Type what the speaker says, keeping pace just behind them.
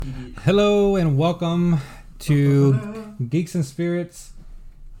Hello and welcome to Geeks and Spirits.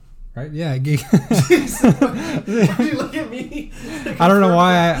 Right? Yeah, geek. Why do you look at me? I don't know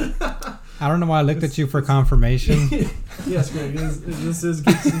why I looked at you for confirmation. Yes, Greg. This is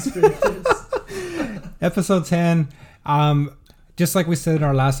Geeks and Spirits. Episode 10. Just like we said in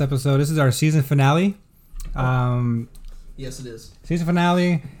our last episode, this is our season finale. Yes, it is. Season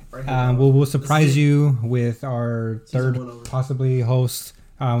finale. Right We'll surprise you with our Season third, one over. possibly host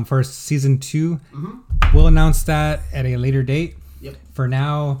for season 2. Mm-hmm. We'll announce that at a later date. Yep. For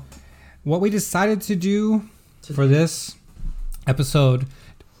now, what we decided to do for this episode,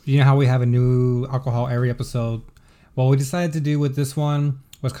 you know how we have a new alcohol every episode. What we decided to do with this one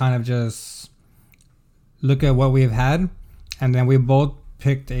was kind of just look at what we've had, and then we both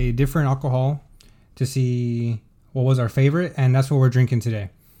picked a different alcohol to see what was our favorite, and that's what we're drinking today.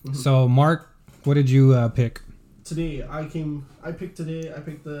 Mm-hmm. So, Mark, what did you pick? Today, I picked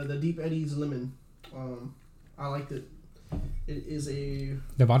the Deep Eddies Lemon. I liked it. It is a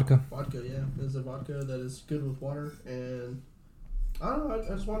The vodka. vodka, yeah. It's a vodka that is good with water, and I don't know.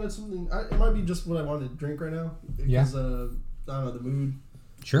 I just wanted something. It might be just what I wanted to drink right now. Because, Yeah. I don't know, the mood,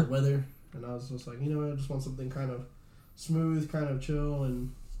 Sure. the weather, and I was just like, I just want something kind of smooth, kind of chill,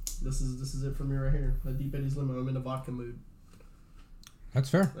 and this is it for me right here. A Deep Eddies Lemon. I'm in a vodka mood. That's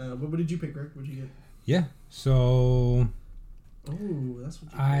fair. What did you pick, Greg? What'd you get? Yeah. So Oh, that's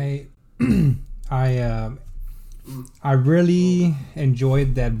what you I really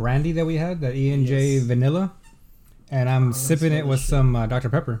enjoyed that brandy that we had, that E&J Yes. vanilla, and I'm Let's sipping smell it this with shit. some Dr.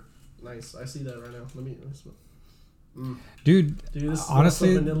 Pepper. Nice. I see that right now. Let me smell. Dude, Dude, this is honestly,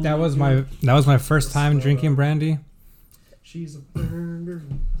 also vanilla that was liqueur. my first Let's time smell drinking that. brandy, She's a burger.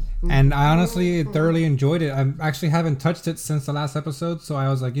 and I honestly thoroughly enjoyed it. I actually haven't touched it since the last episode, so I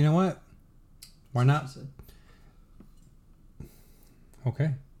was like, you know what? Why not? She said.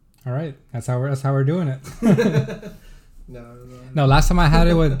 Okay, all right, that's how we're doing it. No. No, last time I had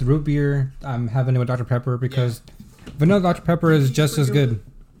it with root beer, I'm having it with Dr. Pepper because vanilla Dr. Pepper is just as good.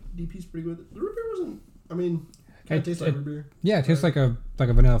 DP's pretty good. The root beer wasn't. I mean, kind It- of tastes like root beer. Yeah, it tastes like a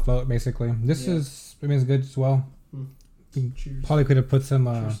vanilla float basically. This Yeah. is it's good as well. Cheers. Probably could have put some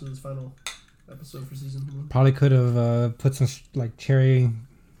Cheers to this final episode for season 1. probably could have put some like cherry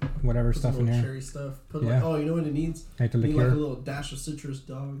whatever Put some stuff in little here. cherry stuff. Put Yeah. you know what it needs? Like the You need like a liqueur. little dash of citrus,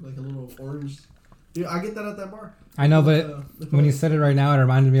 dog. Like a little orange. Dude, I get that at that bar. I know, With, but when you said it right now, it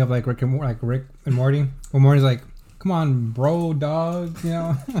reminded me of like Rick and Morty. When Morty's like, "Come on, bro, dog," you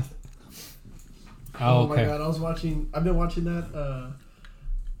know. Oh okay. my god, I've been watching that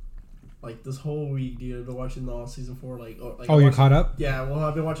like this whole week, dude. I've been watching all season 4 Oh, you're caught up? Yeah, well,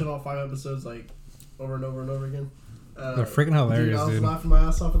 I've been watching all 5 episodes like over and over and over again. They're freaking hilarious, dude. I was dude. laughing my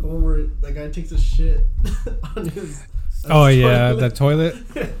ass off at the one where that guy takes a shit on his Oh yeah, toilet. the toilet.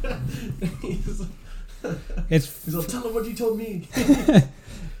 he's It's like, tell him what you told me.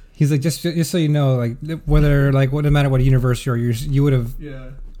 he's like just so you know, like whether like no matter what universe you're, you would have Yeah.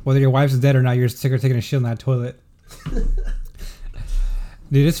 whether your wife's dead or not, you're sick of taking a shit in that toilet.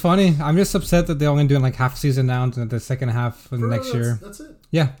 Dude, it's funny. I'm just upset that they're only doing like half season now and the second half of For next real, year. That's it.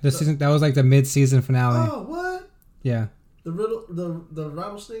 Yeah, this season that was like the mid-season finale. Oh, what? Yeah, The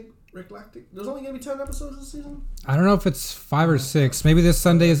rattlesnake Galactic. There's only gonna be 10 episodes this season. I don't know if it's 5 or 6. Maybe this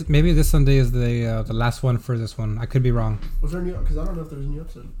Sunday is the last one for this one. I could be wrong. Was there a new? Because I don't know if there's a new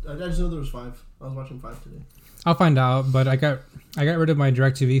episode. I just know there was 5. I was watching 5 today. I'll find out. But I got rid of my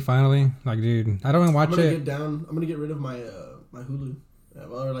DirecTV finally. Like, dude, I don't even watch it. I'm gonna get rid of my my Hulu,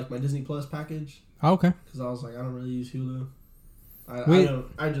 or like my Disney Plus package, Oh, okay, because I was like, I don't really use Hulu. We-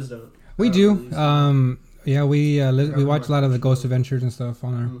 I just don't. we I don't do. really use Hulu. Yeah, we watch a lot of the Ghost Adventures and stuff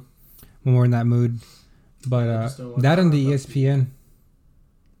on there Mhm. when we're in that mood. But I just don't watch that and the it. ESPN,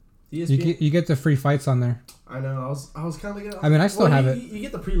 ESPN. you get the free fights on there. I know. I was kind of like. I mean, I still have it. You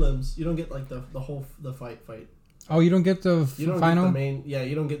get the prelims. You don't get like the whole fight. Oh, you don't get the You don't final? get the main. Yeah,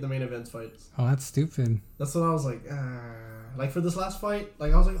 you don't get the main events fights. Oh, that's stupid. That's what I was like. Like for this last fight,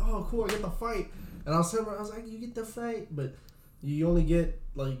 like I was like, oh cool, I get the fight, and I was like, you get the fight, but you only get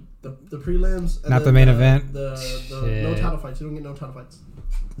like the prelims, and Not then the main event? The no Shit. title fights. You don't get no title fights.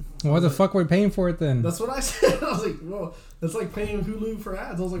 Why the fuck are we paying for it then? That's what I said. I was like, whoa, that's like paying Hulu for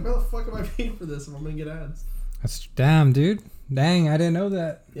ads. I was like, why the fuck am I paying for this if I'm gonna get ads? That's damn, dude. Dang, I didn't know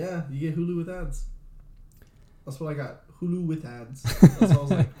that. Yeah, you get Hulu with ads. That's what I got. Hulu with ads. That's why I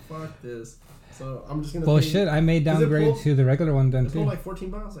was like, fuck this. So I'm just gonna. Well, pay, shit, I may Is it downgrade pulled- to the regular one then It's more too. like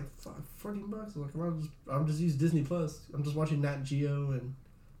 $14. Like fuck, $14. I'm like, I'm just use Disney Plus. I'm just watching Nat Geo and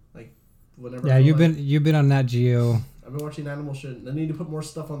like whatever. Yeah, I feel you've been on Nat Geo, I've been watching animal shit. I need to put more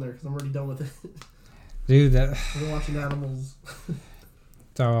stuff on there because I'm already done with it. dude. That I've been watching animals.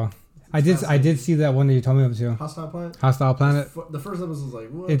 So I did see that one that you told me about too. Hostile Planet. Hostile Planet. The first episode was like,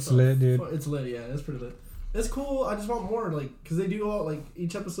 what? It's lit, dude. It's lit. Yeah, it's pretty lit. It's cool. I just want more, like, because they do all, like,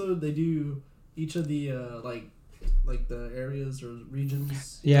 each episode they do each of the like the areas or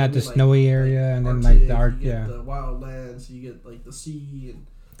regions. Yeah, the like, snowy area, and then Arctic, like the art. you get Yeah, the wildlands. You get like the sea and.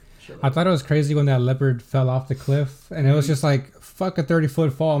 Shit like I thought it was crazy when that leopard fell off the cliff, and it was just like fuck a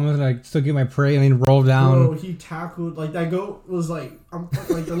 30-foot fall. I'm gonna like still get my prey and then roll down. Bro, he tackled like that goat was like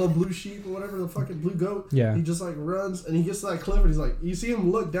like the little blue sheep or whatever, the fucking blue goat. Yeah. He just like runs and he gets to that cliff and he's like, you see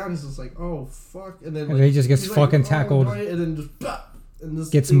him look down. He's just like, oh fuck, and then like, And he just gets he's fucking like, tackled. Oh, and then just bah, and this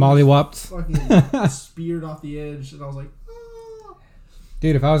Gets thing mollywopped. fucking speared off the edge, and I was like, ah.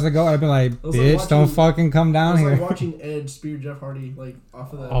 Dude, if I was a goat, I'd be like, was bitch, like don't watching- fucking come It down was here. like watching Edge spear Jeff Hardy like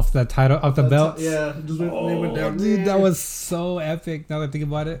off of that. Off the title, off the belt. Yeah, just they went down. Dude, that was so epic. Now that I think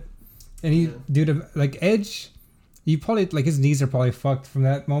about it, and he, dude, like Edge, you probably like his knees are probably fucked from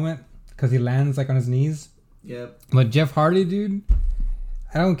that moment because he lands like on his knees. Yeah. But Jeff Hardy, dude,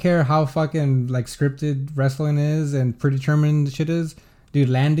 I don't care how fucking like scripted wrestling is and predetermined shit is, dude.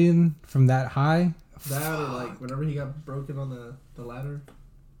 Landing from that high. That or like whenever he got broken on the ladder.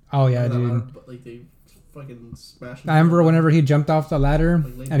 Oh yeah, That dude. ladder, but, like they fucking smashed. I remember whenever he jumped off the ladder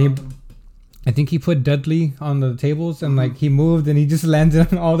Like, and he. I think he put Dudley on the tables and like he moved and he just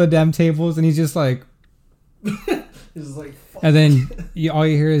landed on all the damn tables and he's just like, He's like, fuck. and then all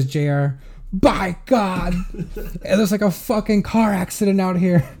you hear is JR, by God, and there's like a fucking car accident out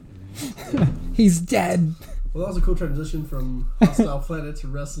here. He's dead. Well, that was a cool transition from Hostile Planet to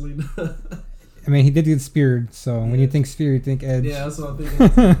wrestling. I mean, he did get speared, so when you think spear, you think Edge. Yeah, that's what I'm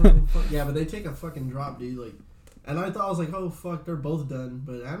thinking. Yeah, but they take a fucking drop, dude. Like, and I thought I was like, oh fuck, they're both done.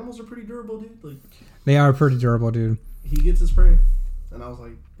 But animals are pretty durable, dude. Like, They are pretty durable, dude. he gets his prey, and I was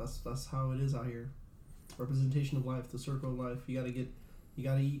like, that's how it is out here. Representation of life, the circle of life. You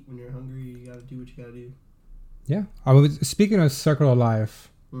gotta eat when you're hungry. You gotta do what you gotta do. Yeah. Speaking of circle of life,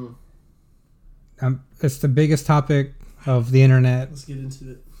 it's the biggest topic of the internet. Let's get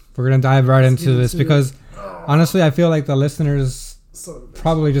into it. We're gonna dive right Let's into get this into because honestly, I feel like the listeners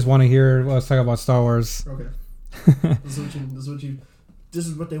probably just want to hear us talk about Star Wars. Okay. This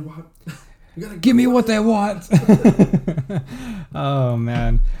is what they want. You gotta Give me what they want. Oh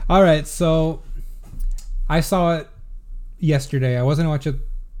man. All right, so I saw it yesterday. I wasn't watch it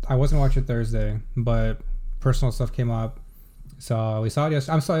Thursday, but personal stuff came up. So we saw it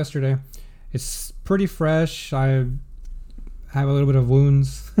yesterday. I saw it yesterday. It's pretty fresh. I have a little bit of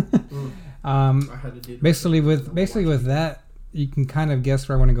wounds. I had to do Basically with that, you can kind of guess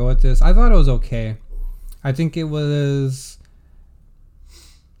where I want to go with this. I thought it was okay. I think it was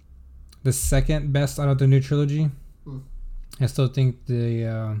the second best out of the new trilogy. I still think the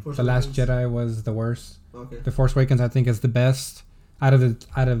Last Jedi was the worst. Okay. The Force Awakens I think is the best out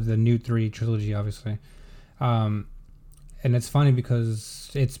of the new 3 trilogy, obviously. And it's funny because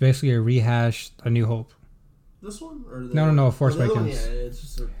it's basically a rehash, A New Hope. This one or No, Force Awakens.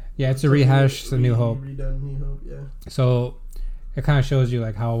 It's a rehash, The New Hope. Redone New Hope, yeah. So it kind of shows you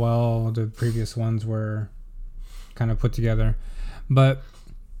like how well the previous ones were kind of put together. But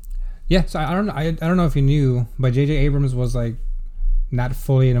yeah, so I don't know if you knew, but J.J. Abrams was like not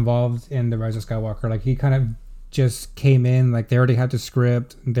fully involved in the Rise of Skywalker. Like he kind of just came in, like they already had the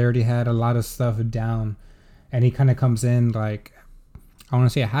script, they already had a lot of stuff down, and he kind of comes in like, I want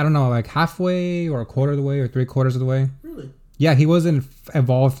to say, I don't know, like halfway or a quarter of the way or 3/4 of the way. Really? Yeah, he wasn't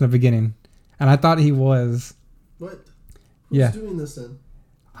involved from the beginning, and I thought he was. What? Who's Yeah. doing this then?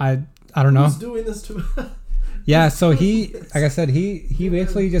 I don't know. Who's doing this to? Yeah, so he, like I said, he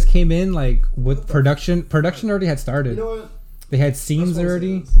basically just came in like with production. Production already had started. You know what? They had scenes That's what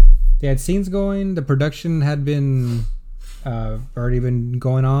already. it is. They had scenes going. The production had been already been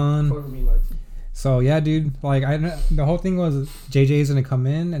going on. Fuck me, like, So yeah, dude. Like the whole thing was JJ's gonna come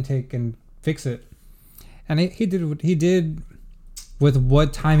in and take and fix it, and he did what he did with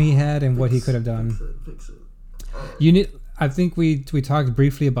what time he had and what he could have done. Fix it. You need. I think we talked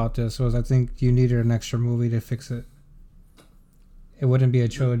briefly about this. I think you needed an extra movie to fix it. It wouldn't be a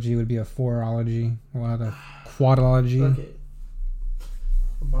trilogy. It would be a fourology or a quadrilogy. Okay.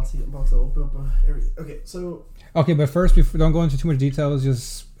 I'm about to open up a area. Okay, so. Okay, but first, before, don't go into too much details.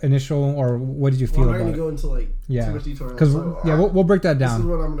 Just initial, or what did you feel I'm not about gonna it? go into like Yeah, too much detail. because we'll break that This is down.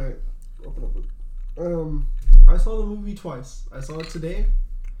 what I'm gonna open up with. I saw the movie twice. I saw it today,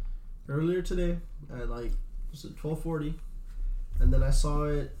 earlier today at like 12:40, and then I saw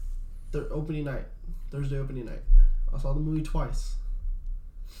it Thursday opening night. I saw the movie twice.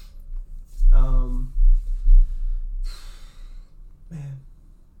 Man.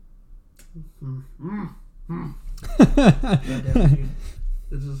 Goddamn, dude.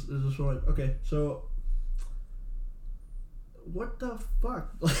 It's just like, okay, so what the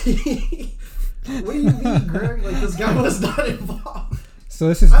fuck? Like, what do you mean, Greg? Like, this guy was not involved. So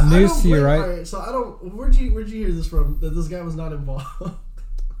this is news to you, right? Alright, so I don't. Where'd you hear this from? That this guy was not involved.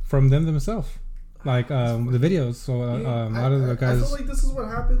 From them themselves, like the videos. So a lot of the guys. I feel like this is what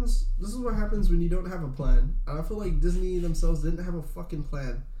happens. This is what happens when you don't have a plan. And I feel like Disney themselves didn't have a fucking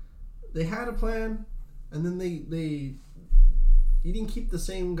plan. They had a plan, and then they you didn't keep the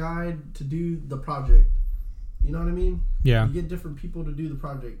same guy to do the project. You know what I mean? Yeah. You get different people to do the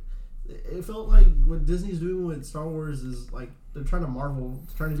project. It felt like what Disney's doing with Star Wars is like they're trying to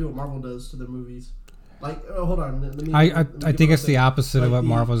do what Marvel does to their movies. Like, hold on. I think it's the opposite like of what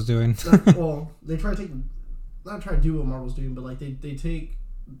Marvel's doing. Well, they try to not try to do what Marvel's doing, but like they take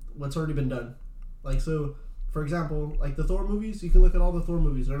what's already been done. Like, so, for example, like the Thor movies, you can look at all the Thor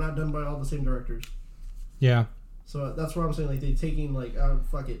movies. They're not done by all the same directors. Yeah. So that's what I'm saying. Like, they taking like,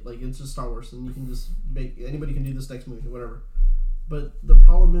 fuck it, like it's just Star Wars, and you can just make anybody can do this next movie, whatever. But the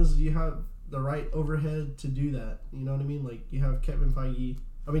problem is you have the right overhead to do that. You know what I mean? Like, you have Kevin Feige.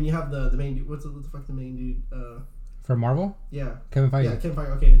 I mean, you have the main dude. What the fuck the main dude? For Marvel? Yeah. Kevin Feige. Yeah, Kevin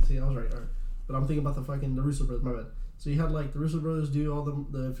Feige. Okay, see, I was right. All right. But I'm thinking about the Russo brothers. My bad. So you had like the Russo brothers do all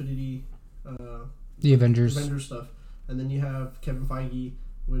the Infinity, the Avengers stuff, and then you have Kevin Feige,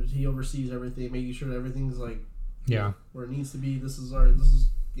 which he oversees everything, making sure that everything's like where it needs to be. This is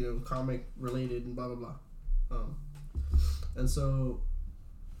comic related and blah blah blah. And so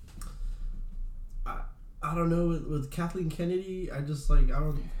I don't know with Kathleen Kennedy. I just like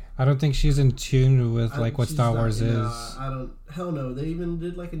I don't think she's in tune with like what Star Wars is. I don't. Hell no. They even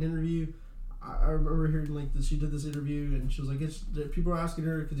did like an interview. I remember hearing like that she did this interview and she was like, people are asking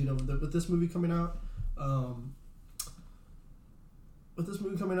her because with this movie coming out, and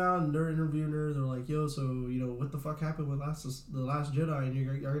they're interviewing her. They're like, yo, so what the fuck happened with the Last Jedi, and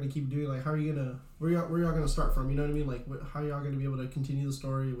you're gonna keep doing like how are you gonna where y'all gonna start from? You know what I mean? Like how y'all gonna be able to continue the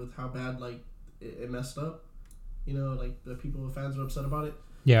story with how bad like it messed up? Like the fans are upset about it.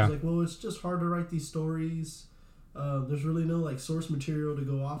 Yeah. It's like, well, it's just hard to write these stories. There's really no like source material to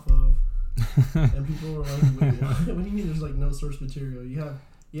go off of. And people are like, wait, what do you mean there's like no source material?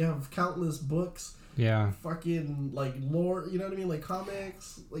 You have countless books. Yeah. Fucking like lore, you know what I mean? Like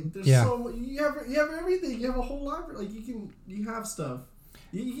comics. Like there's you have everything. You have a whole library. Like you have stuff.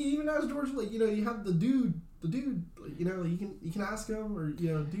 You can even ask George, like, you have the dude, like, you can ask him or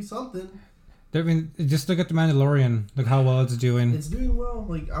do something. I mean, just look at The Mandalorian. Look how well it's doing. It's doing well.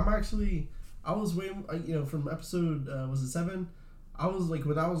 Like, I was waiting, from episode, was it 7? I was like,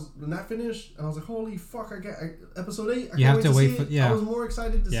 when that finished, and I was like, holy fuck, I got episode 8. You have to wait for, I was more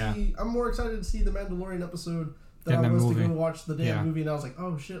excited to see, I'm more excited to see the Mandalorian episode than I was to go watch the damn movie. And I was like,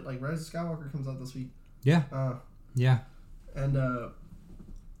 oh shit, like Rise of Skywalker comes out this week. Yeah. Yeah. And,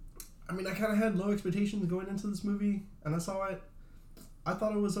 I mean, I kind of had low expectations going into this movie, and I saw it. I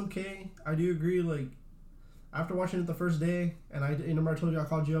thought it was okay. I do agree, like, after watching it the first day, and I remember I told you I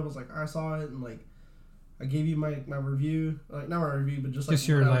called you up, I was like, I saw it, and, like, I gave you my review, like, not my review, but just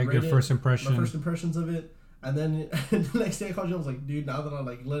your first impression. My first impressions of it, and then the next day I called you, I was like, dude, now that I,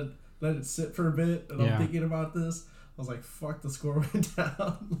 like, let it sit for a bit, and I'm thinking about this, I was like, fuck, the score went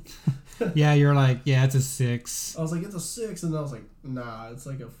down. Yeah, you're like, yeah, it's a 6. I was like, it's a 6, and then I was like, nah, it's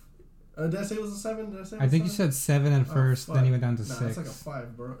like a... did I say it was a 7? Did I say? I think you said 7 at first, then you went down to 6. It's like a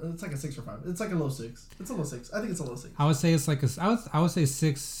 5, bro. It's like a 6 or 5. It's like a low 6. It's a low 6. I think it's a low 6. I would say it's like I would say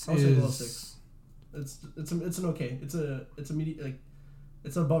 6 I would say low 6. It's an okay. It's a medium, like,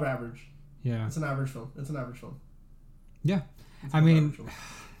 it's above average. Yeah. It's an average film. Yeah. I mean,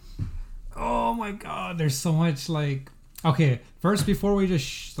 oh my god, there's so much like. Okay, first before we just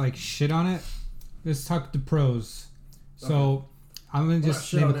shit on it, let's talk the pros. So. Okay. I'm going to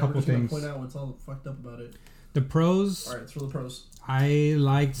just name a couple things. Point out what's all fucked up about it. The pros. All right, it's for the pros. I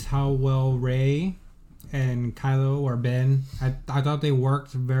liked how well Rey and Kylo or Ben, I thought they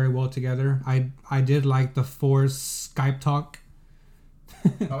worked very well together. I did like the Force Skype talk.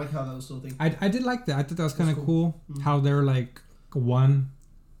 I like how that was still a thing. I did like that. I thought that was kind of cool. Mm-hmm. How they're like one,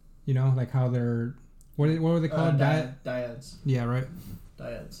 like how they're, what were they called? Dyads. Yeah, right.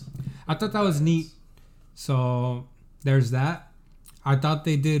 Dyads. I thought that was neat. So there's that. I thought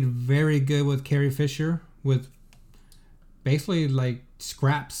they did very good with Carrie Fisher with basically like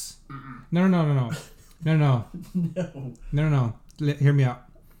scraps. No. Hear me out.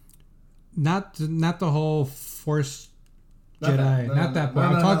 Not the whole Force Jedi. Not that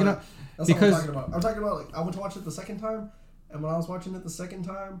part. I'm talking about because I'm talking about like I went to watch it the second time, and when I was watching it the second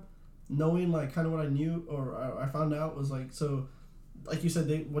time, knowing like kind of what I knew or I found out was like so like you said,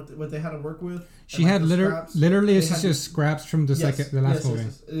 what they had to work with. She had literally it's just scraps from the the last movie.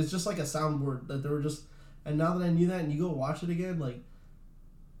 Yes. It's just like a soundboard that they were just. And now that I knew that, and you go watch it again, like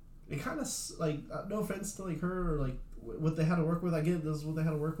it kind of like no offense to like her or like what they had to work with. I get this is what they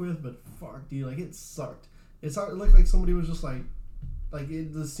had to work with, but fuck, dude, like it sucked. It looked like somebody was just like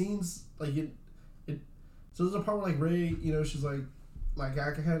the scenes like it. So there's a part where like Rey, you know, she's like I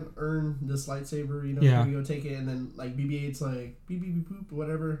can't earn this lightsaber, you know, yeah. You go take it, and then like BB-8's like beep beep beep boop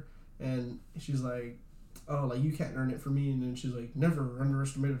whatever, and she's like, oh, like you can't earn it for me, and then she's like, never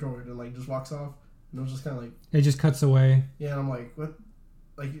underestimate a droid, and like just walks off, and it was just kind of like it just cuts away. Yeah, and I'm like, what?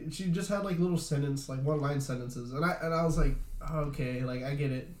 Like she just had like little one line sentences, and I was like, oh, okay, like I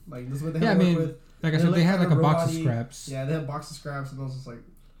get it, like this is what they had to work with. Like I said, they had like a box of scraps. Yeah, they had a box of scraps, and I was just like,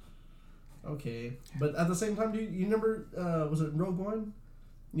 okay. But at the same time, dude, you remember, was it Rogue One?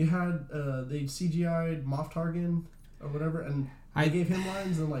 You had, they CGI'd Moff Tarkin or whatever, and they gave him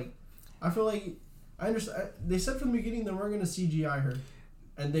lines, and like, I feel like, I understand, they said from the beginning they weren't going to CGI her,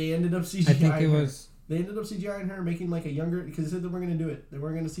 and they ended up CGIing her. I think it was... They ended up CGIing her, making like a younger, because they said they weren't going to do it. They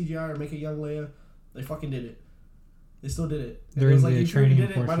weren't going to CGI or make a young Leia. They fucking did it. They still did it. And it was like, if you already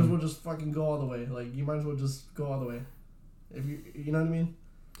did it, might as well just fucking go all the way. Like, you might as well just go all the way. If you know what I mean?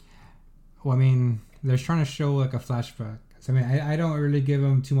 Well, I mean, they're trying to show like a flashback. So, I mean, I don't really give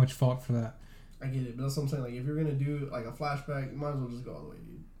them too much fault for that. I get it, but that's what I'm saying. Like, if you're gonna do like a flashback, you might as well just go all the way,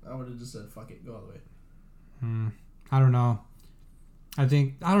 dude. I would have just said, "Fuck it, go all the way." I don't know. I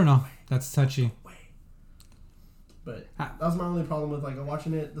don't know. That's touchy. But that was my only problem with like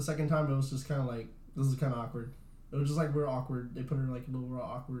watching it the second time. It was just kind of like, this is kind of awkward. It was just like real awkward. They put her in like a little real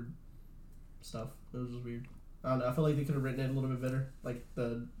awkward stuff. It was just weird. I don't know. I feel like they could have written it a little bit better. Like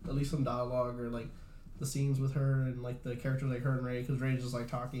at least some dialogue or like the scenes with her and like the characters like her and Rey, because Rey's just like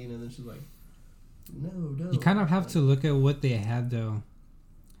talking and then she's like, no. You kind of have to look at what they had though.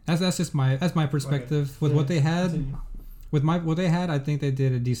 That's just my perspective with what they had. Continue. With what they had, I think they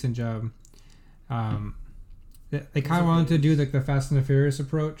did a decent job. They kind of wanted to do like the Fast and the Furious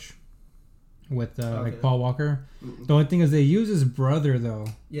approach with like Paul Walker. Mm-mm. The only thing is they use his brother though.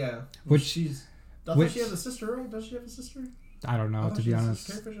 Yeah, which I thought she has a sister, right? Does she have a sister? I don't know, to be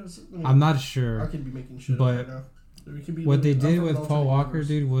honest. I'm not sure. I could be making shit up right now. What they did with Paul Walker,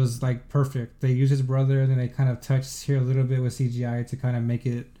 dude, was like perfect. They used his brother, and then they kind of touched here a little bit with CGI to kind of make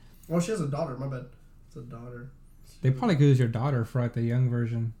it. Well, she has a daughter. My bad. It's a daughter. They probably could use your daughter for like the young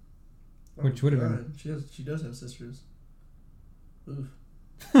version, which would have been. She does have sisters. Oof.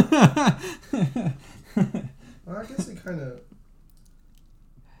 Well, I guess it kind of.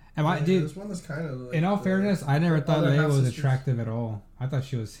 Dude, this one is kind of like, in all fairness, I never thought Leia was attractive at all. I thought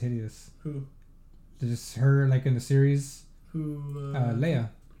she was hideous. Who? Just her, like in the series. Who? Leia.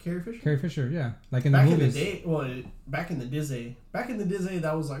 Carrie Fisher? Carrie Fisher, yeah. Like in the movies. Back in the Disney,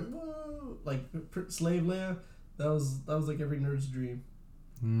 that was like, whoa, like slave Leia. That was like every nerd's dream.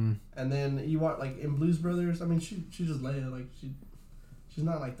 And then you watch like in Blues Brothers. I mean, she's just Leia. Like she's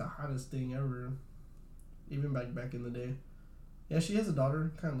not like the hottest thing ever, even back in the day. Yeah, she has a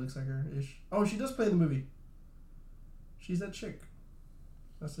daughter. Kind of looks like her ish. Oh, she does play in the movie. She's that chick.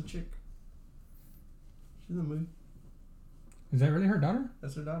 That's the chick. She's in the movie. Is that really her daughter?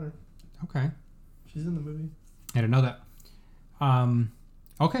 That's her daughter. Okay. She's in the movie. I didn't know that.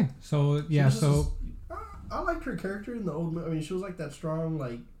 Okay, so yeah, I liked her character in the old movie. I mean, she was like that strong,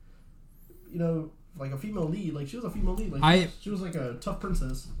 like, you know, like a female lead. Like she was a female lead. Like she was like a tough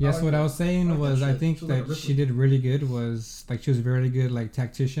princess. Yes, what I was saying was I think that she did really good. Was like she was very good, like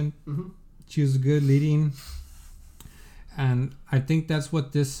tactician. Mm-hmm. She was good leading, and I think that's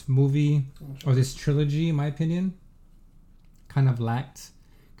what this movie or this trilogy, in my opinion, kind of lacked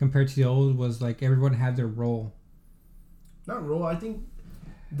compared to the old. Was like everyone had their role. Not role. I think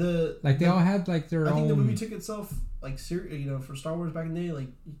they all had like their own. I think the movie took itself like serious. You know, for Star Wars back in the day, like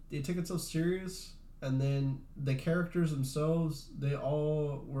it took itself serious. And then the characters themselves, they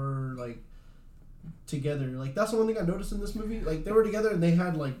all were like together. Like that's the one thing I noticed in this movie. Like they were together and they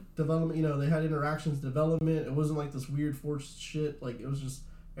had like development. You know, they had interactions, development. It wasn't like this weird forced shit. Like it was just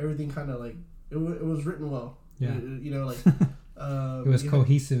everything kind of like it was written well. Yeah. You know, like it was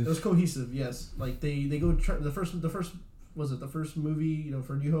cohesive. It was cohesive. Yes. Like they go the first was it the first movie? You know,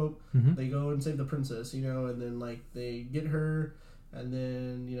 for New Hope, they go and save the princess. You know, and then like they get her. And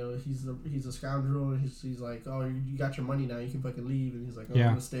then, you know, he's a scoundrel, and he's like, oh, you got your money now, you can fucking leave. And he's like, oh, I'm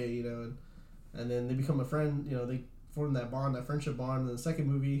going to stay, you know. And then they become a friend, you know, they form that bond, that friendship bond. In the second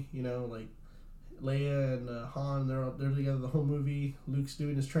movie, you know, like, Leia and Han, they're together the whole movie. Luke's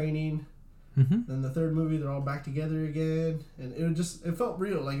doing his training. Mm-hmm. Then the third movie, they're all back together again. And it felt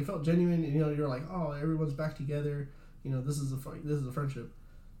real, like, it felt genuine. And, you know, you're like, oh, everyone's back together. You know, this is a friendship.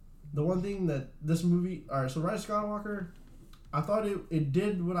 The one thing that this movie, all right, so Rise of Skywalker, I thought it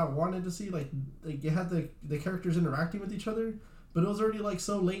did what I wanted to see. Like it had the characters interacting with each other, but it was already like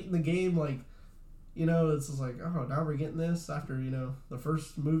so late in the game. Like, you know, it's just like, oh, now we're getting this after, you know, the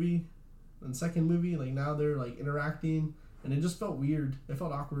first movie and second movie. Like now they're like interacting, and it just felt weird. It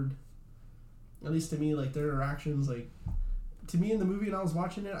felt awkward, at least to me. Like their interactions, like to me in the movie, and I was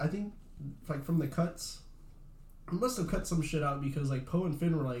watching it, I think like from the cuts, I must have cut some shit out because like Poe and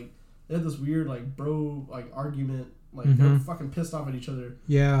Finn were like, they had this weird like bro like argument, like they were fucking pissed off at each other,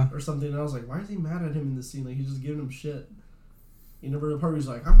 or something. And I was like, why is he mad at him in this scene? Like he's just giving him shit. You know, the part where he's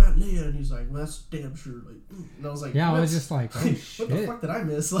like, I'm not Leia, and he's like, well, that's damn sure. Like, and I was like, yeah, I was just like, oh what shit, the fuck did I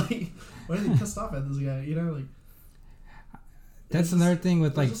miss? Like, why is he pissed off at this guy? You know, like that's another thing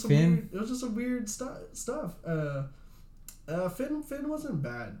with like Finn. It was just some weird stuff. Finn wasn't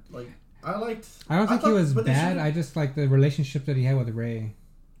bad. Like I don't think he was bad. I just like the relationship that he had with Rey.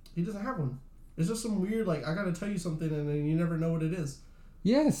 He doesn't have one. It's just some weird, like, I gotta tell you something, and then you never know what it is.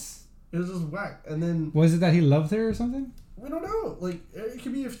 Yes. It was just whack. And then... Was it that he loved her or something? We don't know. Like, it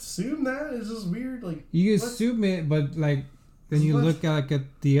could be assumed that. It's just weird. Like, you assume it, but, like, then you look at, like,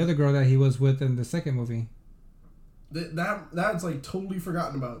 at the other girl that he was with in the second movie. That's, like, totally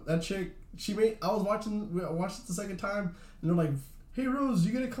forgotten about. That chick, I watched it the second time, and they're like, hey, Rose,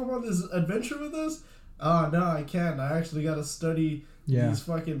 you gonna come on this adventure with us? No, I can't. I actually gotta study... these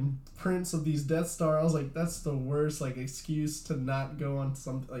fucking prints of these Death Star. I was like, that's the worst like excuse to not go on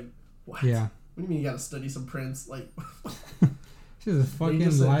something. Like, what? Yeah. What do you mean you gotta study some prints? Like, this is a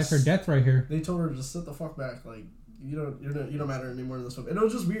fucking life or death right here. They told her to just sit the fuck back. Like, you don't matter anymore in this film. And it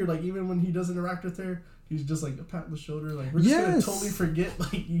was just weird. Like, even when he does interact with her, he's just like a pat on the shoulder. Like, we're just gonna totally forget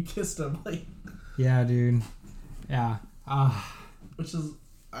like you kissed him. Like, yeah, dude. Yeah. Which is,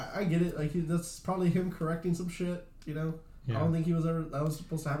 I get it. Like, that's probably him correcting some shit. You know. Yeah. I don't think that was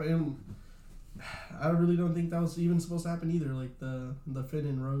supposed to happen. And I really don't think that was even supposed to happen either. Like the Finn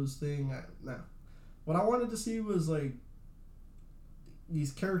and Rose thing. No. What I wanted to see was like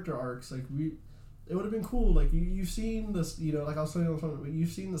these character arcs. Like it would have been cool. Like you've seen this. You know, like I was saying on the phone.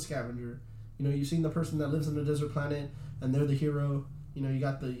 You've seen the scavenger. You know, you've seen the person that lives on a desert planet and they're the hero. You know, you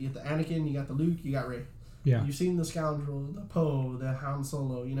got the Anakin, you got the Luke, you got Rey. Yeah. You've seen the scoundrel, the Poe, the Han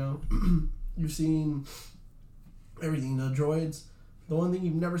Solo. You know, you've seen. Everything, the droids. The one thing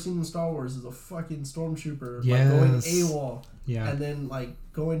you've never seen in Star Wars is a fucking stormtrooper like going AWOL, and then like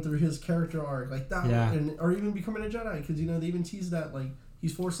going through his character arc like that, or even becoming a Jedi because you know they even teased that like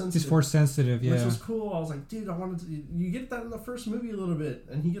he's Force sensitive. He's Force sensitive, yeah. Which was cool. I was like, dude, I wanted to. You get that in the first movie a little bit,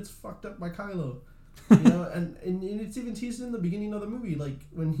 and he gets fucked up by Kylo, you know, and it's even teased in the beginning of the movie, like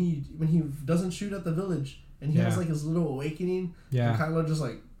when he doesn't shoot at the village and he has like his little awakening, and Kylo just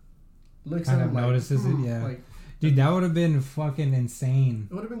like looks at him, notices like, it, like. Dude, that would have been fucking insane.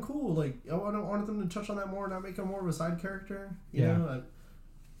 It would have been cool. Like, I wanted them to touch on that more, not make him more of a side character. You know?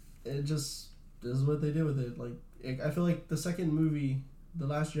 It just is what they did with it. Like, I feel like the second movie, The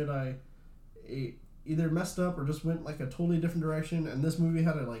Last Jedi, it either messed up or just went, like, a totally different direction. And this movie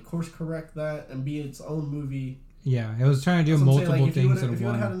had to, like, course correct that and be its own movie. Yeah, it was trying to do multiple things in one. If you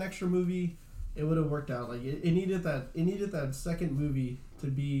would have had an extra movie, it would have worked out. Like, it needed that second movie to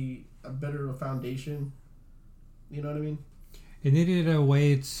be a better foundation. You know what I mean? It needed a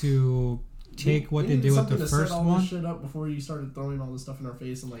way to take what they did with the first one. This shit up before you started throwing all this stuff in our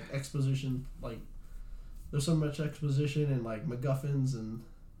face and like exposition. Like, there's so much exposition and like MacGuffins, and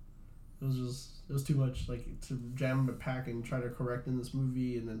it was too much. Like to jam a pack and try to correct in this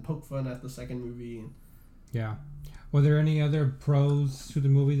movie, and then poke fun at the second movie. And yeah, were there any other pros to the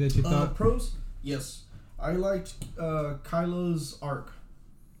movie that you thought? Pros? Yes, I liked Kylo's arc.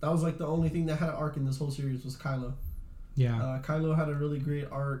 That was like the only thing that had an arc in this whole series was Kylo. Yeah. Kylo had a really great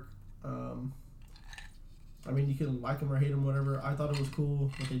arc. I mean, you can like him or hate him, whatever. I thought it was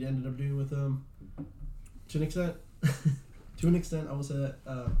cool what they ended up doing with him. To an extent. To an extent, I would say that.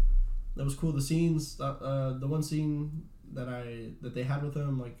 That was cool. The scenes, the one scene that they had with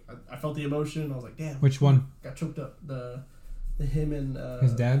him, like, I felt the emotion. I was like, damn. Which one? Got choked up. The him and...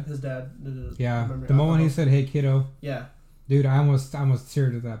 his dad? His dad. Yeah. The moment he said, hey, kiddo. Yeah. Dude, I almost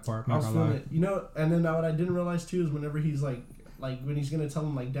teared at that part. I was feeling it. You know, and then what I didn't realize too is whenever he's like when he's gonna tell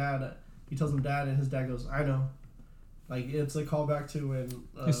him like dad, he tells him dad, and his dad goes, I know. Like it's a callback to when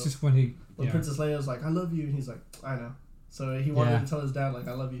it's just when Princess Leia's like, I love you, and he's like, I know. So he wanted to tell his dad like,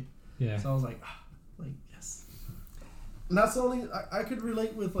 I love you. Yeah. So I was like yes. And that's the only I could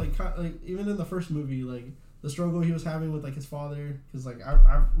relate with like even in the first movie, like the struggle he was having with like his father, because like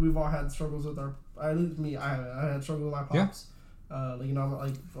we've all had struggles with our. At least me, I had struggle with my pops. Like you know,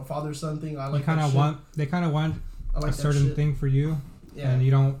 like a father son thing. I like. They kind of want I like a certain shit. thing for you, and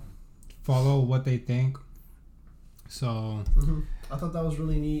you don't follow what they think. So I thought that was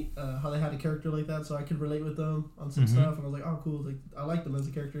really neat how they had a character like that, so I could relate with them on some stuff, and I was like, oh, cool. Like, I like them as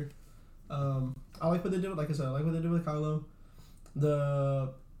a character. I like what they did. Like I said, I like what they did with Kylo.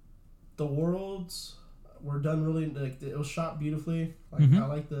 The worlds were done really, like, it was shot beautifully. Like, I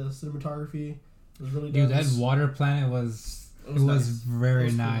like the cinematography. It was really dude, dense. that water planet was nice.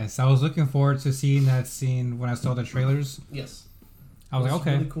 very nice. Cool. I was looking forward to seeing that scene when I saw the trailers. Yes. I was like,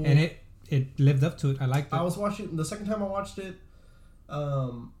 okay, really cool. And it lived up to it. I liked it. I was watching the second time I watched it.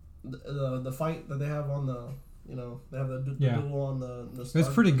 The fight that they have on the, you know, they have the duel on the it was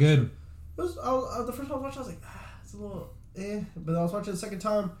pretty good. It was the first time I watched it, I was like, it's a little but I was watching it the second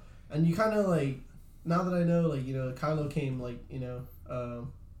time, and you kind of like, now that I know, like, you know, Kylo came, like, you know,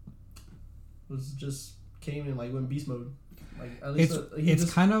 came in, like, went beast mode. Like, at least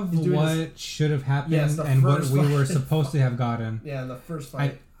it's kind of what should have happened, and what we were supposed to have gotten. Yeah, in the first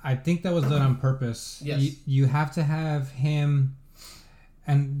fight. I think that was done on purpose. Yes. You have to have him,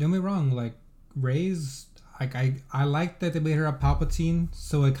 and don't be wrong, like, Rey's, like, I like that they made her a Palpatine,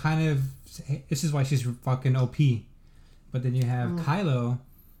 so it kind of, this is why she's fucking OP. But then you have Kylo,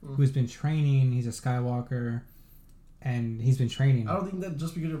 who's been training, he's a Skywalker, and he's been training. I don't think that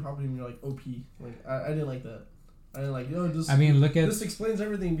just because you're Palpatine, you're like OP. Like, I didn't like that. I didn't like, this. I mean, look at, this explains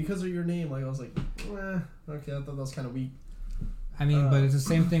everything because of your name. Like, I was like, okay, I thought that was kind of weak. I mean, but it's the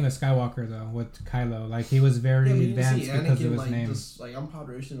same thing with Skywalker, though, with Kylo. Like, he was very advanced because of his like, name. Just, like, I'm Pod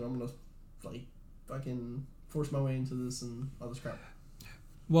Racing, I'm gonna, like, fucking force my way into this and all this crap.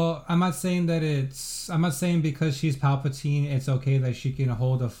 Well, I'm not saying because she's Palpatine, it's okay that she can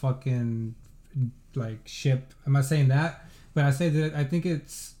hold a fucking, like, ship. I'm not saying that, but I say that I think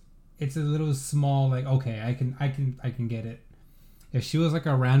it's a little small, like, okay, I can get it. If she was like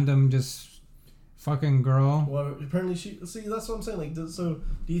a random just fucking girl. Well, apparently that's what I'm saying. Like, so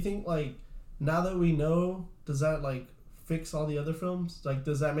do you think, like, now that we know, does that, like, fix all the other films? Like,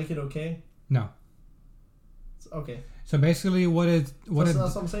 does that make it okay? No. Okay. So basically, that's what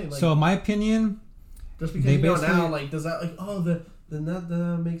I'm saying. Like, so my opinion, just because you know now, like, does that, like, then that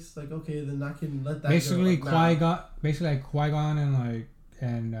makes, like, okay, then I can let that basically go. Like, Qui-Gon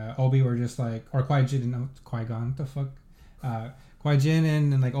and Obi were just like, or Qui-Gon, what the fuck? Qui-Gon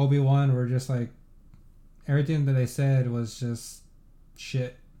and like Obi-Wan were just like, everything that they said was just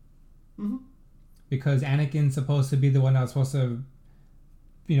shit. Because Anakin's supposed to be the one that was supposed to,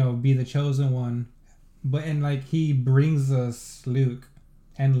 you know, be the chosen one. But, and like, he brings us Luke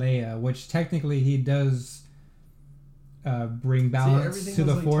and Leia, which technically he does bring balance to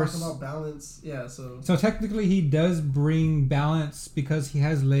the like Force. Talking about balance, yeah. So technically he does bring balance because he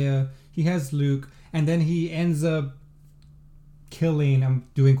has Leia, he has Luke, and then he ends up killing. I'm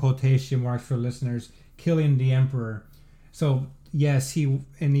doing quotation marks for listeners. Killing the Emperor. So yes, he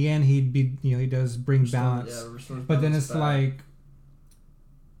in the end he does bring balance. But then it's like,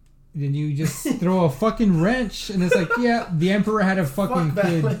 then you just throw a fucking wrench, and it's like, yeah, the Emperor had a fucking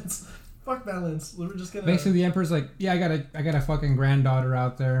kid. Fuck balance. We're just gonna. Basically, the Emperor's like, yeah, I got a fucking granddaughter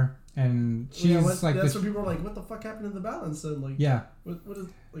out there, and she's like. That's when people are like, what the fuck happened to the balance? And like, yeah, what is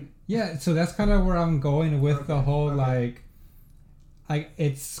like? Yeah, so that's kind of where I'm going with the whole like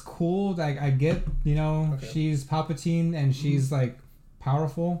it's cool. Like, I get, you know, she's Palpatine and she's like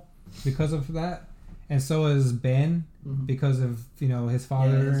powerful because of that, and so is Ben because of, you know, his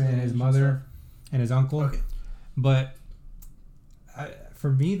father and his mother and his uncle. But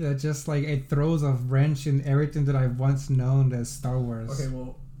for me, that just like, it throws a wrench in everything that I've once known as Star Wars. Okay,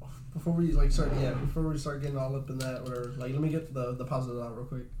 well, before we start getting all up in that, or like, let me get the positive out real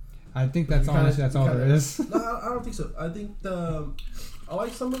quick. I think that's all there is. No, I don't think so. I think I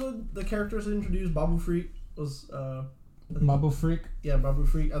like some of the characters introduced. Babu Freak was Babu Freak. Yeah, Babu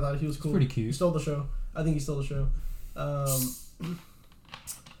Freak. I thought he was cool. Pretty cute. He stole the show. I think he stole the show.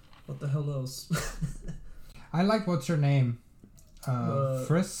 What the hell else? I like, what's her name?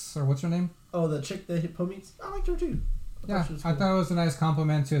 Friss, or what's her name? Oh, the chick that hit meets. I liked her too. I thought it was a nice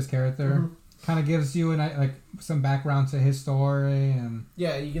compliment to his character. Kind of gives you like some background to his story, and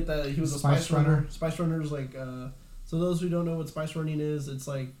yeah, you get that he was a spice runner. Spice runners, like, so those who don't know what spice running is, it's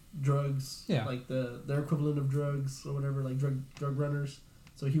like drugs. Yeah. Like their equivalent of drugs or whatever, like drug runners.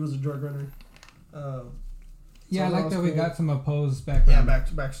 So he was a drug runner. Yeah, I like that we got some opposed background. Yeah,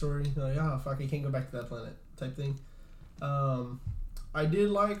 backstory. Fuck, I can't go back to that planet type thing. I did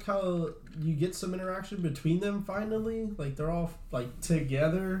like how you get some interaction between them finally. Like, they're all like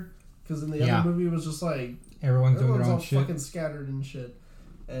together, because in the other movie it was just like everyone's doing their own all shit, fucking scattered and shit.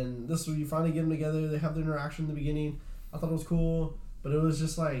 And this one, you finally get them together. They have the interaction in the beginning. I thought it was cool, but it was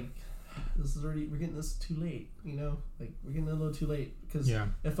just like, we're getting this too late, you know, like we're getting a little too late because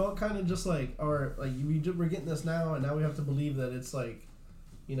it felt kind of just like, or like we're getting this now, and now we have to believe that it's like,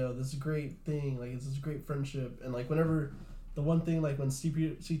 you know, this great thing, like it's this great friendship, and like whenever the one thing, like when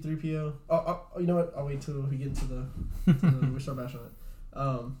C3PO, you know what? I'll wait till we get into we start bashing it.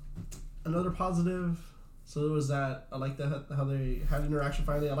 Another positive. So it was that I like that how they had interaction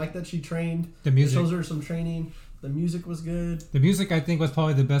finally. I like that she trained. The music. It shows her some training. The music was good. The music, I think, was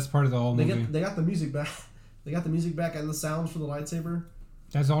probably the best part of the whole movie. They got the music back. They got the music back and the sounds for the lightsaber.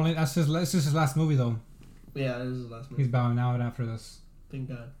 That's just his last movie, though. Yeah, it is his last movie. He's bowing out after this. Thank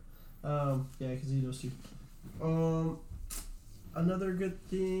God. Yeah, because he knows too. Another good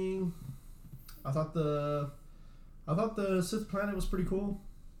thing. I thought the Sith planet was pretty cool.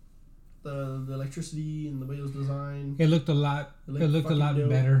 The electricity and the way it was designed. It looked a lot. It looked a lot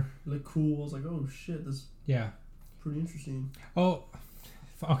better. It looked cool. I was like, oh shit, this. Yeah. Pretty interesting. Oh,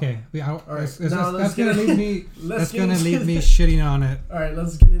 okay. That's gonna leave me. That's gonna leave me shitting on it. All right,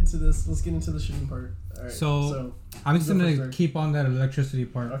 let's get into this. Let's get into the shooting part. All right. So I'm just gonna keep on that electricity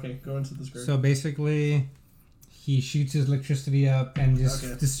part. Okay, go into the script. So basically, he shoots his electricity up and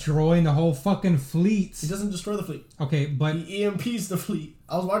just destroying the whole fucking fleet. He doesn't destroy the fleet. Okay, but he EMPs the fleet.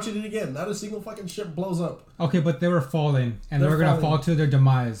 I was watching it again. Not a single fucking ship blows up. Okay, but they were falling, and they were gonna fall to their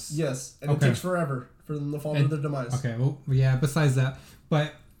demise. Yes, and it takes forever for them to fall to their demise. Okay, well, yeah. Besides that,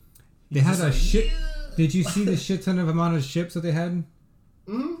 but they had a shit. Yeah. Did you see the shit ton of amount of ships that they had?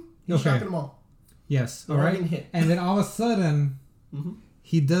 Mm-hmm. He's shocking them all. Yes. All right. And then all of a sudden,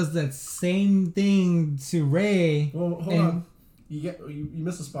 he does that same thing to Rey. Well, hold on. You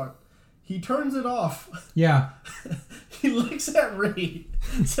missed a spot. He turns it off. Yeah. He looks at Rey,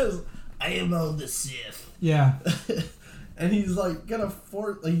 says, "I am on the Sith." Yeah. And he's like gonna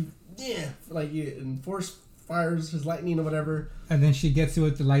and force fires his lightning or whatever. And then she gets it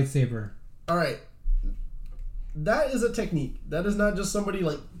with the lightsaber. All right. That is a technique. That is not just somebody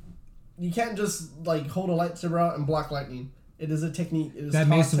like. You can't just like hold a lightsaber out and block lightning. It is a technique. It is that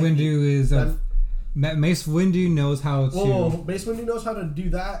Mace Windu is Mace Windu knows how to. Whoa, Mace Windu knows how to do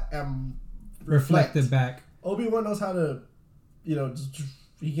that and reflect it back. Obi-Wan knows how to,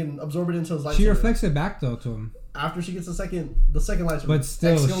 he can absorb it into his lightsaber. She reflects it back though to him after she gets the second lightsaber. But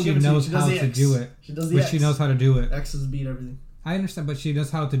still, she knows how to do it. She does the X. She knows how to do it. X's beat everything. I understand, but she knows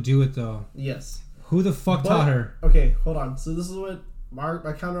how to do it though. Yes. Who the fuck taught her? Okay, hold on. So this is what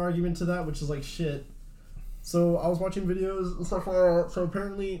my counter argument to that, which is like shit. So I was watching videos and stuff like that. So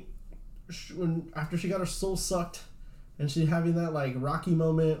apparently, after she got her soul sucked, and she's having that like Rocky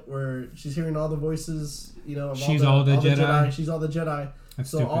moment where she's hearing all the voices, of she's all the Jedi. She's all the Jedi. That's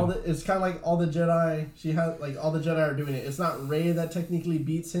so stupid. It's kind of like all the Jedi. She has like all the Jedi are doing it. It's not Rey that technically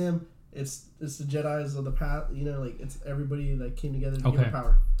beats him. It's the Jedis of the path. Like it's everybody that came together to give her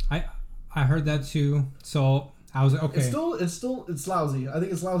power. I heard that too. So I was like, okay. It's lousy. I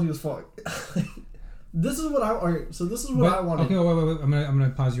think it's lousy as fuck. This is what I wanted. Okay, wait. I'm gonna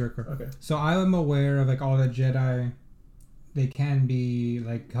pause you real quick. Okay. So I am aware of like all the Jedi. They can be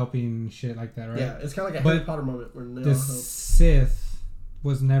like helping shit like that, right? Yeah, it's kind of like a Harry Potter moment where they the all help. Sith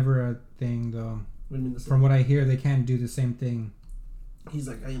was never a thing though. What do you mean the Sith? From what I hear, they can't do the same thing. He's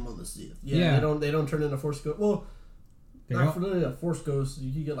like, I am on the Sith. Yeah. They don't turn into Force Ghost. Well, not for a Force Ghost.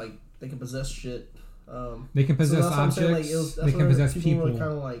 You can get like they can possess shit. They can possess objects. They can possess people. Were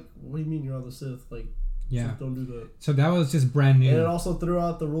kind of like, what do you mean you're on the Sith? Like, yeah, don't do that. So that was just brand new. And it also threw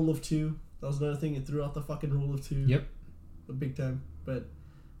out the rule of two. That was another thing. It threw out the fucking rule of two. Yep. Big time. But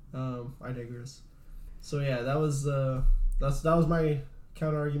I digress. So yeah, that was my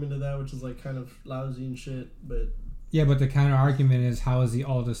counter argument to that, which is like kind of lousy and shit. But yeah, but the counter argument is how is he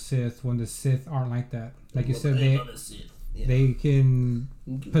all the Sith when the Sith aren't like that? Like you said, they can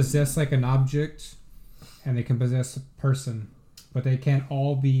possess like an object. And they can possess a person, but they can't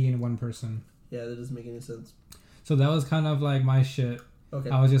all be in one person. Yeah, that doesn't make any sense. So that was kind of like my shit. Okay.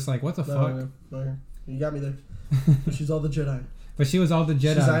 I was just like, what the fuck? No. You got me there. But she's all the Jedi. But she was all the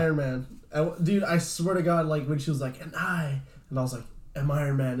Jedi. She's Iron Man. Dude, I swear to God, like when she was like, and I was like, I'm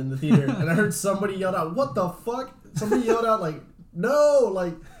Iron Man in the theater. And I heard somebody yelled out, what the fuck? Somebody yelled out like, no,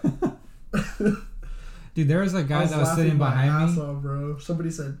 like... Dude, there was a guy that was sitting behind me. Off, bro. Somebody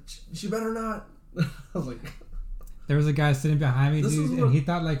said, she better not. I was like, there was a guy sitting behind me, dude, and he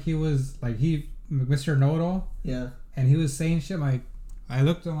thought like he was like Mr. Know-It-All. Yeah. And he was saying shit like, I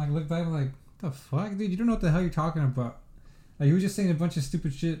looked back, I'm like, what the fuck, dude? You don't know what the hell you're talking about. Like he was just saying a bunch of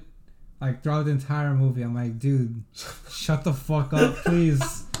stupid shit, like throughout the entire movie. I'm like, dude, shut the fuck up,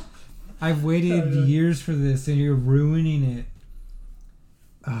 please. I've waited years for this, and you're ruining it.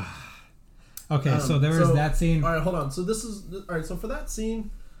 Okay, so there was that scene. All right, hold on. So this is all right. So for that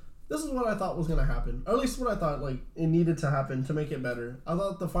scene. this is what I thought was gonna happen, or at least what I thought like it needed to happen to make it better. I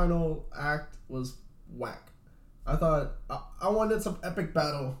thought the final act was whack. I thought I wanted some epic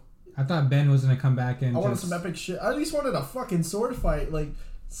battle. I thought Ben was gonna come back and I wanted some epic shit. I at least wanted a fucking sword fight, like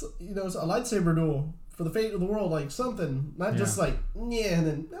you know, a lightsaber duel for the fate of the world, like something, not just like yeah, and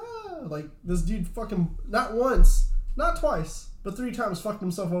then like this dude fucking not once, not twice, but 3 times fucked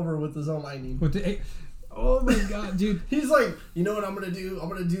himself over with his own lightning. Oh my god, dude! He's like, you know what I'm gonna do? I'm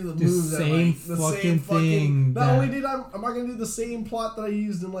gonna do the move same thing. Not only did I'm not gonna do the same plot that I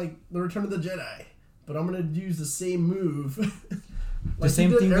used in like the Return of the Jedi, but I'm gonna use the same move. The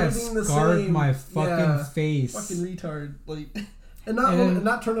same thing that scarred my fucking face. Fucking retard. Like, and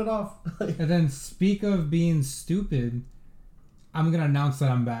not turn it off. And then speak of being stupid, I'm gonna announce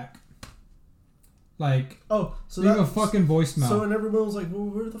that I'm back. Like, so leave a fucking voicemail. So and everyone was like, well,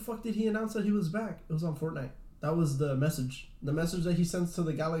 where the fuck did he announce that he was back? It was on Fortnite. That was the message. The message that he sends to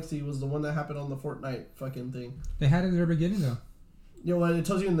the galaxy was the one that happened on the Fortnite fucking thing. They had it at the beginning though. You know what? It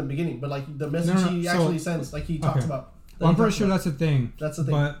tells you in the beginning, but like the message he actually sends, like he talks about. Well, I'm pretty sure that's the thing. That's the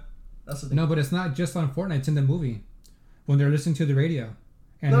thing. But that's the thing. No, but it's not just on Fortnite. It's in the movie when they're listening to the radio.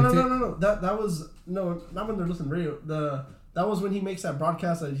 And no. That was not when they're listening to radio. That was when he makes that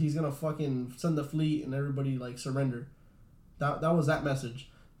broadcast that he's gonna fucking send the fleet and everybody like surrender. That was that message.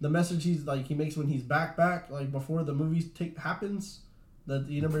 The message he makes when he's back like before the movie happens. That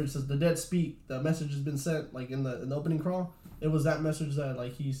he never says the dead speak. The message has been sent like in the opening crawl. It was that message that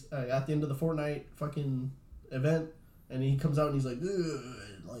like he's at the end of the Fortnite fucking event, and he comes out and he's like,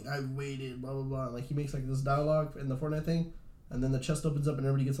 like I waited, blah blah blah. Like he makes like this dialogue in the Fortnite thing, and then the chest opens up and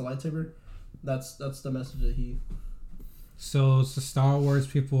everybody gets a lightsaber. That's the message that he. So Star Wars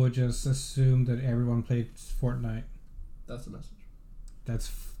people would just assume that everyone played Fortnite. That's the message.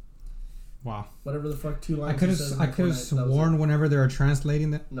 Wow. Whatever the fuck 2 lines. I could have sworn whenever they were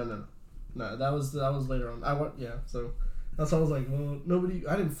translating that. No. That was later on. So that's why I was like, well, nobody.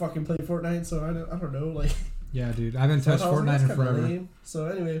 I didn't fucking play Fortnite, so I don't know. Like. Yeah, dude, I haven't touched Fortnite in forever. Lame. So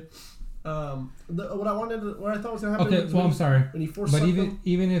anyway, what I thought was gonna happen. Okay, well, I'm sorry, when he forced. But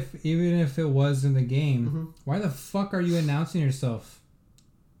even if it was in the game, why the fuck are you announcing yourself?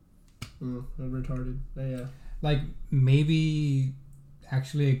 Retarded. Yeah. Like maybe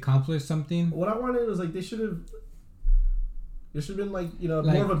actually accomplish something. What I wanted was like they should have. There should have been like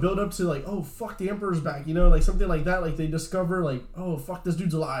more of a build up to like, oh fuck, the Emperor's back, like something like that. Like they discover like, oh fuck, this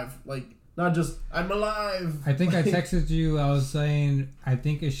dude's alive. Like not just I'm alive. I think I texted you. I was saying I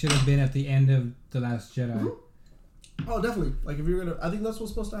think it should have been at the end of The Last Jedi. Mm-hmm. Oh, definitely. Like if you're gonna, I think that's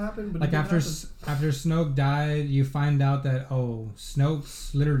what's supposed to happen. But like after Snoke died, you find out that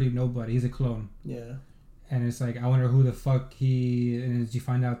Snoke's literally nobody. He's a clone. Yeah. And it's like I wonder who the fuck he is. You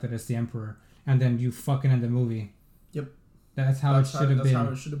find out that it's the Emperor, and then you fucking end the movie. Yep. That's how it should have been. That's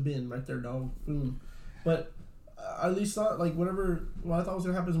how it should have been right there, dog. Boom. But I at least thought like what I thought was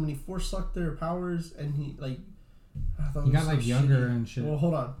gonna happen is when he force sucked their powers and he like. He got like younger and shit. Well,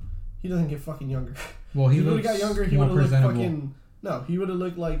 hold on. He doesn't get fucking younger. Well, he would have got younger. He would have looked fucking. No, he would have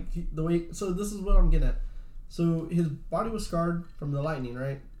looked like the way. So this is what I'm getting at. So his body was scarred from the lightning,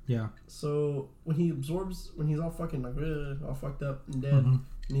 right? Yeah. So when he absorbs, when he's all fucking like all fucked up and dead, and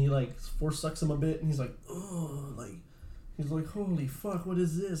he like force sucks him a bit, and he's like, oh, like he's like, holy fuck, what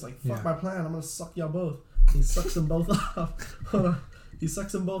is this? Like fuck my plan. I'm gonna suck y'all both. And he sucks them both off. He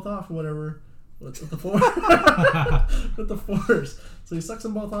sucks them both off, or whatever. With the force. With the force. So he sucks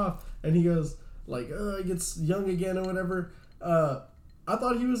them both off, and he goes like, he gets young again or whatever. I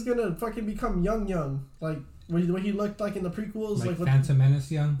thought he was gonna fucking become young, like what he looked like in the prequels, like Phantom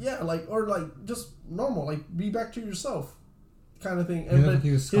Menace young. Yeah, like or like just normal, like be back to yourself, kind of thing. And but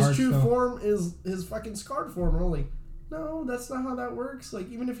his true form is his fucking scarred form. And I'm like, no, that's not how that works.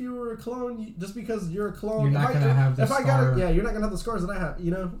 Like even if you were a clone, just because you're a clone, you're not gonna have the scar. You're not gonna have the scars that I have.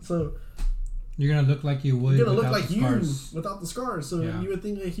 So. You're gonna look like you would. You're gonna look like you without the scars. So you would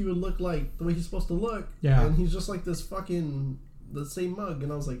think that he would look like the way he's supposed to look. Yeah. And he's just like this fucking the same mug.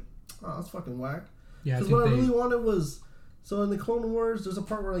 And I was like, oh, that's fucking whack. Yeah. Because what I really wanted was, so in the Clone Wars, there's a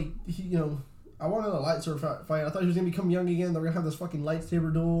part where like he, I wanted a lightsaber fight. I thought he was gonna become young again. They're gonna have this fucking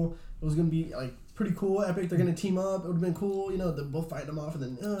lightsaber duel. It was gonna be like pretty cool, epic. They're gonna team up. It would have been cool. They're both fighting them off,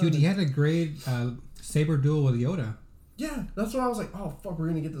 and then. Dude, he had a great saber duel with Yoda. Yeah, that's why I was like, oh fuck, we're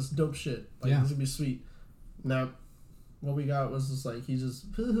gonna get this dope shit. Like this is gonna be sweet. Now, what we got was just like he just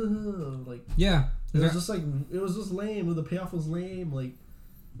like It was just like it was just lame. The payoff was lame. Like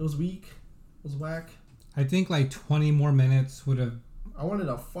it was weak. It was whack. I think like 20 more minutes would have. I wanted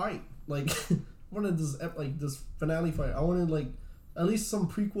a fight. Like I wanted this finale fight. I wanted like at least some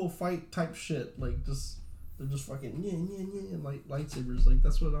prequel fight type shit. Like just They're just fucking and like lightsabers. Like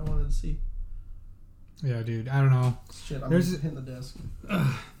that's what I wanted to see. Yeah, dude. I don't know. Shit, I'm hitting the desk.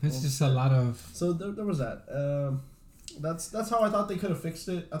 It's just a lot of. So there was that. That's how I thought they could have fixed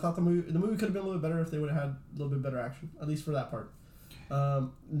it. I thought the movie could have been a little bit better if they would have had a little bit better action, at least for that part.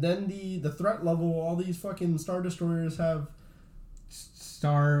 Then the threat level, all these fucking Star Destroyers have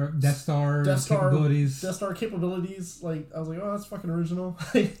Death Star capabilities. Death Star capabilities. Like I was like, oh, that's fucking original.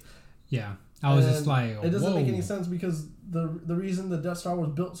 Yeah, I was just like, it doesn't make any sense because the reason the Death Star was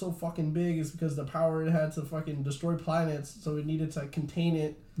built so fucking big is because the power it had to fucking destroy planets, so it needed to contain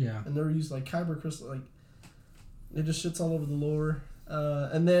it. Yeah, and they were used like kyber crystal, like it just shits all over the lore.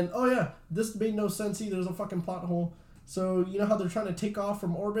 And then this made no sense either. There's a fucking plot hole. So you know how they're trying to take off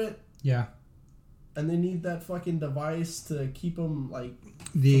from orbit? Yeah. And they need that fucking device to keep them like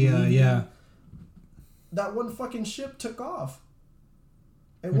yeah. That one fucking ship took off.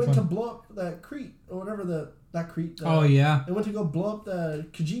 It went to blow up that Crete or whatever that Crete. Oh yeah. It went to go blow up the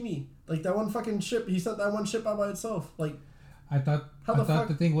Kijimi. Like that one fucking ship. He sent that one ship out by itself. Like I thought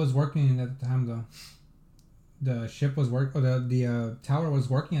the thing was working at the time though. The ship was the tower was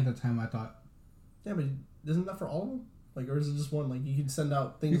working at the time. I thought. Yeah, but isn't that for all of them? Like, or is it just one? Like you can send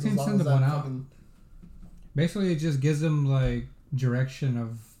out things. You can send one out. Basically, it just gives them like direction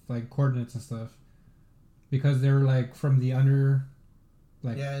of like coordinates and stuff, because they're like from the under.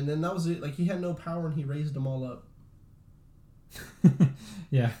 Like, yeah, and then that was it. Like he had no power and he raised them all up.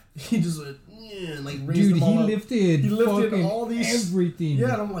 Yeah. He just like raised them all up. He lifted all these everything.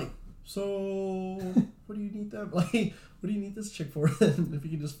 Yeah, and I'm like, so what do you need that? Like, what do you need this chick for then? If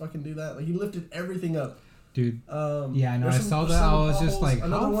you can just fucking do that, like he lifted everything up. Dude. Yeah, I know. I saw that. I was just like,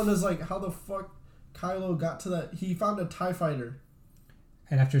 another one is like, how the fuck Kylo got to that? He found a TIE fighter.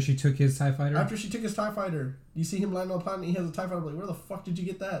 And after she took his TIE fighter? After she took his TIE fighter. You see him land on a planet and he has a TIE fighter. I'm like, where the fuck did you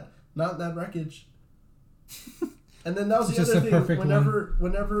get that? Not in that wreckage. And then that was the other thing.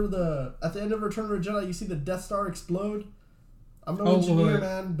 Whenever at the end of Return of the Jedi, you see the Death Star explode. I'm no engineer,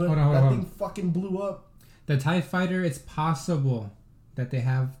 man, but that thing fucking blew up. The TIE fighter, it's possible that they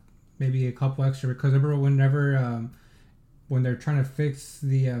have maybe a couple extra, because remember when they're trying to fix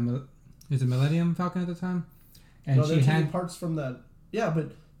the is it Millennium Falcon at the time, and no, she had parts from that. Yeah,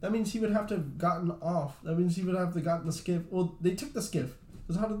 but that means he would have to have gotten off. That means he would have to have gotten the skiff. Well, they took the skiff.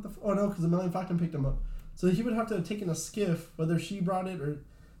 Because how did because the Millennium Falcon picked him up. So he would have to have taken a skiff, whether she brought it or,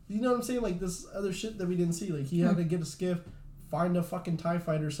 you know what I'm saying? Like this other shit that we didn't see. Like he had to get a skiff, find a fucking TIE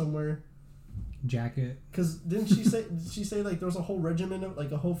fighter somewhere. Jacket. Because didn't she say? Did she say like there was a whole regiment of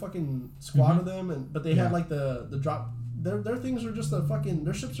like a whole fucking squad of them, but they had like the drop. Their things are just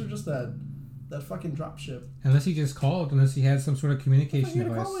their ships are just that fucking drop ship. Unless he just called, unless he had some sort of communication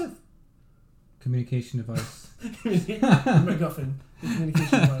device. Call with? Communication device. MacGuffin.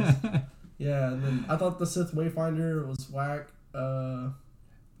 Communication device. Yeah, and then I thought the Sith Wayfinder was whack.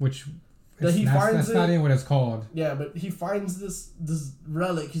 That's not even what it's called. Yeah, but he finds this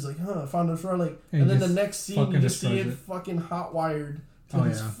relic. He's like, I found this relic. And then the next scene, you just see it fucking hot wired to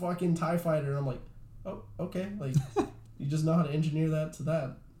this fucking TIE fighter. And I'm like, oh, okay. Like, you just know how to engineer that to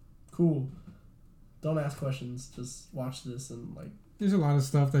that. Cool. Don't ask questions. Just watch this and like. There's a lot of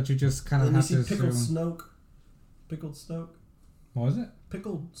stuff that you just kind of have to assume. Pickled Snoke. What was it?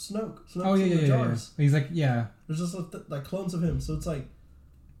 Pickled Snoke. Oh yeah. He's like, yeah. There's just like clones of him, so it's like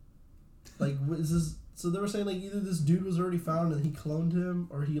is this? So they were saying like either this dude was already found and he cloned him,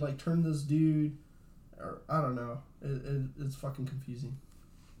 or he like turned this dude, or I don't know. It's fucking confusing.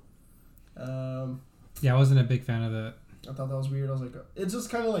 Yeah, I wasn't a big fan of that. I thought that was weird. I was like, it's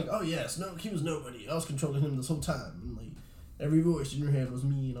just kind of like, oh yeah, Snoke, he was nobody. I was controlling him this whole time, and like every voice in your head was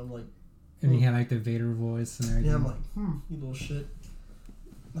me, and I'm like. And he had like the Vader voice and everything. Yeah, I'm like, you little shit.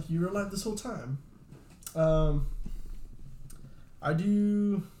 Like you were alive this whole time. I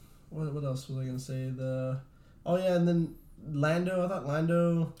do. What else was I gonna say? And then Lando. I thought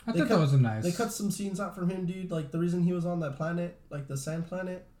Lando. That was nice. They cut some scenes out from him, dude. Like the reason he was on that planet, like the sand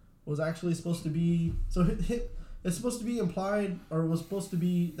planet, was actually supposed to be. So it's supposed to be implied, or was supposed to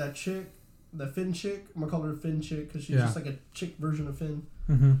be that chick, the Finn chick. I'm gonna call her Finn chick because she's just like a chick version of Finn.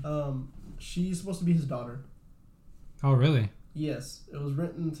 Mm-hmm. She's supposed to be his daughter. Oh, really? Yes, it was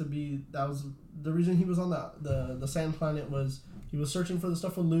written to be. That was the reason he was on the sand planet. Was he was searching for the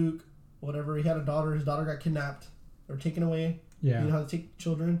stuff with Luke, whatever. He had a daughter. His daughter got kidnapped or taken away. Yeah. You know how to take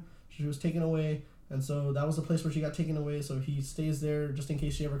children. She was taken away, and so that was the place where she got taken away. So he stays there just in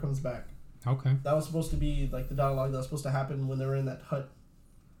case she ever comes back. Okay. That was supposed to be like the dialogue that was supposed to happen when they were in that hut.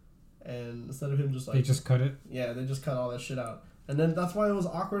 And instead of him just like they just cut it. Yeah, they just cut all that shit out. And then that's why it was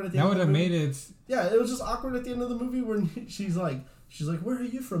awkward at the end of the movie. That would have made it. Yeah, it was just awkward at the end of the movie when she's like, she's like, "Where are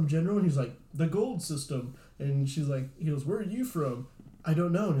you from, General?" And he's like, "The gold system." And she's like, he goes, "Where are you from?" "I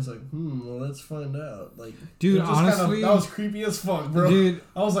don't know." And he's like, well, let's find out. Like, dude, honestly, that was creepy as fuck, bro. Dude,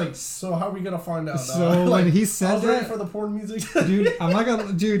 I was like, so how are we gonna find out? So like, when he said that, ready for the porn music. Dude, I'm not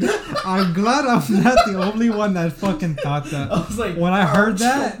gonna, dude. I'm glad I'm not the only one that fucking thought that. I was like, when I heard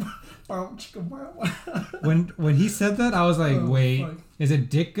that, when he said that, I was like, wait, fuck. Is a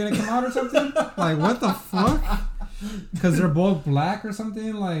dick gonna come out or something? Like, what the fuck? Because they're both black or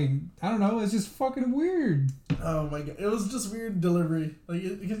something. Like, I don't know. It's just fucking weird. Oh my god, it was just weird delivery. Like,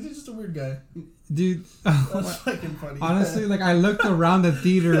 because he's just a weird guy, dude. That's fucking funny. Honestly, like, I looked around the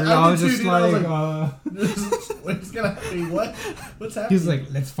theater and I was just like, what's gonna happen? What's happening? He's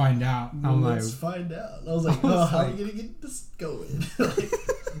like, let's find out. I'm let's find out. I was like, how are you gonna get this going?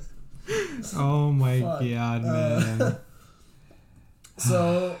 Oh my god, man.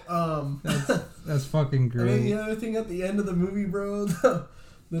 So, that's fucking great. And then the other thing at the end of the movie, bro,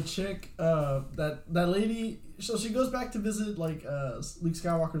 the chick, that lady, so she goes back to visit, like, Luke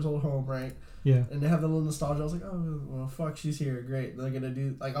Skywalker's old home, right? Yeah. And they have a little nostalgia. I was like, oh, well, fuck, she's here. Great. They're gonna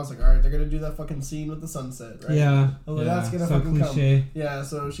do, like, I was like, alright, they're gonna do that fucking scene with the sunset, right? Yeah. I was like, that's gonna fucking cliche. Come. Yeah,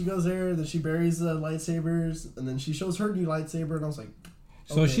 so she goes there, then she buries the lightsabers, and then she shows her new lightsaber, and I was like, okay.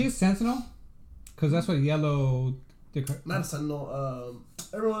 So she's Sentinel? Because that's what Yellow... Not a Sentinel.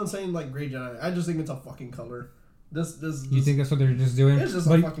 Everyone's saying like Grey Jedi. I just think it's a fucking color. This. You think that's what they're just doing? It's just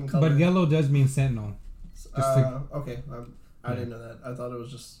a fucking color. But yellow does mean Sentinel. Okay. I didn't know that. I thought it was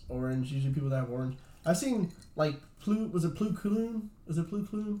just orange. Usually people that have orange. I've seen like was it Plo Koon? Is it Plo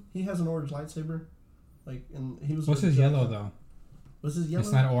Koon? He has an orange lightsaber. Like, and he was. What's his yellow though? What's his yellow?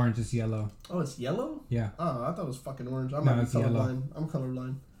 It's not orange. It's yellow. Oh, it's yellow. Yeah. Oh, I thought it was fucking orange. I'm colorblind. Yellow. I'm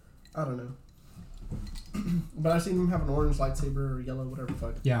colorblind. I don't know. But I've seen him have an orange lightsaber or yellow, whatever the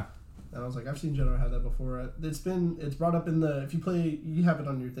fuck. Yeah. And I was like, I've seen Jedi have that before. It's brought up in the, if you play, you have it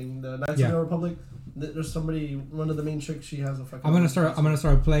on your thing, the Knights of the Old Republic. There's somebody, one of the main chicks, she has a fucking. I'm gonna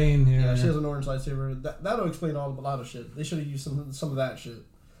start playing here. Yeah, she has an orange lightsaber. That'll explain a lot of shit. They should have used some of that shit.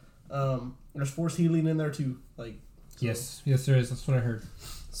 There's force healing in there too. Like. So. Yes, there is. That's what I heard.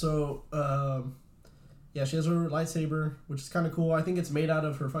 So, yeah, she has her lightsaber, which is kind of cool. I think it's made out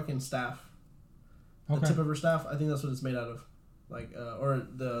of her fucking staff. The tip of her staff, I think that's what it's made out of, like, or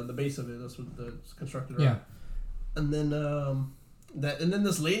the base of it. That's what it's constructed around. Yeah. And then and then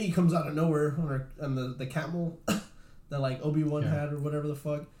this lady comes out of nowhere on the camel that like Obi-Wan had or whatever the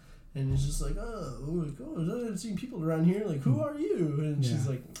fuck, and it's just like, oh, I haven't seen people around here. Like, who are you? And she's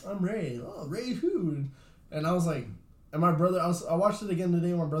like, I'm Rey. Oh, Rey who? And I was like, and my brother, I watched it again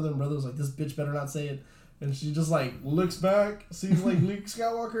today. My brother was like, this bitch better not say it. And she just like looks back, sees like Luke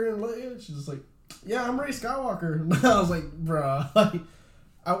Skywalker and Leia. She's just like. Yeah, I'm Rey Skywalker. I was like, bruh. Like,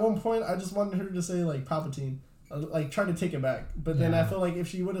 at one point, I just wanted her to say, like, Palpatine. Like, try to take it back. But then I feel like if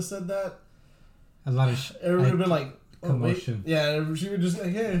she would have said that, a lot of it would have been like, commotion. Wait. Yeah, she would just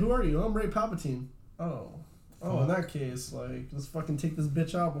like, hey, who are you? I'm Rey Palpatine. Oh, in that case, like, let's fucking take this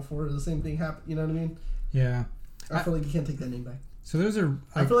bitch out before the same thing happens. You know what I mean? Yeah. I feel like you can't take that name back. So there's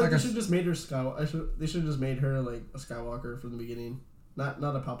I feel like they should have just made her They should have just made her, like, a Skywalker from the beginning. Not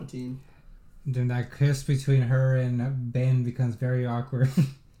a Palpatine. Then that kiss between her and Ben becomes very awkward.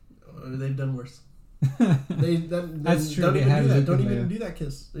 They've done worse. That's true. Don't even do that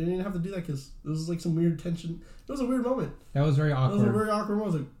kiss. They didn't even have to do that kiss. It was like some weird tension. It was a weird moment. That was very awkward. It was a very awkward moment. I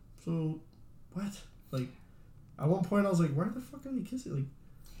was like, so, what? Like, at one point I was like, why the fuck are they kissing? Like,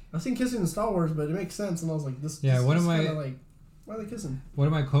 I've seen kissing in Star Wars, but it makes sense. And I was like, this. Yeah, one of my like, why are they kissing? One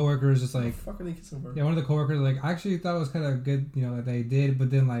of my coworkers just like, what the fuck are they kissing for? Yeah, one of the coworkers like, I actually thought it was kind of good, that they did,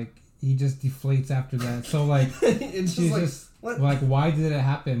 but then like. He just deflates after that. So, like, it's just like, why did it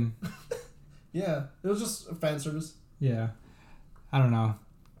happen? Yeah. It was just fan service. Yeah. I don't know.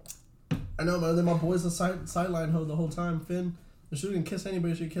 I know, man. Then my boy's the sideline hoe the whole time. Finn, if she didn't kiss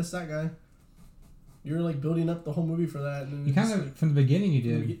anybody, she'd kiss that guy. You were, like, building up the whole movie for that. And you kind of, like, from the beginning, you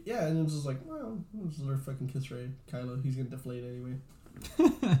did. Yeah, and it was just like, well, this is our fucking kiss Rey. Kylo, he's going to deflate anyway.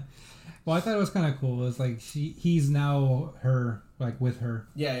 Well, I thought it was kind of cool. It's like he's now her, like with her.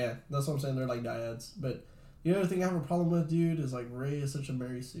 Yeah, that's what I'm saying. They're like dyads. But the other thing I have a problem with, dude, is like Rey is such a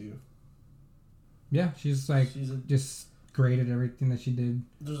Mary Sue. Yeah, she's just great at everything that she did.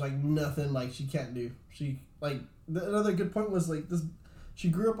 There's like nothing like she can't do. She like another good point was like this. She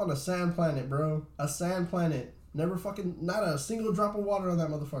grew up on a sand planet, bro. A sand planet. Never fucking not a single drop of water on that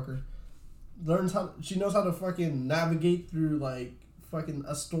motherfucker. She knows how to fucking navigate through like. Fucking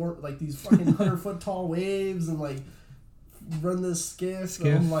a storm, like these fucking 100-foot tall waves, and like run this skiff.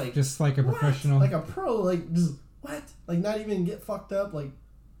 And I'm like, just like a professional, like a pro, like just what, like not even get fucked up, like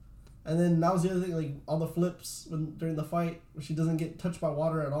And then that was the other thing, like all the flips during the fight, where she doesn't get touched by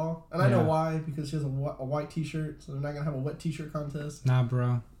water at all. And I know why, because she has a white t-shirt, so they're not gonna have a wet t-shirt contest. Nah,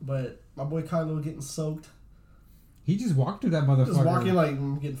 bro. But my boy Kylo getting soaked. He just walked through that motherfucker. Just walking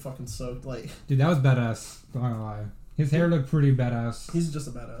like getting fucking soaked, like. Dude, that was badass. Not gonna lie, his hair looked pretty badass. He's just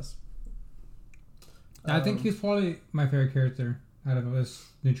a badass. I think he's probably my favorite character out of this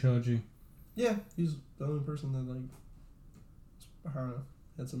new trilogy. Yeah, he's the only person that like, I don't know,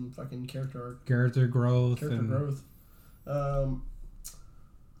 had some fucking character arc. Character growth. I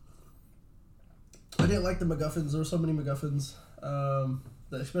didn't like the MacGuffins. There were so many MacGuffins.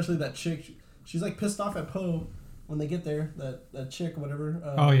 Especially that chick. She's like pissed off at Poe when they get there. That chick, whatever.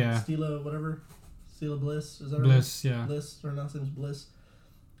 Stila, whatever. Stila Bliss. Is that Bliss? Right? Yeah. Bliss. Her last name's Bliss.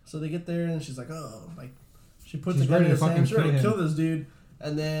 So they get there and she's like, oh, like she puts she's the gun in his hand. She's ready to kill this dude.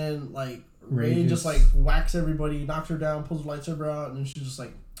 And then like Rey just like whacks everybody, knocks her down, pulls her lightsaber out, and then she's just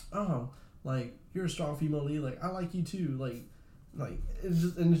like, oh, like you're a strong female lead. Like I like you too. Like it's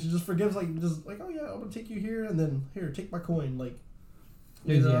just, and she just forgives oh yeah, I'm gonna take you here, and then here, take my coin. Like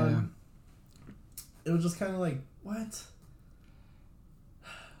it was just kind of like, what?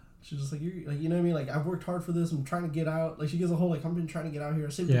 She's just like, you know what I mean? Like, I've worked hard for this. I'm trying to get out. Like, she gives a whole, like, I've been trying to get out here. I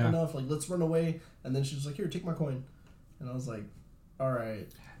saved up enough. Like, let's run away. And then she's just like, here, take my coin. And I was like, all right.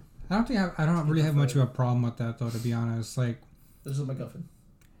 I don't really have much of a problem with that, though, to be honest. Like, this is a MacGuffin.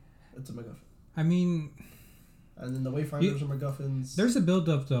 It's a MacGuffin. I mean... And then the Wayfinders are MacGuffins. There's a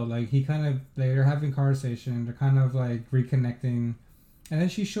build-up, though. Like, he kind of... They're having conversation. They're kind of, like, reconnecting. And then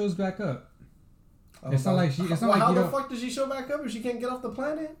she shows back up. It's not like she... It's not like how the fuck does she show back up if she can't get off the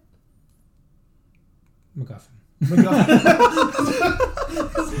planet? MacGuffin. That's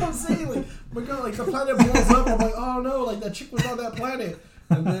what I'm saying. Like, MacGuffin, like the planet blows up. I'm like, oh no, like that chick was on that planet.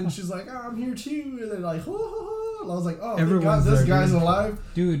 And then she's like, oh, I'm here too. And then like, and I was like, oh, thank God, this guy's alive.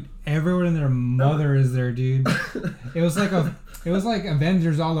 Dude, everyone and their mother is there, dude. It was like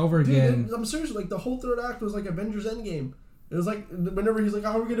Avengers all over again. Dude, I'm serious. Like the whole third act was like Avengers Endgame. It was like whenever he's like,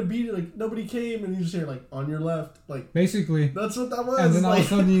 how are we gonna beat it? Like nobody came, and you just hear like on your left, like basically. That's what that was. And then all of a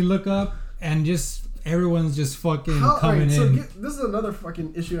sudden you look up and just everyone's just fucking coming in. This is another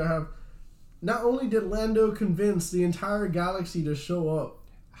fucking issue I have. Not only did Lando convince the entire galaxy to show up,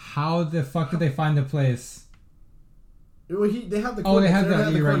 how the fuck did they find the place? Well, they have the coordinates. Oh, they have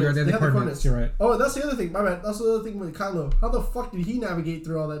that. You're right. They have the coordinates. You're right. Oh, that's the other thing. My bad. That's the other thing with Kylo. How the fuck did he navigate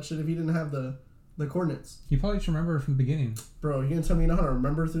through all that shit if he didn't have the coordinates? You probably should remember from the beginning. Bro, you gonna tell me you know how to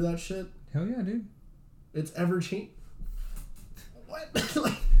remember through that shit? Hell yeah, dude. It's ever changing. What?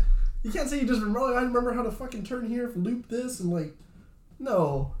 Like, you can't say you just remember. I remember how to fucking turn here, loop this, and like,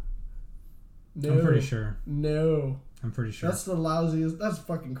 no. I'm pretty sure. No. I'm pretty sure. That's the lousiest. That's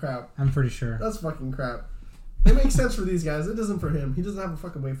fucking crap. I'm pretty sure. That's fucking crap. It makes sense for these guys. It doesn't for him. He doesn't have a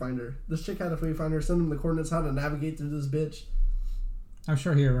fucking wayfinder. This chick had a wayfinder. Send him the coordinates how to navigate through this bitch. I'm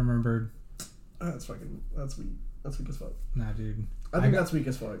sure he remembered. That's weak. That's weak as fuck. Nah, dude. I think that's weak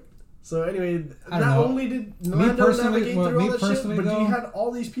as fuck. So anyway, not only did Lando navigate through all that shit, but you had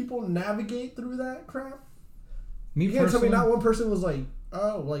all these people navigate through that crap. You can't tell me not one person was like,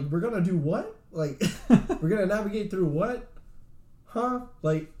 oh, like, we're gonna do what? Like, we're gonna navigate through what? Huh?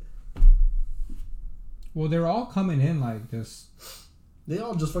 Like... Well, they're all coming in like this. They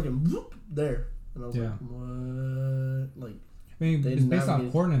all just fucking whoop there. And I was like, what? Like... I mean, it's based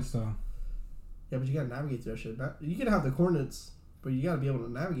on coordinates, though. Yeah, but you gotta navigate through that shit. You can have the coordinates, but you gotta be able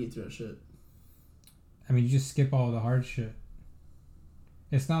to navigate through that shit. I mean, you just skip all the hard shit.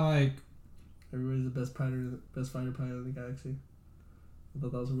 It's not like... Everybody's the best fighter pilot in the galaxy. I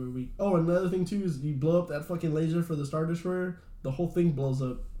thought that was really weak. Oh, and another thing too is you blow up that fucking laser for the Star Destroyer, the whole thing blows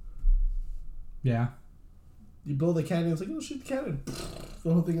up. Yeah. You blow the cannon, it's like, oh, shoot the cannon.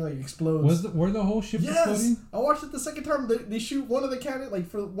 The whole thing like explodes. Were the whole ship exploding? I watched it the second time. They shoot one of the cannon, like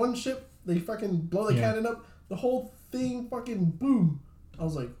for one ship, they fucking blow the cannon up. The whole thing fucking boom. I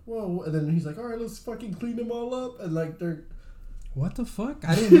was like, whoa. And then he's like, all right, let's fucking clean them all up. And like they're... What the fuck?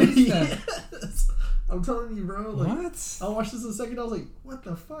 I didn't notice that. Yes. I'm telling you, bro. Like, what? I watched this in a second. I was like, what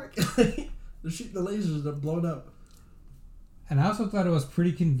the fuck? They're shooting the lasers that are blown up. And I also thought it was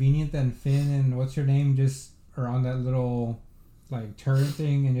pretty convenient that Finn and what's her name just are on that little like turret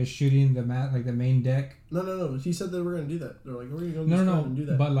thing and just shooting the the main deck. No. He said they were going to do that. They're like, we're going to go and do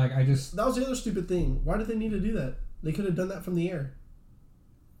that. But like, that was the other stupid thing. Why did they need to do that? They could have done that from the air.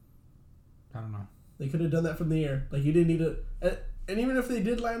 I don't know. They could have done that from the air. Like, you didn't need to... And even if they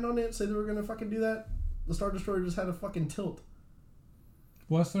did land on it, say they were going to fucking do that, the Star Destroyer just had a fucking tilt.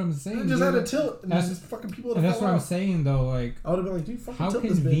 Well, that's what I'm saying. It just had a tilt, and just fucking people... And that's what I'm saying, though, like... I would have been like, dude, fucking how tilt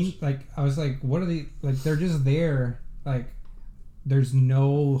this bitch. Like, I was like, what are they... Like, they're just there. Like, there's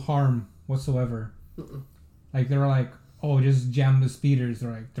no harm whatsoever. Mm-mm. Like they're like, oh, just jam the speeders.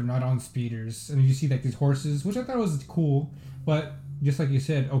 They're like, they're not on speeders. And you see like these horses, which I thought was cool, but just like you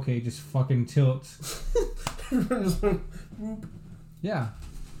said, okay, just fucking tilt. Yeah.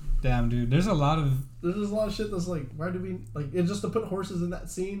 Damn, dude. There's just a lot of shit that's like, why do we like it's just to put horses in that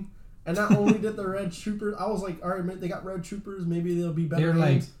scene? And not only did the red troopers, I was like, all right, they got red troopers. Maybe they'll be better.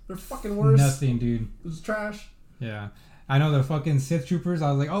 They're fucking worse. Nothing, dude. It was trash. Yeah. I know the fucking Sith troopers. I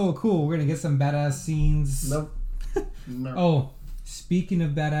was like, oh, cool. We're gonna get some badass scenes. Nope. No. Oh, speaking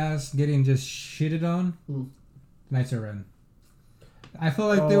of badass, getting just shitted on. Knights of Ren. I feel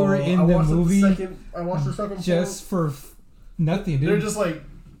like they were in the movie. I watched the second just for nothing, dude. They're just like,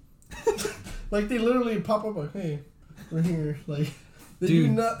 like they literally pop up like, hey, we're here. Like, they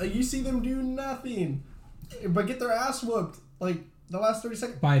dude. you see them do nothing, but get their ass whooped. Like the last 30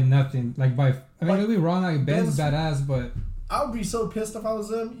 seconds. By nothing. I mean, don't be wrong. Like Ben's badass, but I would be so pissed if I was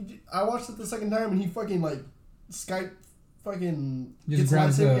them. I watched it the second time and he fucking like Skype fucking just gets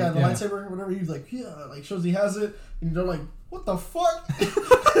grabs lightsaber, the lightsaber, whatever. He's like, like shows he has it, and they're like, what the fuck?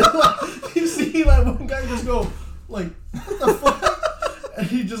 Like, you see like one guy just go like, what the fuck? And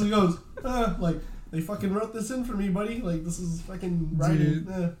he just goes, like, they fucking wrote this in for me, buddy. Like, this is fucking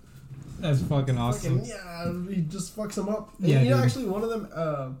writing. That's fucking awesome. He just fucks him up. And yeah, actually, one of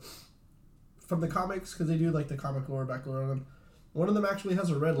them, from the comics, because they do like the comic lore, back lore on them, one of them actually has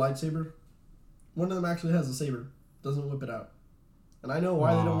a red lightsaber. One of them actually has a saber. Doesn't whip it out. And I know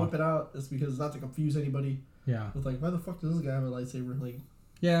why they don't whip it out. It's because it's not to confuse anybody. Yeah. With like, why the fuck does this guy have a lightsaber? Like.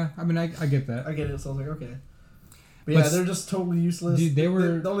 Yeah, I mean, I get that. I get it. So I was like, okay. But yeah, they're just totally useless. Dude, they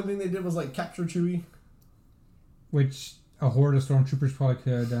were... The only thing they did was like capture Chewie. Which a horde of stormtroopers probably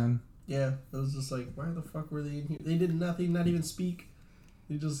could have done. Yeah, it was just like, why the fuck were they in here? They did nothing, not even speak.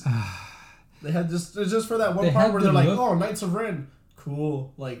 They just... they had just... It's just for that one part where they're like, oh, Knights of Ren.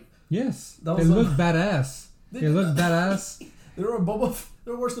 Cool. Like... Yes. They look badass. They look badass. They were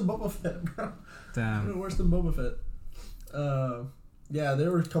worse than Boba Fett, bro. Damn. They were worse than Boba Fett. Yeah, they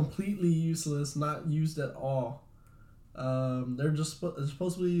were completely useless, not used at all. They're just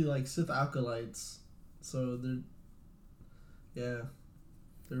supposed to be like Sith acolytes, so they're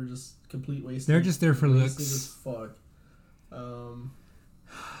just complete waste. They're just there for looks. As fuck.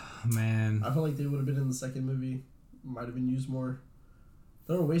 Man, I feel like they would have been in the second movie. Might have been used more.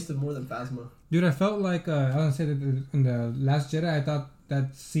 They were wasted more than Phasma. Dude, I felt like I was gonna say that in the Last Jedi, I thought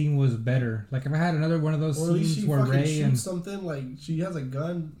that scene was better. Like if I had another one of those scenes where Rey shoots something, like she has a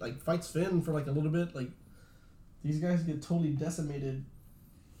gun, like fights Finn for like a little bit, like these guys get totally decimated.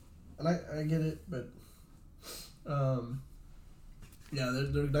 And I get it, but yeah,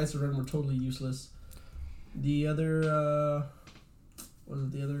 their Knights of Ren were totally useless. The other what was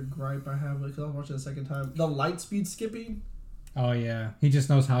it? The other gripe I have, because I was watching it a second time, the light speed skipping. Oh yeah, he just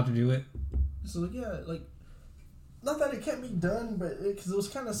knows how to do it. So like, yeah, like, not that it can't be done, but because it was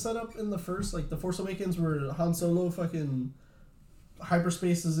kind of set up in the first, like the Force Awakens, where Han Solo fucking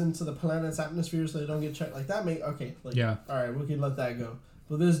hyperspaces into the planet's atmosphere so they don't get checked. Like that okay, like yeah, all right, we can let that go.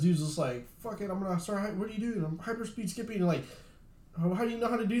 But this dude's just like, fuck it, I'm gonna start. What are you doing? I'm hyperspeed skipping. And like, how do you know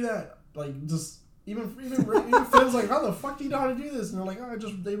how to do that? Like, just even Finn's like, how the fuck do you know how to do this? And they're like, oh,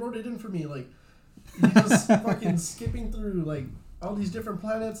 they wrote it in for me. Like, you're just fucking skipping through like all these different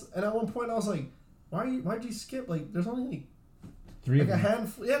planets. And at one point I was like, why'd you skip? Like, there's only like three, like a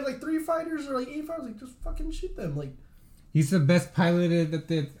handful. Yeah, like 3 fighters or like 8 fighters. Like, just fucking shoot them. Like, he's the best pilot that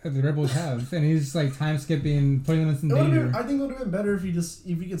the Rebels have, and he's like time skipping, putting them in some danger. I think it would have been better if you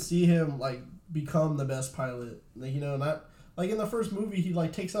could see him like become the best pilot. Like, not like in the first movie he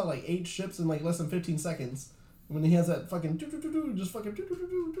like takes out like 8 ships in like less than 15 seconds. When he has that fucking just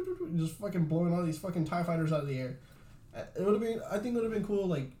fucking blowing all these fucking TIE fighters out of the air. It would have been. I think it would have been cool.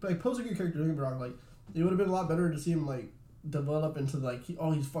 Like Poe's a good character. Don't get me wrong. Like, it would have been a lot better to see him like develop into like he's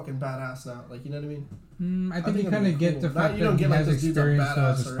fucking badass now. Like, you know what I mean? I think you kind of get the fact that he has experience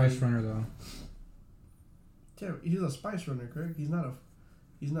as a spice runner, though. Yeah, he's a spice runner, Greg. He's not.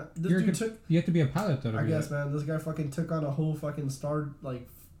 You have to be a pilot, though. I guess, man. This guy fucking took on a whole fucking star. Like,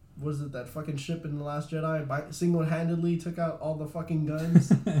 was it that fucking ship in The Last Jedi? Single-handedly took out all the fucking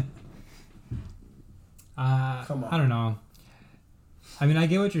guns. Come on. I don't know. I mean, I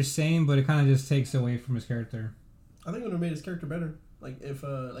get what you're saying, but it kind of just takes away from his character. I think it would have made his character better. Like, if,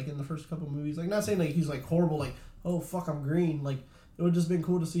 like, in the first couple movies. Like, not saying, like, he's, like, horrible, like, oh, fuck, I'm green. Like, it would have just been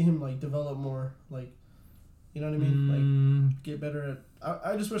cool to see him, like, develop more. Like, you know what I mean? Like, get better at...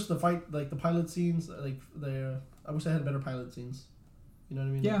 I just wish the pilot scenes, like, I wish I had better pilot scenes. You know what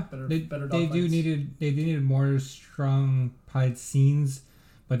I mean? Yeah, like better they needed more strong pilot scenes,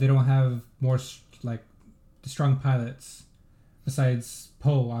 but they don't have more, like, the strong pilots. besides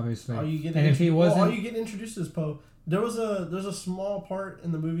Poe, obviously. All you get and if he wasn't, all you get introduced is Poe. There's a small part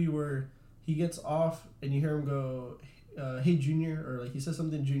in the movie where he gets off and you hear him go, "Hey Junior," or like he says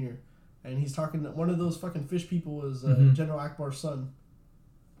something Junior, and he's talking. One of those fucking fish people is General Akbar's son.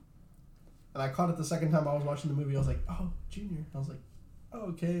 And I caught it the second time I was watching the movie. I was like, "Oh, Junior." I was like,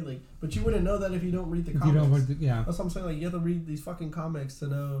 "Oh, okay." Like, but you wouldn't know that if you don't read the comics. You don't, yeah. That's what I'm saying. Like, you have to read these fucking comics to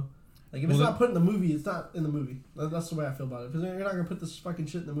know. Like, if it's not put in the movie, it's not in the movie. That's the way I feel about it. Because you're not gonna put this fucking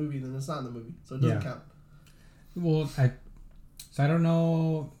shit in the movie, then it's not in the movie, so it doesn't count. Well, I don't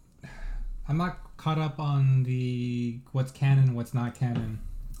know. I'm not caught up on the what's canon, what's not canon.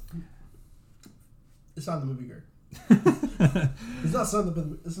 It's not in the movie, Greg. It's not set up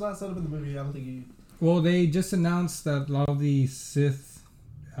in the movie. I don't think you. Well, they just announced that a lot of the Sith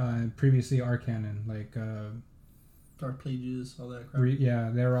previously are canon, like Dark Plagueis, all that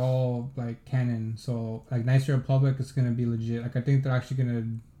crap. They're all like canon. So like Knights of the Republic is gonna be legit. Like I think they're actually gonna,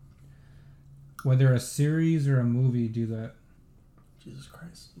 whether a series or a movie, do that. Jesus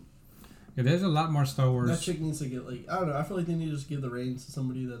Christ. Yeah, there's a lot more Star Wars. That chick needs to get I don't know. I feel like they need to just give the reins to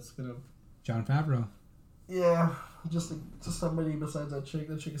somebody that's gonna. Jon Favreau. Yeah, just somebody besides that chick.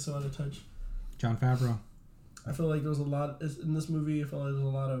 That chick is so out of touch. Jon Favreau. I feel like there was a lot in this movie. I felt like there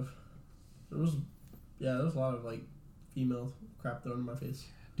was a lot of like female crap thrown in my face.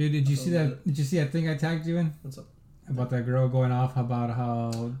 Dude, did you see that? Did you see that thing I tagged you in? What's up? About that girl going off about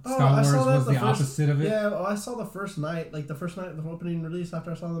how Star Wars was the opposite of it? Yeah, I saw the first night of the opening release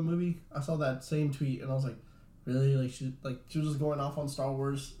after I saw the movie. I saw that same tweet and I was like, really? Like she was just going off on Star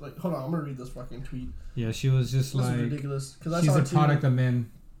Wars. Like, hold on, I'm gonna read this fucking tweet. Yeah, she was just this like is ridiculous. She's a product of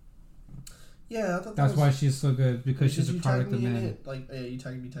men. Yeah, I thought that's why she's so good, because she's a product of men. Like, yeah, you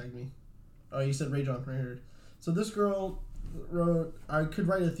tagged me. Oh, you said Ray John right here. So this girl wrote, I could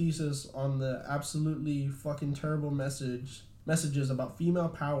write a thesis on the absolutely fucking terrible messages about female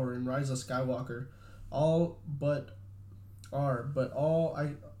power in Rise of Skywalker. Oh my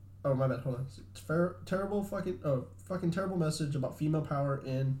bad, hold on. Fucking terrible message about female power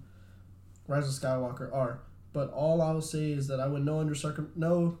in Rise of Skywalker but all I will say is that I would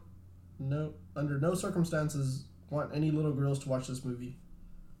under no circumstances want any little girls to watch this movie.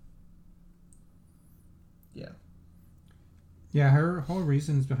 Yeah. Yeah, her whole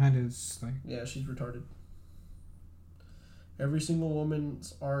reasons behind it is like... Yeah, she's retarded. Every single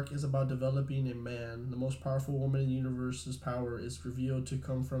woman's arc is about developing a man. The most powerful woman in the universe's power is revealed to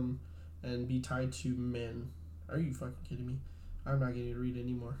come from and be tied to men. Are you fucking kidding me? I'm not getting to read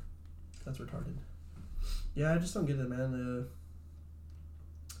anymore. That's retarded. Yeah, I just don't get it, man.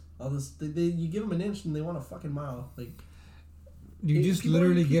 All this, you give them an inch and they want a fucking mile. Like, you just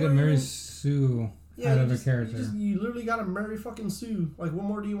literally get a Mary Sue out of a character. You literally got to marry fucking Sue. Like, what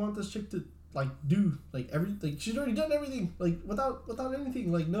more do you want this chick to like do? Like she's already done everything. Like without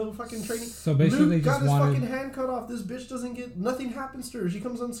anything. Like no fucking training. So basically, Luke got his fucking hand cut off. This bitch doesn't get nothing happens to her. She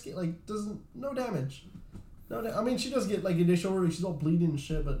comes unscathed. Like no damage. I mean, she does get like initial where she's all bleeding and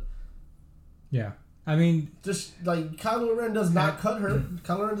shit, but yeah. I mean, just like Kylo Ren does not cut her.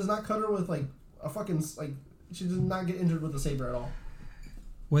 Kylo Ren does not cut her with like a fucking like. She does not get injured with a saber at all.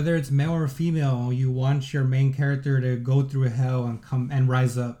 Whether it's male or female, you want your main character to go through hell and come and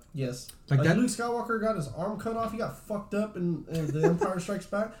rise up. Yes, like that. Luke Skywalker got his arm cut off. He got fucked up in The Empire Strikes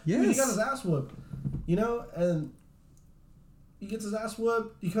Back. Yes, I mean, he got his ass whooped. You know, and he gets his ass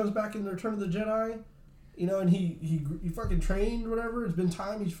whooped. He comes back in the Return of the Jedi. You know, and he fucking trained. Whatever. It's been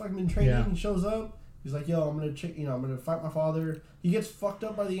time. He's fucking been training. Yeah. He shows up. He's like, yo, I'm gonna fight my father. He gets fucked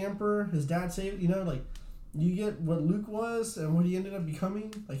up by the Emperor. His dad saved. You know, like. You get what Luke was and what he ended up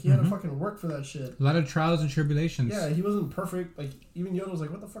becoming. Like, he had to fucking work for that shit. A lot of trials and tribulations. Yeah, he wasn't perfect. Like, even Yoda was like,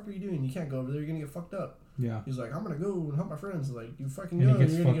 what the fuck are you doing? You can't go over there. You're going to get fucked up. Yeah. He's like, I'm going to go and help my friends. Like, you fucking go and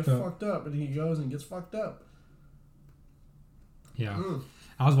you're going to get fucked up. And he goes and gets fucked up. Yeah.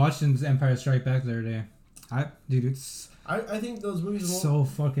 I was watching Empire Strikes Back the other day. I think those movies are so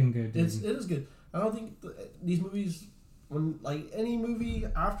fucking good, dude. It is good. I don't think these movies... When like any movie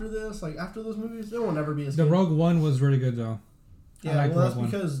after this, like after those movies, they will never be as good. The Rogue One was really good though. Yeah, well that's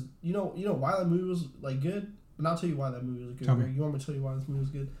because you know why that movie was like good, and I'll tell you why that movie was good. Greg. You want me to tell you why this movie was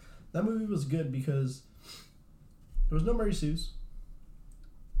good? That movie was good because there was no Mary Sue's.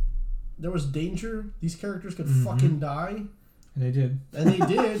 There was danger. These characters could fucking die. And they did. And they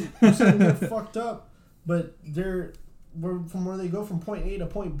did. Some get fucked up, but from where they go from point A to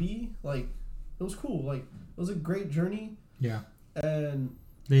point B, like it was cool. Like it was a great journey. Yeah. And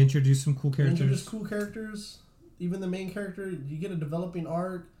they introduced some cool characters. Even the main character, you get a developing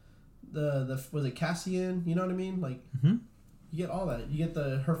arc. Was it Cassian? You know what I mean? Like you get all that. You get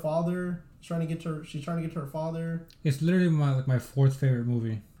her father. She's trying to get to her father. It's literally my fourth favorite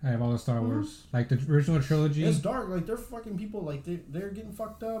movie out of all the Star Wars. Like the original trilogy. It's dark. Like they're fucking people. Like they're getting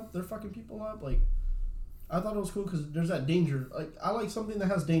fucked up. They're fucking people up. Like I thought it was cool because there's that danger. Like I like something that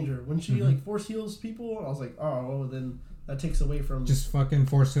has danger. When she like force heals people, I was like, oh, well, then that takes away from just fucking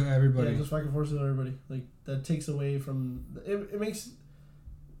force heal everybody. Yeah, just fucking force heal everybody. Like that takes away from it makes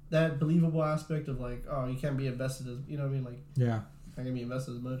that believable aspect of like, oh, you can't be invested as, you know what I mean? Like, yeah, not gonna be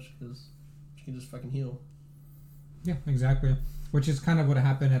invested as much because she can just fucking heal. Yeah, exactly. Which is kind of what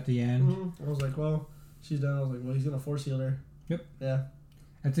happened at the end. I was like, well, she's done. I was like, well, he's gonna force heal her. Yep. Yeah.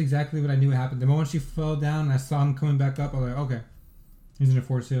 That's exactly what I knew happened. The moment she fell down and I saw him coming back up, I was like, okay, he's gonna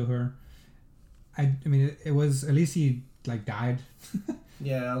force heal her. I mean, it was, at least he like died.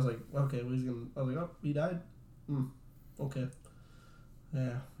 Yeah, I was like, okay, well, I was like, oh, he died? Okay.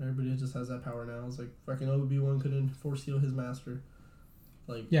 Yeah, everybody just has that power now. I was like, fucking Obi-Wan couldn't force heal his master.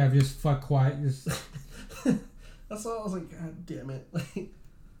 Like, yeah, just fuck quiet. Just... That's all. I was like, God damn it. Like,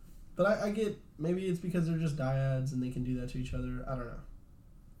 but I get, maybe it's because they're just dyads and they can do that to each other. I don't know.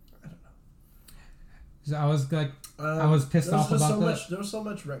 So I was like, I was pissed off about that. There was so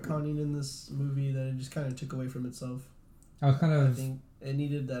much retconning in this movie that it just kind of took away from itself. I think it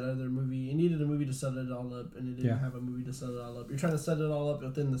needed that other movie. It needed a movie to set it all up, and it didn't have a movie to set it all up. You're trying to set it all up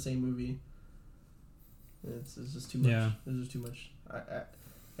within the same movie. It's just too much. Yeah. It's just too much.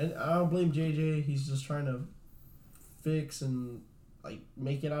 And I don't blame JJ. He's just trying to fix and like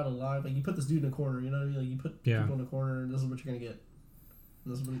make it out alive. Like you put this dude in a corner. You know what I mean? Like you put people in a corner, and this is what you're gonna get.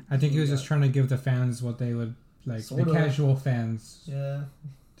 I think he was just trying to give the fans what they would like, the casual fans. Yeah.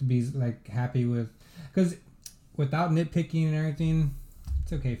 To be like happy with, because without nitpicking and everything,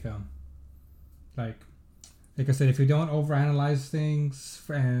 it's okay film. Like I said, if you don't overanalyze things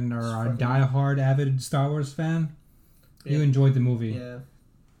and are a diehard avid Star Wars fan, you enjoyed the movie. Yeah.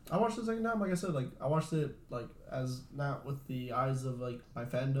 I watched it the second time, like I said, like I watched it like as not with the eyes of like my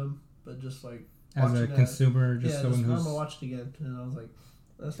fandom, but just like as a consumer, just someone who's. I'm gonna watch it again, and I was like,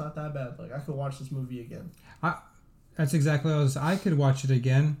 that's not that bad. Like I could watch this movie again. That's exactly what I could watch it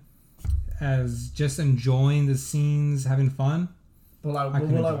again, as just enjoying the scenes, having fun. Will I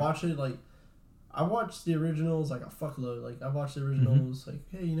watch it? Like I watched the originals like a fuckload. Like I watched the originals. Like,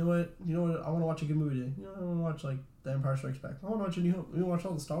 hey, you know what? I want to watch a good movie today. I want to watch like The Empire Strikes Back. I want to watch A New Hope. We watch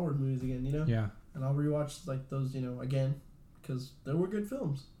all the Star Wars movies again. Yeah. And I'll rewatch like those. again, because they were good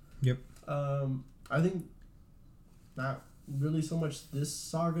films. Yep. I think not really so much this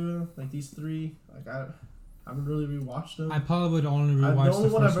saga, like these three. Like I haven't really rewatched them. I probably would only rewatch The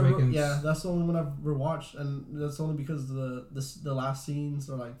Force Awakens. Yeah, that's the only one I've rewatched, and that's only because the last scenes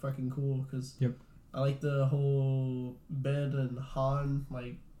are like fucking cool. Because I like the whole Ben and Han,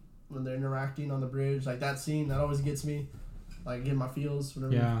 like when they're interacting on the bridge, like that scene that always gets me. Like get my feels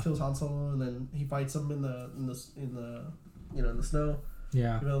whenever he kills Han Solo, and then he fights him in the snow.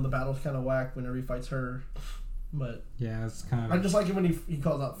 Yeah. Even though the battle's kind of whack whenever he fights her. But yeah, it's kind of. I just like it when he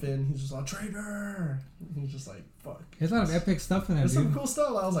calls out Finn. He's just like traitor. He's just like fuck. There's a lot of epic stuff in there. There's some cool stuff.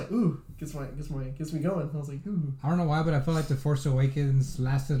 I was like, ooh, gets me going. I was like, ooh. I don't know why, but I feel like The Force Awakens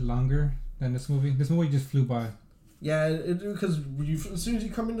lasted longer than this movie. This movie just flew by. Yeah, because as soon as you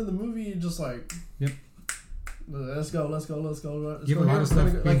come into the movie, you're just like, yep. Let's go. You have a lot of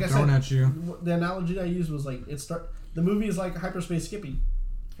stuff being thrown at you. The analogy I used was like the movie is like hyperspace skipping,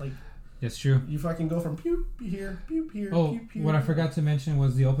 like. It's true. You fucking go from pew here, pew here, pew here. What I forgot to mention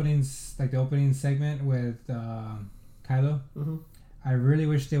was the opening segment with Kylo. Mm-hmm. I really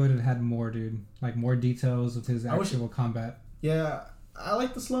wish they would have had more, dude. Like more details of his actual combat. Yeah, I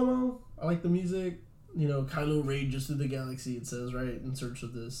like the slow mo. I like the music. Kylo rages through the galaxy. It says right in search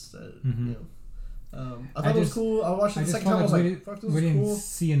of this. I thought it was cool. I watched it the second time. I was like, "Fuck, this is cool." We didn't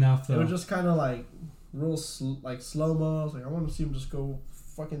see enough though. It was just kind of like real slow mo. I was like, I want to see him just go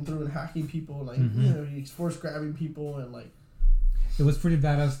fucking through and hacking people, like he's force grabbing people, and like it was pretty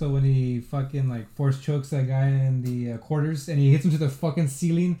badass though when he fucking like force chokes that guy in the quarters and he hits him to the fucking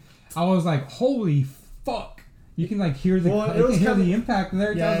ceiling. I was like, holy fuck! You can like hear the impact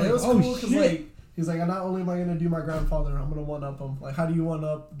there. Yeah, I was like, it was cool because like he's like, not only am I gonna do my grandfather, I'm gonna one up him. Like, how do you one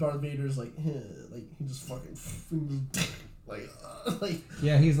up Darth Vader's like he just fucking like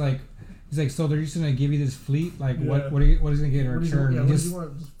yeah, he's like, so they're just gonna give you this fleet? Like, what is he gonna get in return? What does he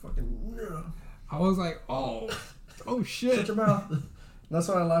want? Just fucking. I was like, oh shit! Shut your mouth. That's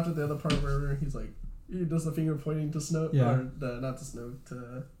why I laughed at the other part where he's like, he does the finger pointing to Snoke, or not to Snoke,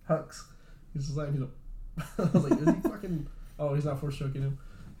 to Hux. He's just like, I was like, is he fucking? Oh, he's not force choking him.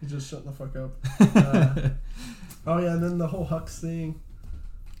 He's just shutting the fuck up. Oh yeah, and then the whole Hux thing.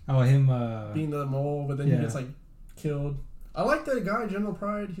 Oh, him being the mole, but then he gets like killed. I like that guy, General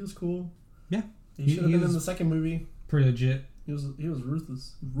Pride. He was cool. Yeah. He should have been in was the second movie. pretty legit. He was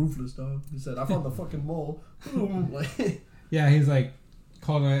ruthless dog. He said, "I found the fucking mole." Like, Yeah, he's like,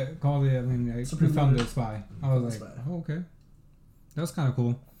 called it. I mean, like, who found the spy? I was like, spy. oh, okay. That was kind of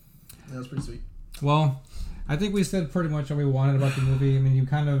cool. Yeah, that's pretty sweet. Well, I think we said pretty much what we wanted about the movie. I mean,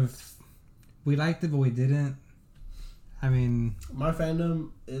 we liked it, but we didn't. I mean, my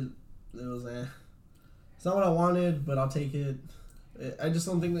fandom, it was It's not what I wanted, but I'll take it. I just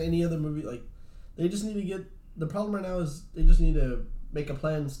don't think that any other movie, like, they just need to get, the problem right now is they just need to make a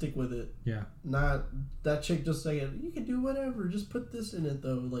plan and stick with it. Yeah. Not that chick just saying, you can do whatever, just put this in it,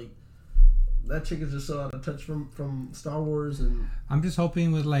 though. Like, that chick is just so out of touch from Star Wars. And I'm just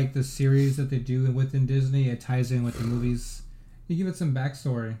hoping with, like, the series that they do within Disney, it ties in with the movies. You give it some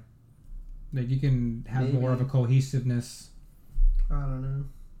backstory. Like, you can have more of a cohesiveness. I don't know.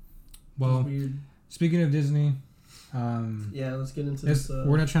 Well, weird. Speaking of Disney, yeah, let's get into this.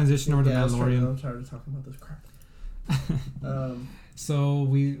 We're gonna transition over to Mandalorian. I'm tired of talking about this crap. So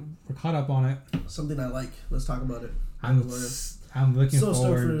we're caught up on it. Something I like. Let's talk about it. I'm looking so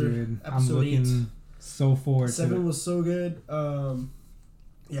forward, dude. I'm looking so forward. 7 was so good.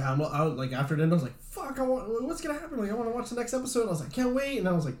 Yeah, I was like after then I was like, fuck, what's gonna happen? Like I want to watch the next episode. I was like, can't wait. And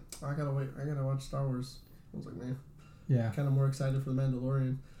I was like, I gotta wait. I gotta watch Star Wars. I was like, man, yeah, kind of more excited for the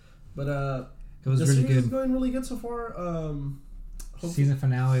Mandalorian, but it was the really series good. is going really good so far. Season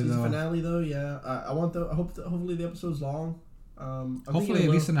finale though. Yeah. Hopefully the episode's long. Hopefully at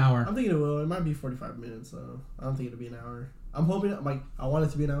least an hour. I'm thinking it will. It might be 45 minutes, so I don't think it'll be an hour. I'm hoping. I want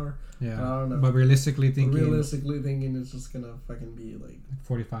it to be an hour. Yeah. But I don't know. But realistically thinking, it's just gonna fucking be like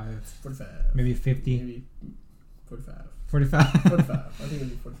 45. 45. Maybe 50. Maybe 45. 45. 45. I think it'll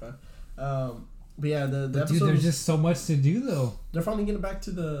be 45. But yeah, the episode. Dude, there's just so much to do though. They're finally getting back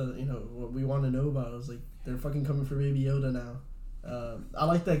to the what we want to know about. It's like they're fucking coming for Baby Yoda now. I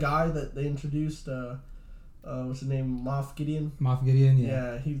like that guy that they introduced. What's his name? Moff Gideon. Moff Gideon.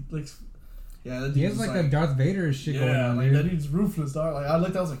 Yeah. Yeah, he looks. Yeah, he has like a Darth Vader shit going on. Like dude. that dude's ruthless, dog. Like I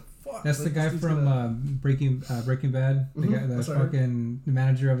looked, I was like, fuck. That's the guy from Breaking Bad. The guy, the fucking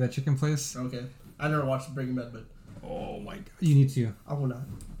manager of that chicken place. Okay, I never watched Breaking Bad, but oh my god, you need to. I will not.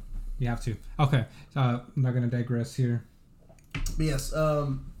 You have to. Okay, I'm not gonna digress here. But yes,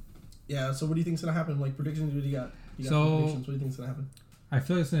 yeah. So what do you think's gonna happen? Like predictions? What do you got? Predictions? What do you think's gonna happen? I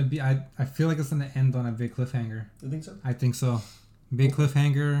feel like it's gonna be. I feel like it's gonna end on a big cliffhanger. You think so? I think so. Big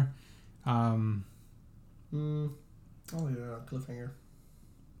cliffhanger. Oh yeah, cliffhanger.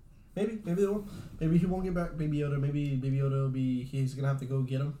 Maybe they won't. Maybe he won't get back Baby Yoda. Maybe Baby Yoda will be. He's gonna have to go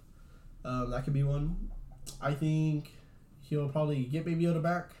get him. That could be one. I think he'll probably get Baby Yoda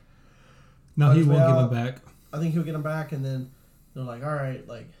back. No, he won't give him back. I think he'll get him back, and then they're like, "All right,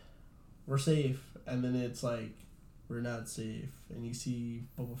 like we're safe," and then it's like we're not safe, and you see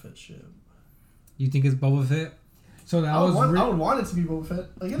Boba Fett's ship. You think it's Boba Fett? So I would want it to be Boba Fett.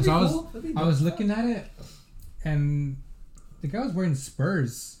 Like it'd be cool. I was looking at it, and the guy was wearing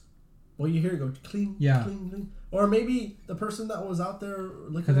spurs. Well, you hear it go cling, cling, cling. Or maybe the person that was out there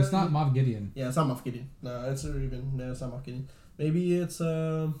looking. Because it's not Moff Gideon. Yeah, it's not Moff Gideon. No, it's not Moff Gideon. Maybe it's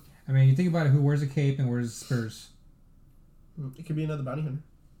I mean, you think about it. Who wears a cape and wears spurs? It could be another bounty hunter.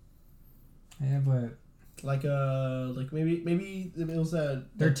 Yeah, but like maybe it was that.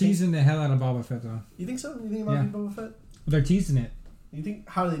 They're teasing the hell out of Boba Fett, though. You think so? You think it might be Boba Fett? Well, they're teasing it. You think?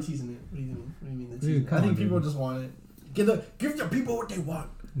 How are they teasing it? What do you mean? What do you mean? Dude, I think people just want it. Give the people what they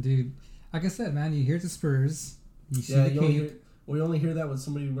want. Dude, like I said, man, you hear the spurs, you see the cape. We only hear that with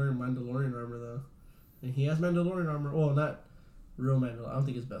somebody wearing Mandalorian armor, though. And he has Mandalorian armor. Well, not real Mandalorian. I don't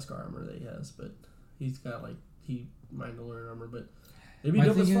think it's Beskar armor that he has, but he's got Mandalorian armor. But it'd be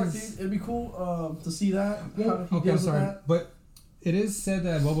dope as fuck, dude. It'd be cool to see that. Well, okay, I'm sorry, but it is said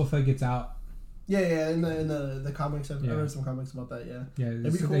that Boba Fett gets out. Yeah, in the comics, I've read some comics about that. Yeah,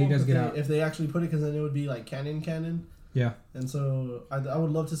 it'd be cool he does get out if they actually put it, because then it would be like canon. Yeah, and so I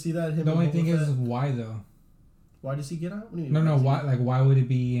would love to see that. The only thing is why though? Why does he get out? What do you mean? No, why? Like, why would it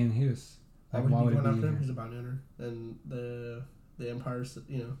be in his? Like, why would it be after him? He's a bounty hunter, and the Empire's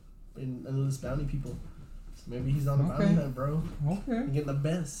endless bounty people. So maybe he's on the bounty hunt, bro. Okay, and getting the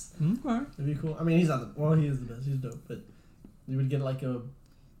best. Okay, it'd be cool. I mean, he is the best. He's dope, but you would get like a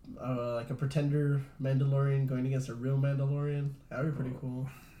pretender Mandalorian going against a real Mandalorian. That'd be pretty cool.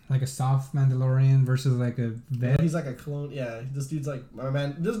 Like a soft Mandalorian versus like a vet. He's like a clone. Yeah, this dude's like my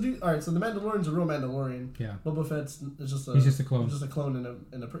man. This dude. All right, so the Mandalorian's a real Mandalorian. Yeah. Boba Fett's just a. He's just a clone. He's just a clone in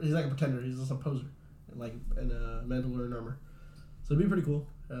a. He's like a pretender. He's just a poser, in a Mandalorian armor. So it'd be pretty cool.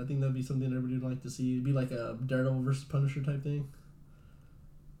 I think that'd be something everybody would like to see. It'd be like a Daredevil versus Punisher type thing.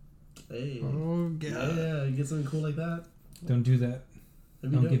 Hey. Oh god. Yeah, you get something cool like that. Don't do that.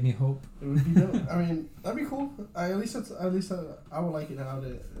 Don't give me hope. It would be dope. I mean, that'd be cool. At least I would like it how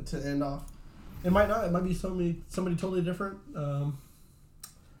to end off. It might not. It might be somebody totally different.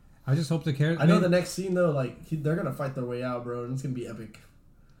 I just hope the character. I know the next scene though, like they're gonna fight their way out, bro, and it's gonna be epic.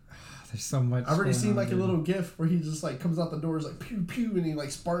 There's so much. I've already seen like a little gif where he just like comes out the doors like pew pew, and he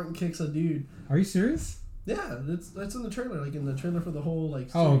like Spartan kicks a dude. Are you serious? Yeah, that's in the trailer, like in the trailer for the whole like.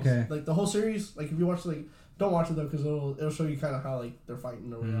 Series. Oh, okay. Like the whole series, like if you watch like, don't watch it though, because it'll show you kind of how like they're fighting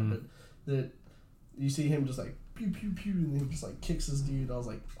their way out, but that you see him just like pew pew pew, and he just like kicks this dude. I was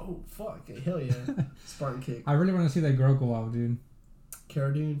like, oh fuck, hell yeah, Spartan kick. I really want to see that girl go out, dude.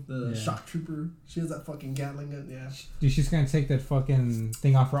 Cara Dune, the shock trooper. She has that fucking Gatling gun. Yeah. Dude, she's gonna take that fucking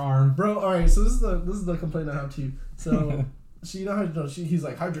thing off her arm, bro. All right, so this is the complaint I have too. So she, you know how he's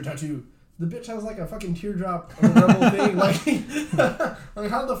like Hydra tattoo. The bitch has like a fucking teardrop on the rebel thing.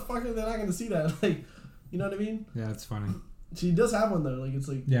 Like how the fuck are they not gonna see that? Like, you know what I mean? Yeah, it's funny. She does have one though. Like it's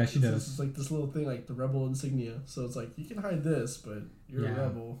like she does. It's like this little thing, like the rebel insignia. So it's like you can hide this, but you're a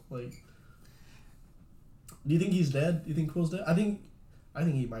rebel. Like, do you think he's dead? Do you think Quill's dead? I think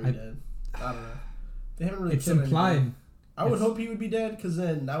he might be dead. I don't know. They haven't really. It's implied. Anything. I would hope he would be dead, because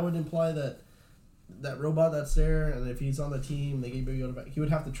then that would imply that robot that's there, and if he's on the team, they gave Baby Yoda back. He would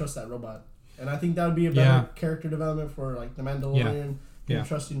have to trust that robot, and I think that would be a better character development for like the Mandalorian.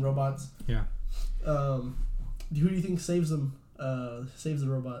 Trusting robots. Yeah. Who do you think saves him? Saves the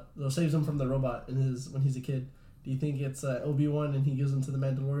robot. Or saves him from the robot when he's a kid. Do you think it's Obi-Wan and he gives him to the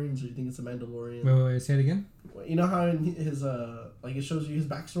Mandalorians, or do you think it's a Mandalorian? Wait, say it again? You know how in his like it shows you his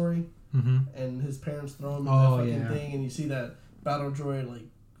backstory, and his parents throw him in that fucking thing, and you see that battle droid like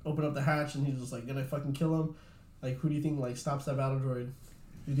open up the hatch, and he's just like gonna fucking kill him. Like, who do you think like stops that battle droid?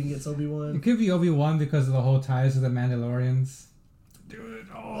 Do you think it's Obi-Wan? It could be Obi-Wan because of the whole ties with the Mandalorians. Dude,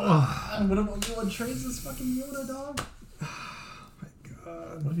 what if Obi-Wan trains this fucking Yoda, dog? Oh my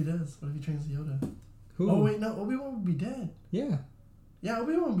god. What if he does? What if he trains Yoda? Who? Oh wait, no, Obi-Wan would be dead. Yeah. Yeah,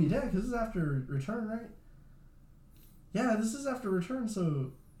 Obi-Wan would be dead because this is after Return, right? Yeah, this is after Return,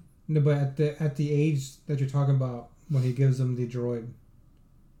 so. No, but at the age that you're talking about, when he gives him the droid.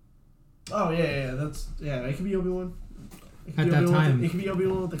 Oh yeah, it could be Obi-Wan. At that time, it could be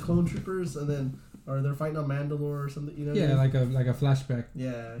Obi-Wan with the clone troopers, and then or they're fighting on Mandalore or something. You know? Yeah, like a flashback.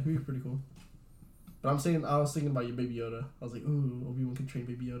 Yeah, it'd be pretty cool. But I was thinking about your Baby Yoda. I was like, ooh, Obi-Wan could train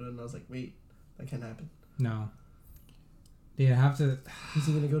Baby Yoda, and I was like, wait, that can't happen. No. They have to. Who's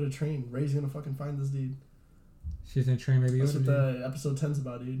he gonna go to train? Rey's gonna fucking find this dude. She's gonna train Baby Yoda. That's what the episode 10's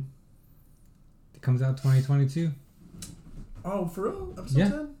about, dude. It comes out 2022. Oh, for real? Episode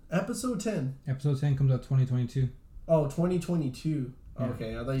 10? Episode 10. Episode 10 comes out 2022. Oh, 2022. Yeah.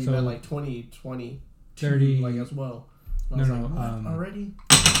 Okay, I thought you meant like 2020. 30. Like as well. No. Like, already?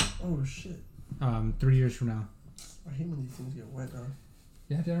 Oh, shit. 3 years from now. I hate when these things get wet, though.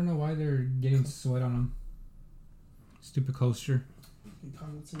 Yeah, I don't know why they're getting sweat on them. Stupid coaster.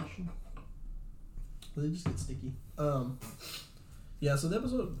 Condensation. They just get sticky. Yeah, so the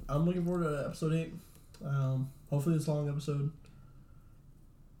episode, I'm looking forward to episode 8. Hopefully it's a long episode.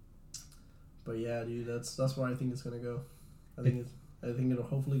 But yeah, dude, that's where I think it's gonna go. I think it'll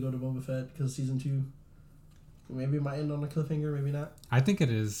hopefully go to Boba Fett, because season 2, maybe it might end on a cliffhanger, maybe not. I think it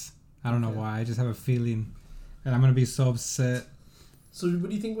is. I don't know why. I just have a feeling, and I'm gonna be so upset. So, what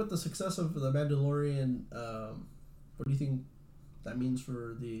do you think with the success of The Mandalorian? What do you think that means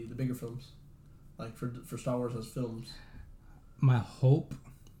for the bigger films, like for Star Wars as films? My hope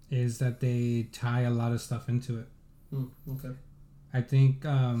is that they tie a lot of stuff into it. Okay. I think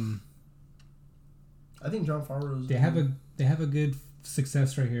John Favreau's. They have a good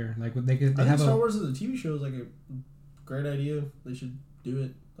success right here. Like I think Star Wars as a TV show is like a great idea. They should do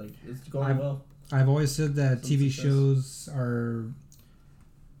it. Like, it's going well. I've always said that TV shows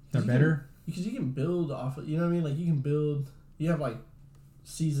they're better because you can build off of, you know what I mean? Like, you have like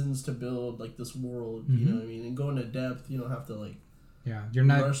seasons to build like this world. You know what I mean? And go into depth. You don't have to like. Yeah, you're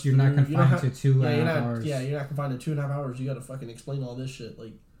not confined to 2.5 hours. Yeah, you're not confined to 2.5 hours. You got to fucking explain all this shit.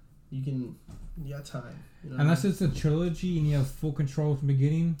 Like, you got time. You know Unless it's a trilogy and you have full control from the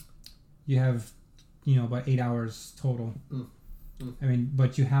beginning, you have, about 8 hours total. I mean,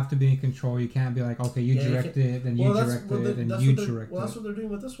 but you have to be in control. You can't be like, okay, you direct it, then you direct it, and you direct it. Well, that's what they're doing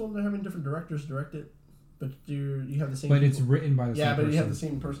with this one. They're having different directors direct it, but you have the same. But it's written by the same person. Yeah, but you have the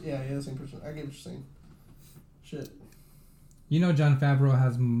same person. Yeah, the same person. I get what you're saying. Shit. John Favreau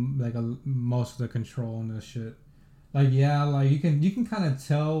has most of the control on this shit. You can kind of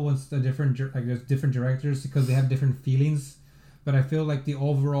tell once there's different directors because they have different feelings, but I feel like the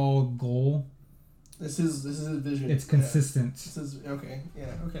overall goal. This is his vision. It's consistent. This is okay.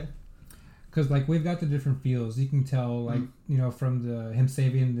 Yeah. Okay. because like we've got the different feels. You can tell like you know from him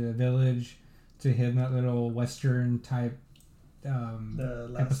saving the village to him that little western type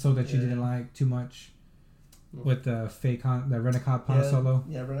episode that you didn't like too much with the fake the Rent-A-Cop Han Solo.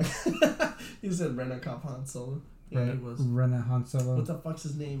 Yeah, you said Rent-A-Cop Han Solo. Yeah, he was. Han Solo. What the fuck's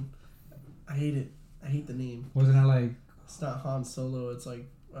his name? I hate it. I hate the name. Wasn't that like? It's not Han Solo. It's like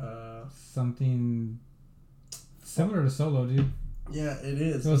something similar to Solo, dude. Yeah, it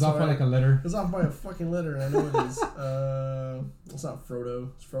is. It was off by like a letter. It was off by a fucking letter. I know it is. It's not Frodo.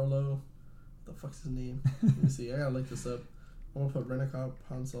 It's Frollo. What the fuck's his name? Let me see. I gotta look this up. I'm gonna put Rent-A-Cop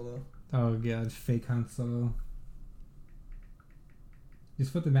Han Solo. Oh god, fake Han Solo.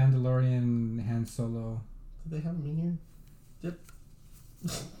 Just put the Mandalorian Han Solo. Did they have him in here? Yep.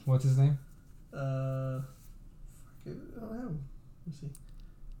 What's his name? Fuck it, I don't have him. Let me see.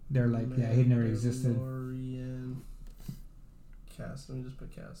 They're like, yeah, he never existed. Mandalorian cast. Let me just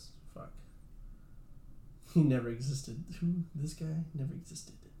put cast. Fuck. He never existed. Who? This guy never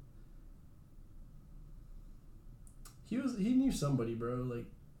existed. He knew somebody, bro. Like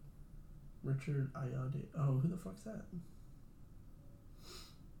Richard Ayoade. Oh, who the fuck's that?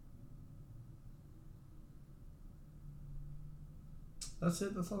 That's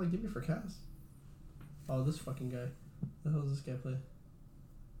it. That's all they give me for cast. Oh, this fucking guy. The hell does this guy play?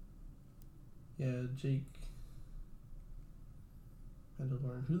 Yeah, Jake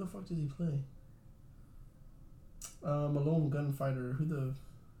Mandalorian. Who the fuck did he play? A lone gunfighter. Who the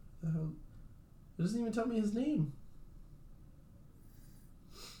hell? It doesn't even tell me his name.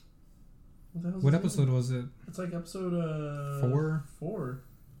 What episode was it? It's like episode 4. 4.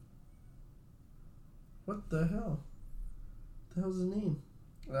 What the hell? The hell's his name?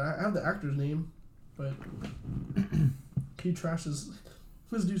 I have the actor's name, but he trashes.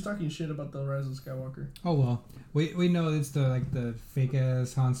 This dude's talking shit about the Rise of Skywalker. Oh well, we know it's the fake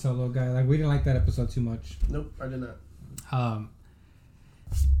ass Han Solo guy. Like we didn't like that episode too much. Nope, I did not.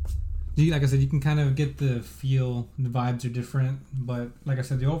 Like I said, you can kind of get the feel. The vibes are different, but like I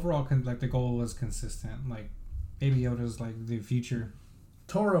said, the overall the goal was consistent. Like Baby Yoda's like the future.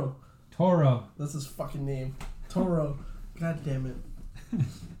 Toro. That's his fucking name. Toro. God damn it.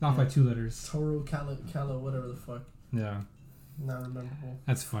 Not by 2 letters. Toro Callo, whatever the fuck. Yeah. Not rememberable.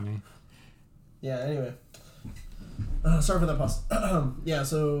 That's funny. Yeah, anyway. Sorry for that pause. Yeah,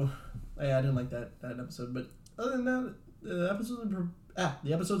 so yeah, I didn't like that episode, but other than that, the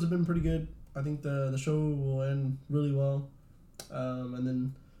episodes have been pretty good. I think the show will end really well. And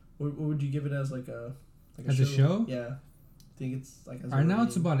then what would you give it as like a show? Yeah. I think it's like right now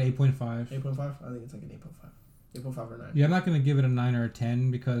it's about 8.5. 8.5? I think it's like an 8.5. 8.5 or 9. Yeah, I'm not gonna give it a 9 or a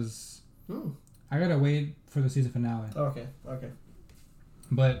 10 because I gotta wait for the season finale. Okay.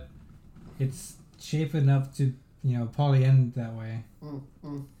 But it's shaping up to probably end that way.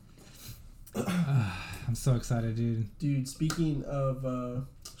 I'm so excited, dude. Dude, speaking of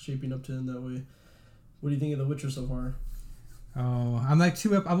shaping up to end that way, what do you think of The Witcher so far? Oh, I'm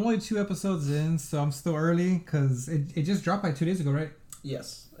only 2 episodes in, so I'm still early because it just dropped like 2 days ago, right?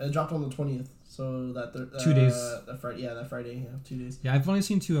 Yes, it dropped on the 20th. So that 2 days. That Friday. Yeah, 2 days. Yeah, I've only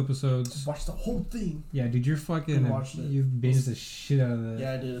seen 2 episodes. Watched the whole thing. Yeah, dude, you've binged the shit out of it.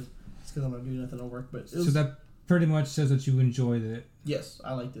 Yeah, I did. It's because I'm not doing nothing at work, but so that pretty much says that you enjoyed it. Yes,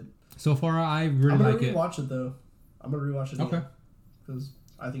 I liked it. So far, I really like it. I'm gonna rewatch it though. I'm gonna rewatch it. Okay. Because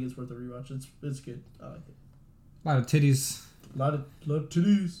I think it's worth a rewatch. It's good. I like it. A lot of titties. A lot of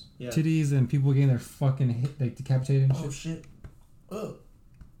titties. Yeah. Titties and people getting their fucking decapitated and shit. Oh shit. Ugh.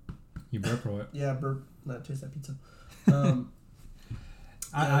 You burp or what? Yeah, burp. Not taste that pizza.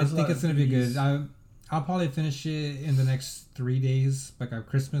 I think it's gonna be good. I'll probably finish it in the next 3 days, like at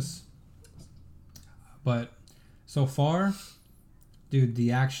Christmas. But so far, dude,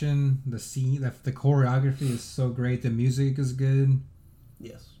 the action, the scene, the choreography is so great. The music is good.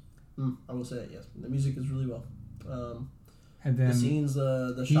 Yes, I will say it. Yes, the music is really well. And then the scenes,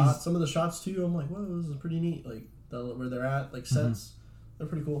 the shots, some of the shots too. I'm like, whoa, this is pretty neat. Like where they're at, like sets, they're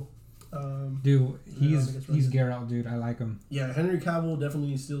pretty cool. Dude, he's Geralt, dude. I like him. Yeah, Henry Cavill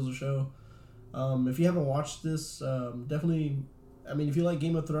definitely steals the show. If you haven't watched this, definitely. I mean, if you like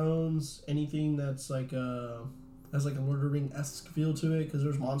Game of Thrones, anything that's like has like a Lord of the Rings-esque feel to it, because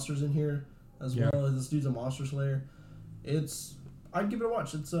there's monsters in here as well. This dude's a monster slayer. I'd give it a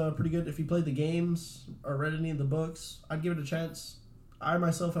watch. It's pretty good. If you played the games or read any of the books, I'd give it a chance. I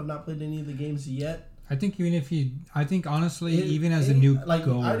myself have not played any of the games yet. I think honestly, even as a new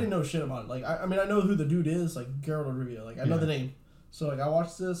goer, I didn't know shit about it. Like, I mean, I know who the dude is, like Geralt of Rivia. Like, I know the name. So, like, I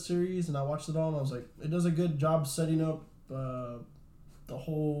watched this series and I watched it all, and I was like, it does a good job setting up the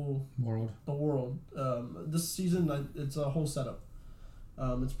whole world. The world. This season, it's a whole setup.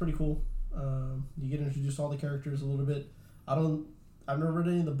 It's pretty cool. You get introduced to all the characters a little bit. I've never read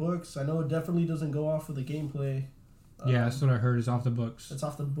any of the books. I know it definitely doesn't go off of the gameplay. Yeah, that's what I heard. Is off the books. It's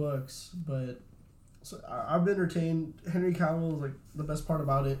off the books, but so I've been entertained. Henry Cavill is like the best part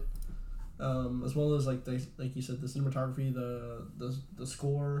about it, as well as like you said, the cinematography, the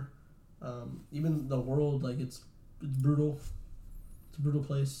score, even the world. Like it's brutal. It's a brutal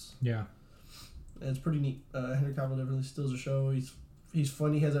place. Yeah, and it's pretty neat. Henry Cavill definitely steals the show. He's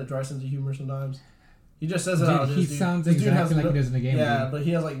funny. He has that dry sense of humor sometimes. He just says it out. He sounds exactly like he does in the game. Yeah, but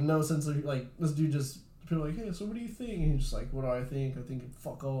he has like no sense of like this dude just. People are like, hey, so what do you think? And he's just like, what do I think? I think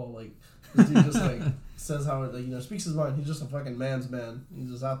fuck all. Like, this dude just like says how it, like, speaks his mind. He's just a fucking man's man. He's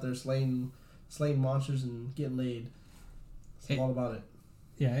just out there slaying monsters and getting laid. It's all about it.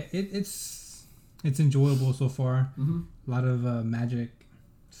 Yeah, it's enjoyable so far. Mm-hmm. A lot of magic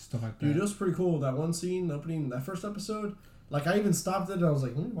stuff like that. Dude, it was pretty cool. That one scene opening that first episode. Like, I even stopped it and I was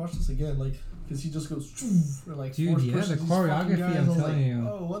like, let me watch this again. Like, because he just goes, and like, dude, yeah, the choreography. I'm telling you.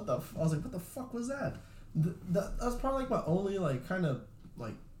 Oh, what the? I was like, what the fuck was that? That's probably like my only like kind of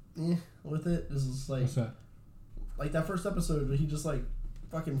like with it is just like what's that? Like that first episode where he just like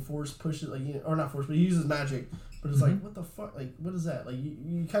fucking force pushes like or not force but he uses magic but it's like what the fuck like what is that like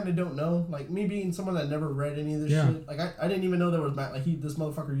you kind of don't know like me being someone that never read any of this shit like I didn't even know there was this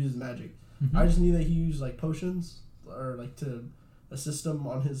motherfucker uses magic. I just knew that he used like potions or like to assist him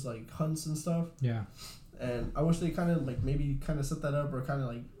on his like hunts and stuff. Yeah, and I wish they kind of like maybe kind of set that up or kind of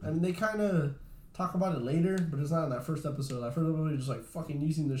like I mean they kind of talk about it later, but it's not in that first episode. That first episode, just like fucking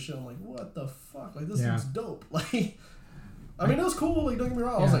using this shit. I'm like, what the fuck? Like this is dope. Like, I mean, it was cool. Like, don't get me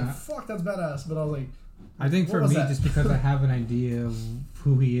wrong. I was like, fuck, that's badass. But I was like, I think for me, just because I have an idea of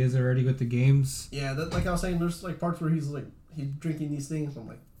who he is already with the games. Yeah, that, like I was saying, there's like parts where he's drinking these things. I'm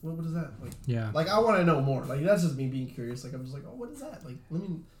like, what is that? Like, yeah. Like I want to know more. Like that's just me being curious. Like I'm just like, oh, what is that? Like, let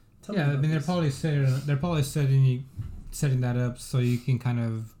me tell me. Yeah, I mean, they're probably setting that up so you can kind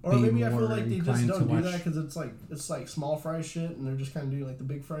of or maybe I feel like they just don't do that because it's like small fry shit and they're just kind of doing like the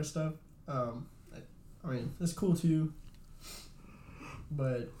big fry stuff. I mean it's cool too,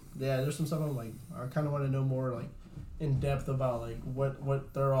 but yeah, there's some stuff I'm like I kind of want to know more like in depth about like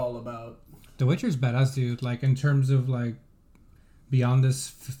what they're all about. The Witcher's badass, dude. Like in terms of like beyond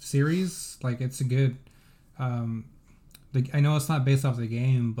this series, like it's a good. I know it's not based off the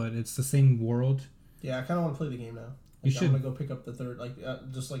game, but it's the same world. Yeah, I kind of want to play the game now. Like, I'm gonna go pick up the third, like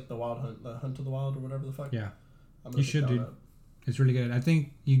just like the Wild Hunt, the Hunt of the Wild or whatever the fuck. Yeah, you should, dude. It's really good. I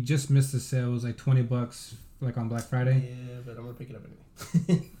think you just missed the sale. It was like $20, like on Black Friday. Yeah, but I'm gonna pick it up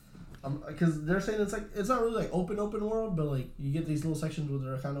anyway. Because they're saying it's not really like open world, but like you get these little sections where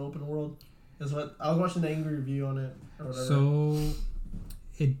they're kind of open world. Is what I was watching the angry review on it or whatever. So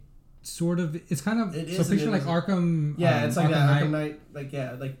it sort of it's kind of it so picture like Arkham. Yeah, it's like Arkham Arkham Knight, like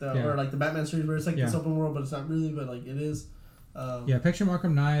or like the Batman series where it's like this open world, but it's not really, but like it is. Picture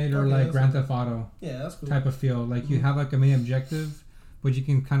Arkham Knight or like Grand Theft Auto. Yeah, that's cool. Type of feel. Like you have like a main objective, but you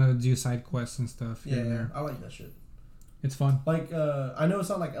can kind of do side quests and stuff. Yeah, there. I like that shit. It's fun. Like I know it's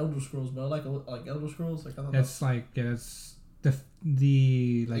not like Elder Scrolls, but I like Elder Scrolls. Like I thought it's like it's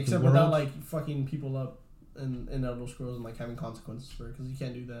the like except the world. without like fucking people up in Elder Scrolls and like having consequences for it because you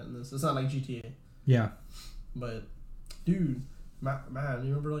can't do that in this. It's not like GTA. Yeah. But dude, man, you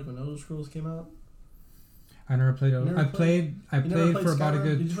remember like when Elder Scrolls came out? I never played. I played for about a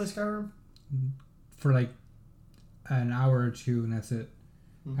good. Did you play Skyrim? For like an hour or two, and that's it.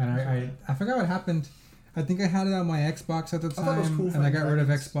 Mm-hmm. And I forgot what happened. I think I had it on my Xbox at the time, and I got rid of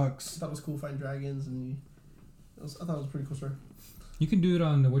Xbox. I thought it was cool fighting dragons, and I thought it was a pretty cool story. You can do it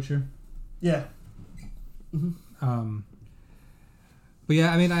on The Witcher. Yeah. Mm-hmm. But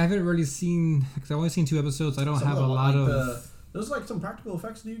yeah, I mean, I haven't really seen because I've only seen 2 episodes. I don't have a lot of. There's like some practical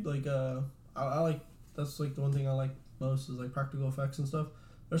effects, dude. Like I like that's like the one thing I like most is like practical effects and stuff.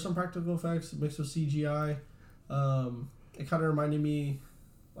 There's some practical effects mixed with CGI. It kind of reminded me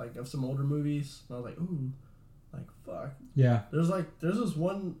like of some older movies. And I was like, ooh, like fuck. Yeah. There's this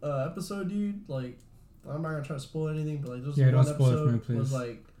one episode, dude. Like I'm not gonna try to spoil anything, but like there's one episode me, was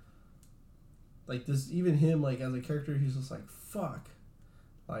like this. Even him, like as a character, he's just like fuck,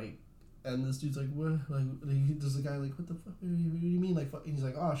 like. And this dude's like, what? Like, there's a guy like, what the fuck? What do you mean? Like, fuck? And he's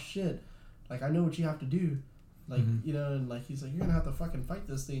like, oh shit, like I know what you have to do, like you know, and like he's like, you're gonna have to fucking fight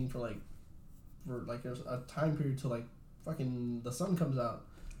this thing for a time period till like fucking the sun comes out.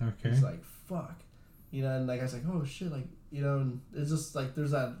 Okay. It's like fuck, you know, and like I was like, oh shit, like you know, and it's just like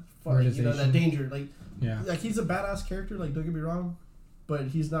there's that fuck, you know, that danger, like yeah, like he's a badass character, like don't get me wrong, but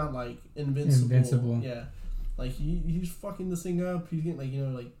he's not like invincible. Yeah, like he's fucking this thing up. He's getting like you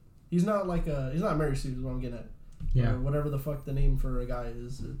know like. He's not like he's not Mary Sue is what I'm getting at. Yeah. Or whatever the fuck the name for a guy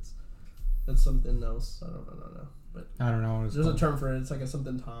is. It's something else. I don't know. But I don't know what it's there's called. a term for it. It's like a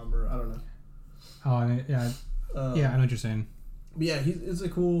something Tom or I don't know. Oh, yeah. Yeah, I know what you're saying. But yeah, it's a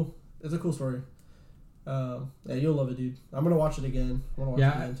cool story. Yeah, you'll love it, dude. I'm gonna watch it again. I'm gonna watch it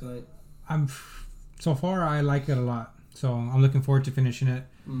again tonight. So far I like it a lot. So I'm looking forward to finishing it.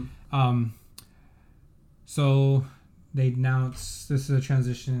 So they announced this is a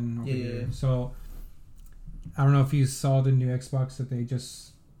transition over here. Yeah. So I don't know if you saw the new Xbox that they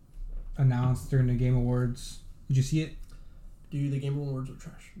just announced during the Game Awards. Did you see it? Dude, the Game Awards were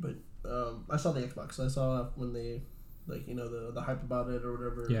trash, but I saw the Xbox. I saw when they the hype about it or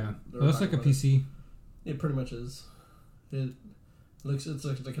whatever. Yeah, it looks like a PC. It pretty much is. It looks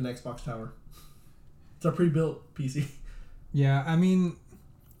like an Xbox tower. It's a pre-built PC. Yeah, I mean,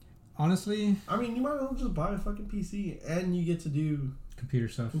 honestly, you might as well just buy a fucking PC and you get to do computer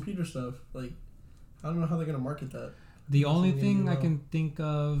stuff. Like, I don't know how they're gonna market that. The only thing I can think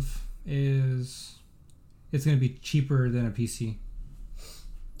of is it's gonna be cheaper than a PC.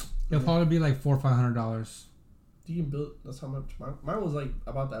 It'll probably be like $400 or $500. You can build. That's how much mine was like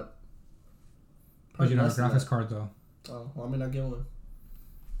about that. But you don't have a graphics card though. Oh, well, I mean, I get one.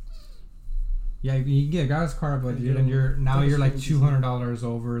 Yeah, you can get a graphics card, but you're like $200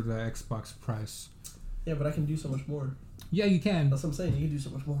 over the Xbox price. Yeah, but I can do so much more. Yeah, you can. That's what I'm saying. You can do so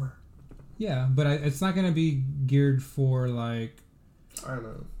much more. Yeah, but it's not gonna be geared for like. I don't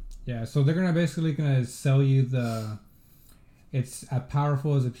know. Yeah, so they're gonna sell you it's as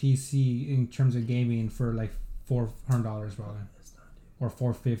powerful as a PC in terms of gaming for like $400 probably, or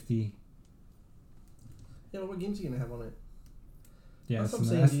 $450. Yeah, but what games are you gonna have on it? Yeah, that's what I'm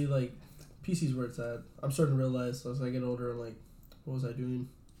saying, dude. Like, PC's where it's at. I'm starting to realize as I get older, I'm like, what was I doing?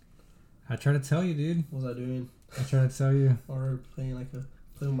 I try to tell you, dude. What was I doing? I try to tell you. Or playing with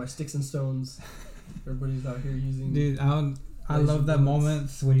my sticks and stones. Everybody's out here using. Dude, I love that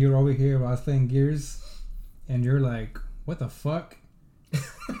moment when you're over here while I was playing Gears, and you're like, "What the fuck?"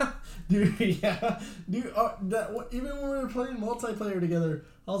 Dude, yeah, dude. Even when we were playing multiplayer together,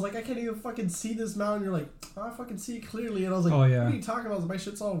 I was like, I can't even fucking see this mountain. You're like, oh, I fucking see it clearly, and I was like, oh yeah. What are you talking about? My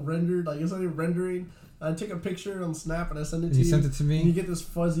shit's all rendered, like it's not even rendering. I take a picture on Snap and I send it to you. You sent it to me. And you get this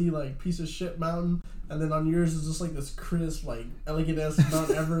fuzzy like piece of shit mountain, and then on yours is just like this crisp, like elegant ass Mount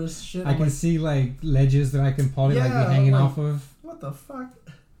Everest shit. I can see like ledges that I can probably be hanging off of. What the fuck?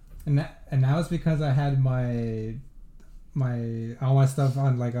 And now it's because I had all my stuff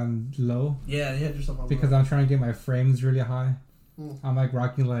on low. Yeah, you had your stuff on because low. I'm trying to get my frames really high. I'm like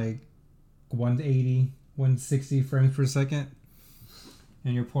rocking like 180, 160 frames per second,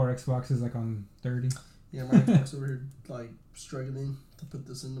 and your poor Xbox is like on 30. Yeah, my Xbox over here like struggling to put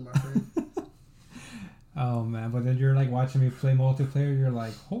this into my frame. Oh man, but then you're like watching me play multiplayer. You're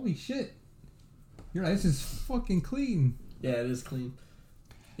like, holy shit! You're like, this is fucking clean. Yeah, it is clean.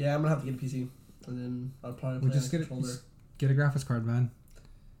 Yeah, I'm gonna have to get a PC, and then I'll probably play just get a graphics card, man.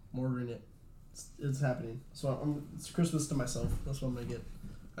 I'm ordering it. It's happening. So it's Christmas to myself. That's what I'm gonna get.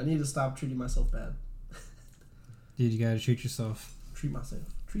 I need to stop treating myself bad. Dude, you gotta treat yourself. Treat myself.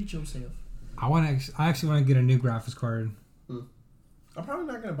 Treat yourself. I actually want to get a new graphics card. I'm probably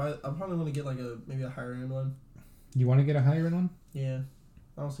not gonna buy. I'm probably gonna get like maybe a higher end one. You want to get a higher end one? Yeah,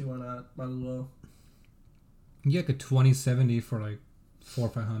 I don't see why not. Might as well. You get like a 2070 for like $400 or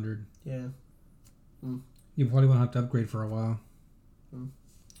 $500. Yeah. You probably won't have to upgrade for a while.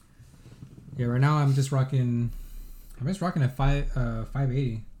 Yeah, right now I'm just rocking a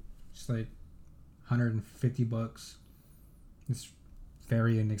 580, just like $150. It's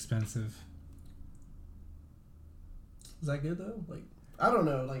very inexpensive. Is that good though? Like, I don't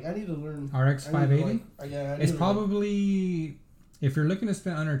know. Like, I need to learn. RX 580. Yeah, it's probably if you're looking to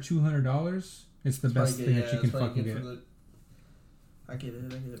spend under $200, it's the best thing that you can fucking get. I get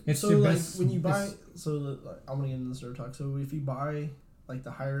it. It's so like when you buy, I'm gonna get into this talk. So if you buy like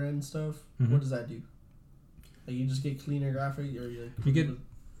the higher end stuff, what does that do? Like, you just get cleaner graphic, or you get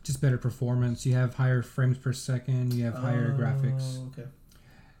just better performance. You have higher frames per second. You have higher graphics. Okay.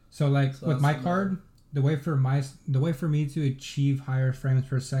 So with my card, the way for me to achieve higher frames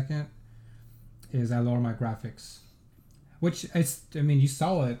per second is I lower my graphics, which you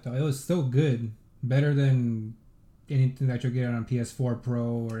saw it though. It was still good, better than anything that you'll get on PS4 Pro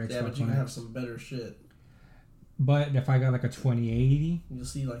or Xbox One. Yeah, but you can have some better shit. But if I got like a 2080, you'll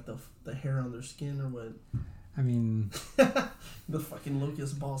see like the hair on their skin or what. I mean, the fucking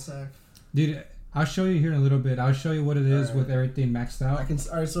locust ball sack. Dude, I'll show you here in a little bit. I'll show you what it is with everything maxed out.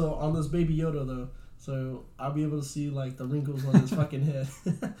 Alright, so on this Baby Yoda though, so I'll be able to see like the wrinkles on his fucking head,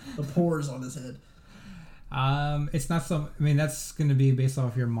 the pores on his head. It's not some. I mean, that's gonna be based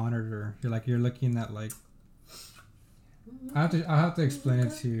off your monitor. You're looking at like. I'll have to explain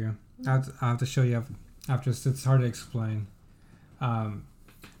it to you. I'll have to show you after. It's hard to explain.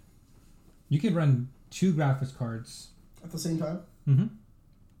 You could run 2 graphics cards at the same time. Mm-hmm.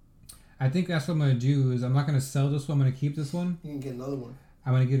 I think that's what I'm gonna do. Is I'm not gonna sell this one. I'm gonna keep this one. You can get another one.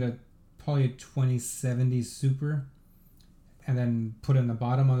 I'm gonna get probably a 2070 Super, and then put in the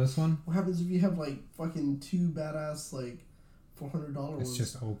bottom of this one. What happens if you have like fucking 2 badass like $400 ones? It's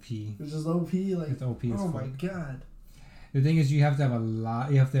just OP. It's just OP. Like it's OP. As oh fuck. my god. The thing is, you have to have a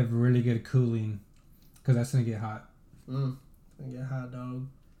lot. You have to have really good cooling, because that's gonna get hot. It's gonna get hot, dog.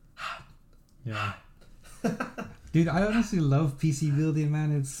 Hot. Yeah. Dude, I honestly love PC building,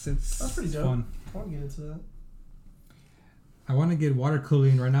 man. It's that's pretty dope. Fun. I want to get into that. I want to get water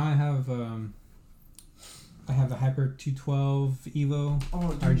cooling. Right now, I have the Hyper 212 Evo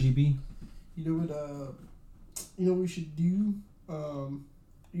RGB. You know what? You know what we should do.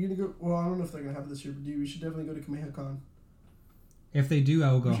 You're gonna go. Well, I don't know if they're gonna have it this year, but we should definitely go to KamehamehaCon. If they do,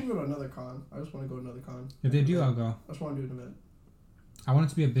 I will go. We should go to another con. I just want to go to another con. If they do, I'll go. I just want to do an event. I want it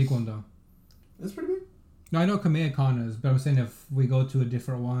to be a big one, though. It's pretty big. No, I know KamehamehaCon is, but I'm saying if we go to a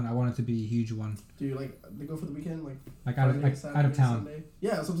different one, I want it to be a huge one. Dude, like they go for the weekend, out of town. Sunday.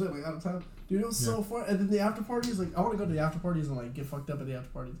 Yeah, that's what I'm saying, like out of town. Dude, it was so fun. And then the after parties, like I want to go to the after parties and like get fucked up at the after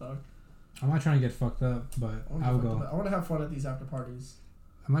parties, dog. I'm not trying to get fucked up, but I'll go. I want to have fun at these after parties.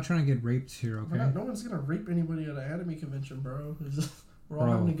 I'm not trying to get raped here, okay? No one's gonna rape anybody at an anime convention, bro. We're all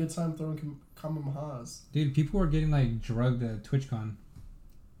having a good time throwing Kamehamehas. Dude, people are getting like drugged at TwitchCon.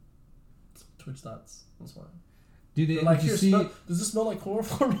 Twitch dots. That's why. Dude, did you see? Does this smell like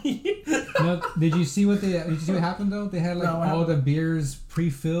chloroform? No, did you see what happened though? They had like all the beers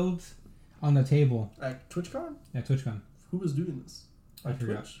pre-filled on the table at TwitchCon. Yeah, TwitchCon. Who was doing this? I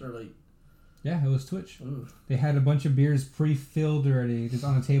forgot. Twitch or like? Yeah, it was Twitch. Ooh. They had a bunch of beers pre-filled already, just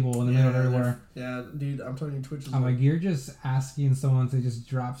on the table in the middle everywhere. Yeah, dude, I'm telling you, Twitch is. I'm like, you're just asking someone to just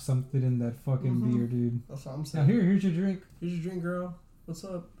drop something in that fucking beer, dude. That's what I'm saying. Now here's your drink. Here's your drink, girl. What's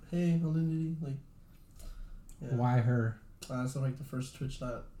up? Hey, Alinity. Like. Yeah. Why her? That's like the first Twitch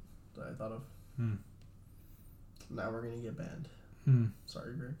that I thought of. Now we're gonna get banned.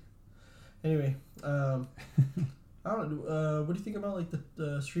 Sorry, Greg. Anyway, I don't know. What do you think about like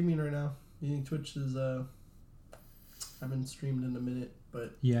the streaming right now? You think Twitch is? I haven't streamed in a minute,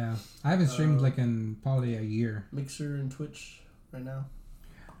 but yeah, I haven't streamed like in probably a year. Mixer and Twitch right now.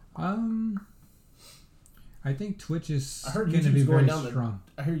 I think Twitch is going to be very strong.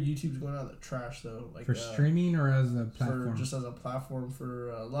 I hear YouTube's going down the trash though. Like for streaming or as a platform? Just as a platform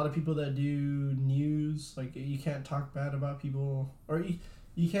for a lot of people that do news. Like you can't talk bad about people, or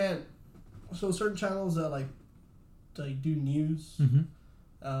you can't. So certain channels that like do news,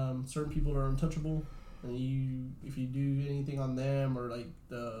 certain people are untouchable, and if you do anything on them or like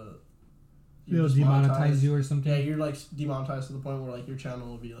they'll demonetize you or something. Yeah, you're like demonetized to the point where like your channel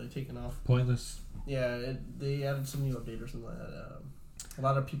will be like taken off. Pointless. Yeah, they added some new update or something like that. A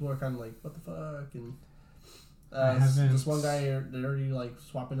lot of people are kind of like, what the fuck? And this one guy, they're already like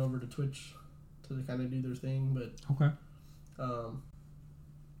swapping over to Twitch to kind of do their thing, but okay.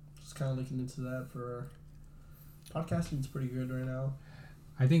 Just kind of looking into that for podcasting's pretty good right now.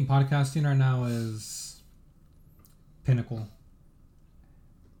 I think podcasting right now is pinnacle.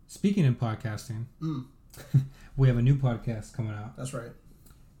 Speaking of podcasting, we have a new podcast coming out. That's right.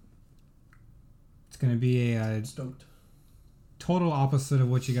 It's going to be a stoked. Total opposite of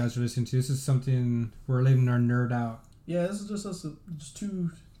what you guys are listening to. This is something we're letting our nerd out. Yeah, this is just us, just two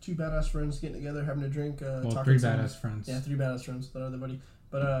badass friends getting together, having a drink. Well, 3 badass friends. Yeah, 3 badass friends. That other buddy,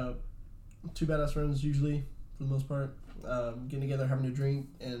 but 2 badass friends usually for the most part, getting together, having a drink,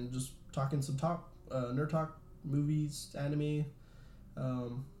 and just talking some nerd talk, movies, anime.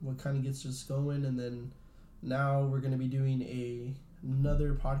 What kind of gets us going, and then now we're going to be doing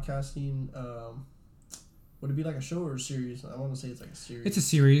another podcasting. Would it be like a show or a series? I want to say it's like a series. It's a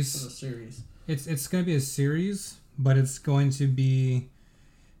series. It's a series. It's going to be a series, but it's going to be,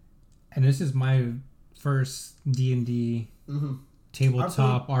 and this is my first D&D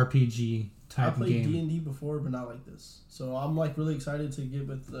tabletop RPG type game. I played D&D before, but not like this. So I'm like really excited to get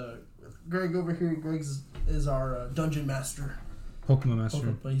with Greg over here. Greg is our dungeon master. Pokemon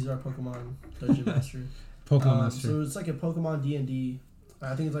master. But he's our Pokemon dungeon master. Pokemon master. So it's like a Pokemon D&D.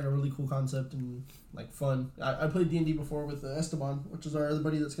 I think it's like a really cool concept and like fun. I played D&D before with Esteban, which is our other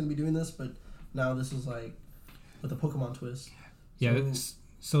buddy that's going to be doing this, but now this is like with a Pokemon twist. Yeah.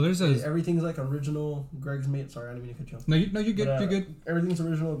 So there's everything's like original. Greg's made. Sorry, I didn't mean to cut you off. No, you're good. You're good. Everything's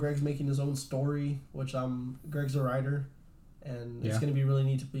original. Greg's making his own story, which Greg's a writer, and it's going to be really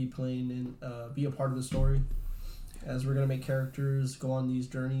neat to be playing and be a part of the story. As we're going to make characters go on these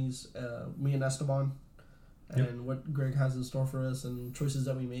journeys, me and Esteban, and what Greg has in store for us and choices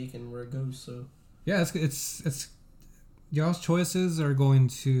that we make and where it goes. So yeah, it's y'all's choices are going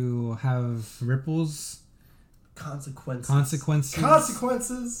to have ripples, consequences.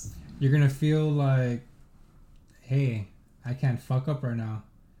 You're gonna feel like, hey, I can't fuck up right now.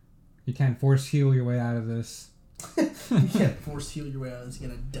 You can't force heal your way out of this. You can't force heal your way out of this. You're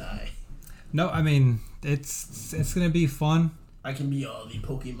gonna die. No, I mean it's gonna be fun. I can be all the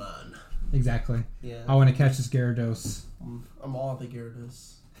Pokemon. Exactly. Yeah. I want to catch this Gyarados. I'm all the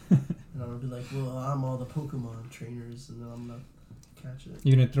Gyarados. And I'm gonna be like, well, I'm all the Pokemon trainers, and then I'm gonna catch it.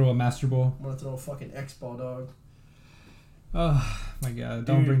 You're gonna throw a Master Ball? I'm gonna throw a fucking X-Ball, dog. Oh my god!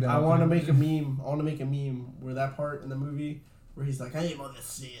 Don't Dude, bring that up. I want to make a meme. I want to make a meme where that part in the movie where he's like, I am on the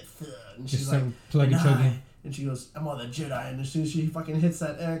Sith, and she's like, and she goes, I'm on the Jedi, and as soon as she fucking hits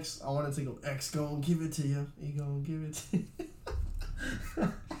that X, I want it to go, X, go and give it to you. You go and give it to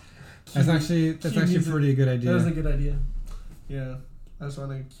you. That's actually a pretty good idea. That was a good idea. Yeah, I just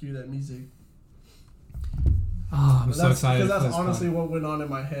want to cue that music. Oh, I'm so excited. Because that's honestly what went on in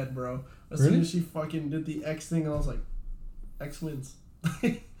my head, bro. As soon as she fucking did the X thing, I was like, X wins.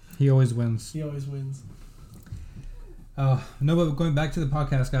 He always wins. He always wins. No, but going back to the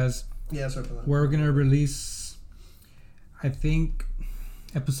podcast, guys. Yeah, sorry for that. We're going to release, I think,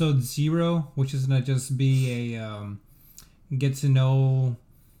 episode 0, which is going to just be a get to know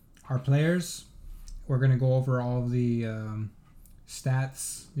our players. We're going to go over all the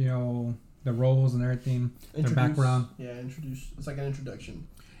stats, you know, the roles and everything, their background. Yeah, introduce. It's like an introduction.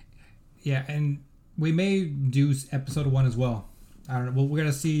 Yeah, and we may do episode 1 as well. I don't know. Well, we're going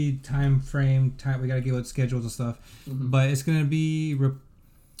to see time. We got to get with schedules and stuff. Mm-hmm. But it's going to be,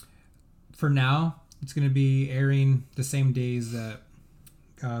 for now, it's going to be airing the same days that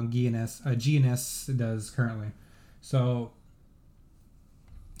GNS does currently. So,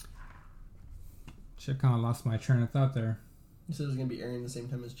 shit, kind of lost my train of thought there. You said it was going to be airing the same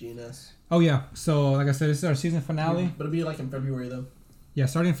time as GNS. Oh, yeah. So, like I said, this is our season finale. Yeah, but it'll be like in February, though. Yeah,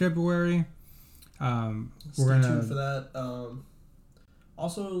 starting February. Stay tuned for that.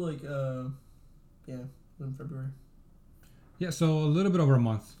 Also, like, in February. Yeah, so a little bit over a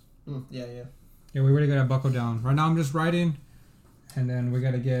month. Yeah. Yeah, we really got to buckle down. Right now I'm just writing, and then we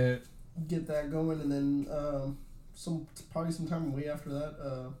got to get that going, and then probably some time way after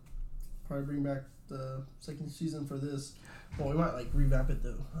that, probably bring back the second season for this. Well, we might, like, revamp it,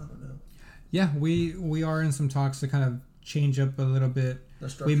 though. I don't know. Yeah, we are in some talks to kind of change up a little bit.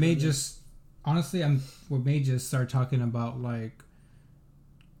 We may just... Honestly, we may just start talking about, like,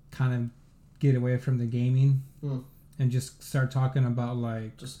 kind of get away from the gaming and just start talking about,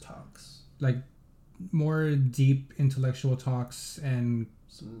 like... Just talks. Like, more deep intellectual talks and...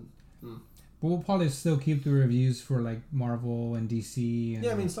 But we'll probably still keep the reviews for, like, Marvel and DC. And,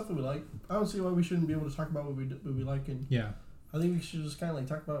 yeah, I mean, stuff that we like. I don't see why we shouldn't be able to talk about what we like. And yeah. I think we should just kind of, like,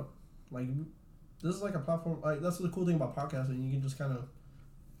 talk about, like... This is, like, a platform... Like, that's the cool thing about podcasting. You can just kind of...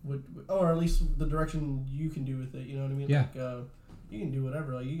 or at least the direction you can do with it, you know what I mean? Yeah. Like, you can do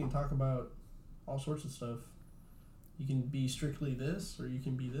whatever. Like, you can talk about all sorts of stuff. You can be strictly this, or you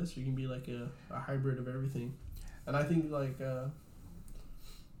can be this, or you can be like a hybrid of everything. And I think, like, I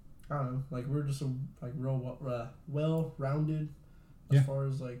don't know, like, we're just real well-rounded as far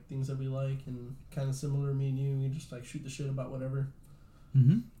as, like, things that we like, and kind of similar, me and you. We just, like, shoot the shit about whatever.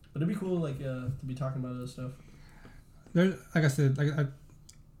 Mm-hmm. But it'd be cool, like, to be talking about other stuff. There's, like I said,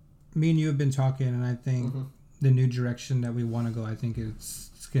 me and you have been talking, and I think the new direction that we want to go, I think it's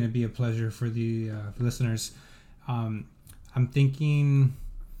going to be a pleasure for the listeners. I'm thinking,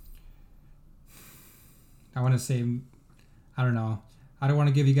 I want to say, I don't know. I don't want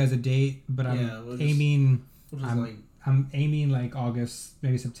to give you guys a date, but I'm aiming like August,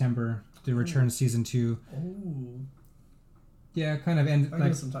 maybe September to return season 2. Oh. Yeah, kind of end. I'll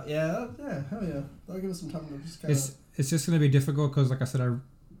give it some time. Yeah, hell yeah. I'll give it some time to just kind of... It's just going to be difficult because, like I said,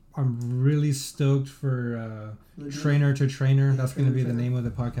 I'm really stoked for Trainer to Trainer. Yeah, that's going to be the name of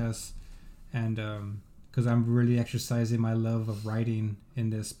the podcast. And because I'm really exercising my love of writing in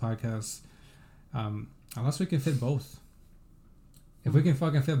this podcast. Unless we can fit both. If we can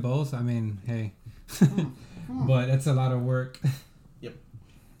fucking fit both, I mean, hey. But that's a lot of work. Yep.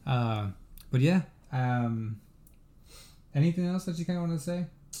 But yeah. Anything else that you kind of want to say?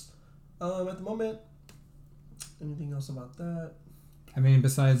 At the moment, anything else about that? I mean,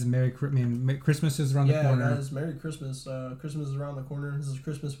 besides Christmas is around the corner. Yeah, guys, Merry Christmas. Christmas is around the corner. This is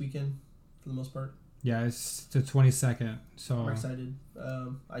Christmas weekend, for the most part. Yeah, it's the 22nd, so... I'm excited.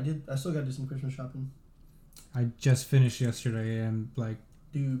 I still gotta do some Christmas shopping. I just finished yesterday, and, like...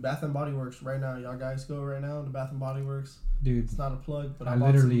 Dude, Bath & Body Works right now. Y'all guys go right now to Bath & Body Works. Dude. It's not a plug, but I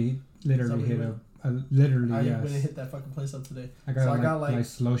literally hit Literally, I yes. went and hit that fucking place up today. I got like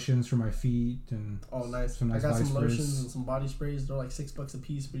nice lotions for my feet and nice. some nice I got body some sprays. lotions and some body sprays. They're like $6 a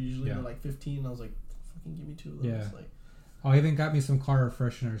piece, but usually they're like 15. I was like, fucking give me 2 of those. Yeah. Like, I even got me some car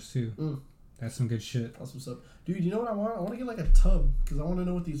fresheners too. Mm. That's some good shit. That's what's up, dude. You know what I want? I want to get like a tub because I want to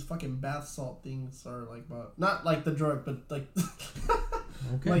know what these fucking bath salt things are like. About not like the drug, but like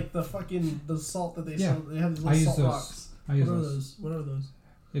Okay. like the salt that they Yeah. sell. They have these I little use salt those. rocks. I use What are those. those? What are those?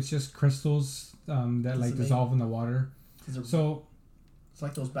 It's just crystals that like dissolve in the water. So it's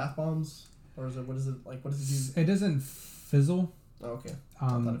like those bath bombs, or is it? What is it like? What does it do? it doesn't fizzle. Oh, okay. I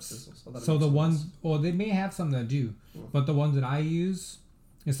thought it fizzles. So the ones, well, they may have some that do, but the ones that I use,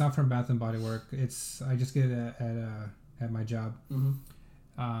 it's not from Bath and Body Work. I just get it at my job.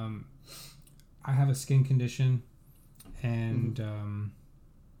 Mm-hmm. I have a skin condition, and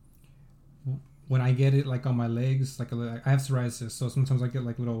when I get it like on my legs, I have psoriasis, so sometimes I get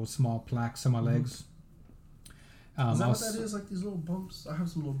like little small plaques on my legs. Is that what that is? Like these little bumps? I have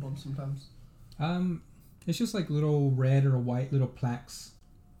some little bumps sometimes. It's just like little red or white little plaques,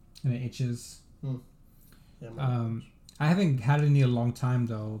 and it itches. Yeah, I haven't had any in a long time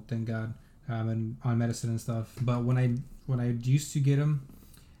though, thank God, and on medicine and stuff. But when I used to get them,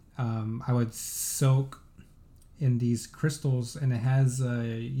 I would soak in these crystals, and it has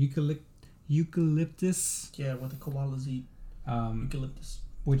eucalyptus. Yeah, what the koalas eat. Eucalyptus.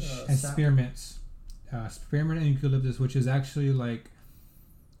 Which and spearmints. Spearmint and eucalyptus, which is actually like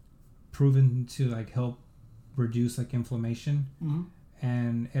proven to like help reduce like inflammation. Mm-hmm.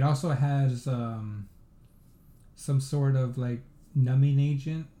 And it also has some sort of like numbing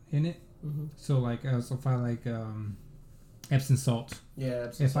agent in it. Mm-hmm. So like if I like Epsom salt. Yeah,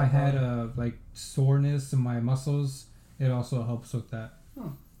 Epsom if salt. I had like soreness in my muscles, it also helps with that.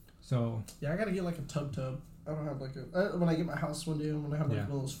 So yeah, I gotta get like a tub. I don't have like a when I get my house one day, I'm gonna have like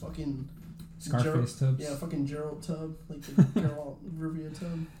one of those fucking Scarface tubs. Yeah, fucking Gerald tub, like the Gerald Rivia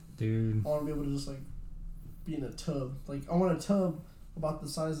tub. Dude, I want to be able to just like be in a tub. Like I want a tub about the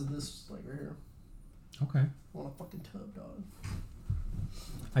size of this, like right here. Okay. I want a fucking tub, dog.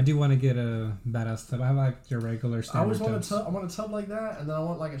 I do want to get a badass tub. I have like your regular standard I always want tubs. a tub. I want a tub like that, and then I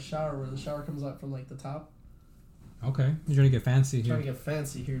want like a shower where the shower comes out from like the top. Okay, you're gonna get fancy here. Trying to get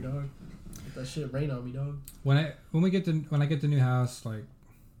fancy here, dog. Let that shit rain on me, dog. When I get the new house, like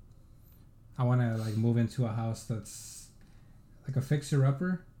I want to like move into a house that's like a fixer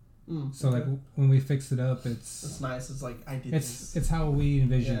upper. So okay. like when we fix it up, it's nice. It's like I did. It's how we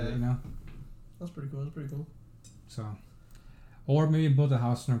envision it, you know. That's pretty cool. That's pretty cool. So, or maybe build a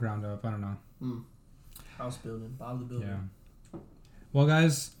house from the ground up. I don't know. House building, Bob the Builder. Yeah. Well,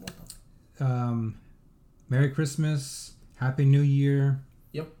 guys, Merry Christmas, Happy New Year.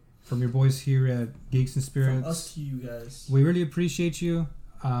 Yep. From your boys here at Geeks and Spirits. From us to you guys. We really appreciate you.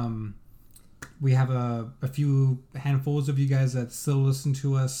 We have a few handfuls of you guys that still listen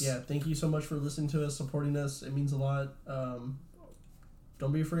to us. Yeah, thank you so much for listening to us, supporting us. It means a lot.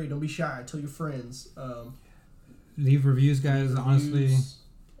 Don't be afraid. Don't be shy. Tell your friends. Leave reviews, guys. Honestly,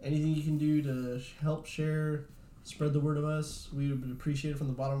 anything you can do to help share, spread the word of us, we would appreciate it from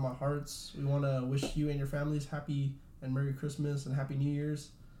the bottom of our hearts. We want to wish you and your families happy and Merry Christmas and Happy New Year's.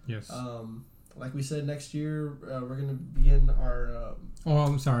 Yes. Like we said, next year we're gonna begin our.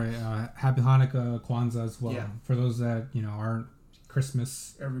 I'm sorry. Happy Hanukkah, Kwanzaa as well. Yeah. For those that aren't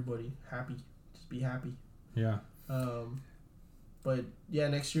Christmas. Everybody happy. Just be happy. Yeah. But yeah,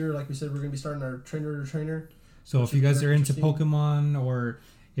 next year, like we said, we're gonna be starting our trainer to trainer. So if you guys are into Pokemon, or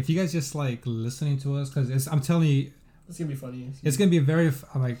if you guys just like listening to us, because I'm telling you, it's gonna be funny. It's gonna be very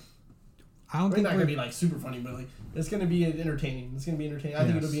like. I don't think not gonna be like super funny, but like it's gonna be entertaining. It's gonna be entertaining. I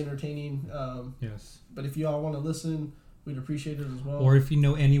think it'll be entertaining. Yes. But if you all want to listen, we'd appreciate it as well. Or if you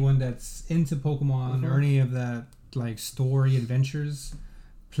know anyone that's into Pokemon or any of that like story adventures,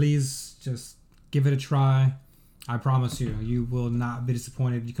 please just give it a try. I promise you will not be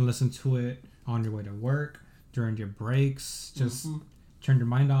disappointed. You can listen to it on your way to work, during your breaks. Just turn your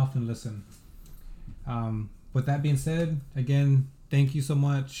mind off and listen. With that being said, again, thank you so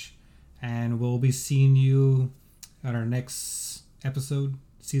much. And we'll be seeing you at our next episode,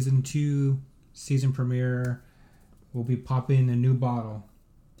 season 2, season premiere. We'll be popping a new bottle.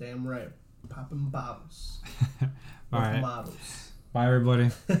 Damn right. Popping bottles. All right. Models. Bye, everybody.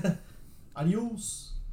 Adios.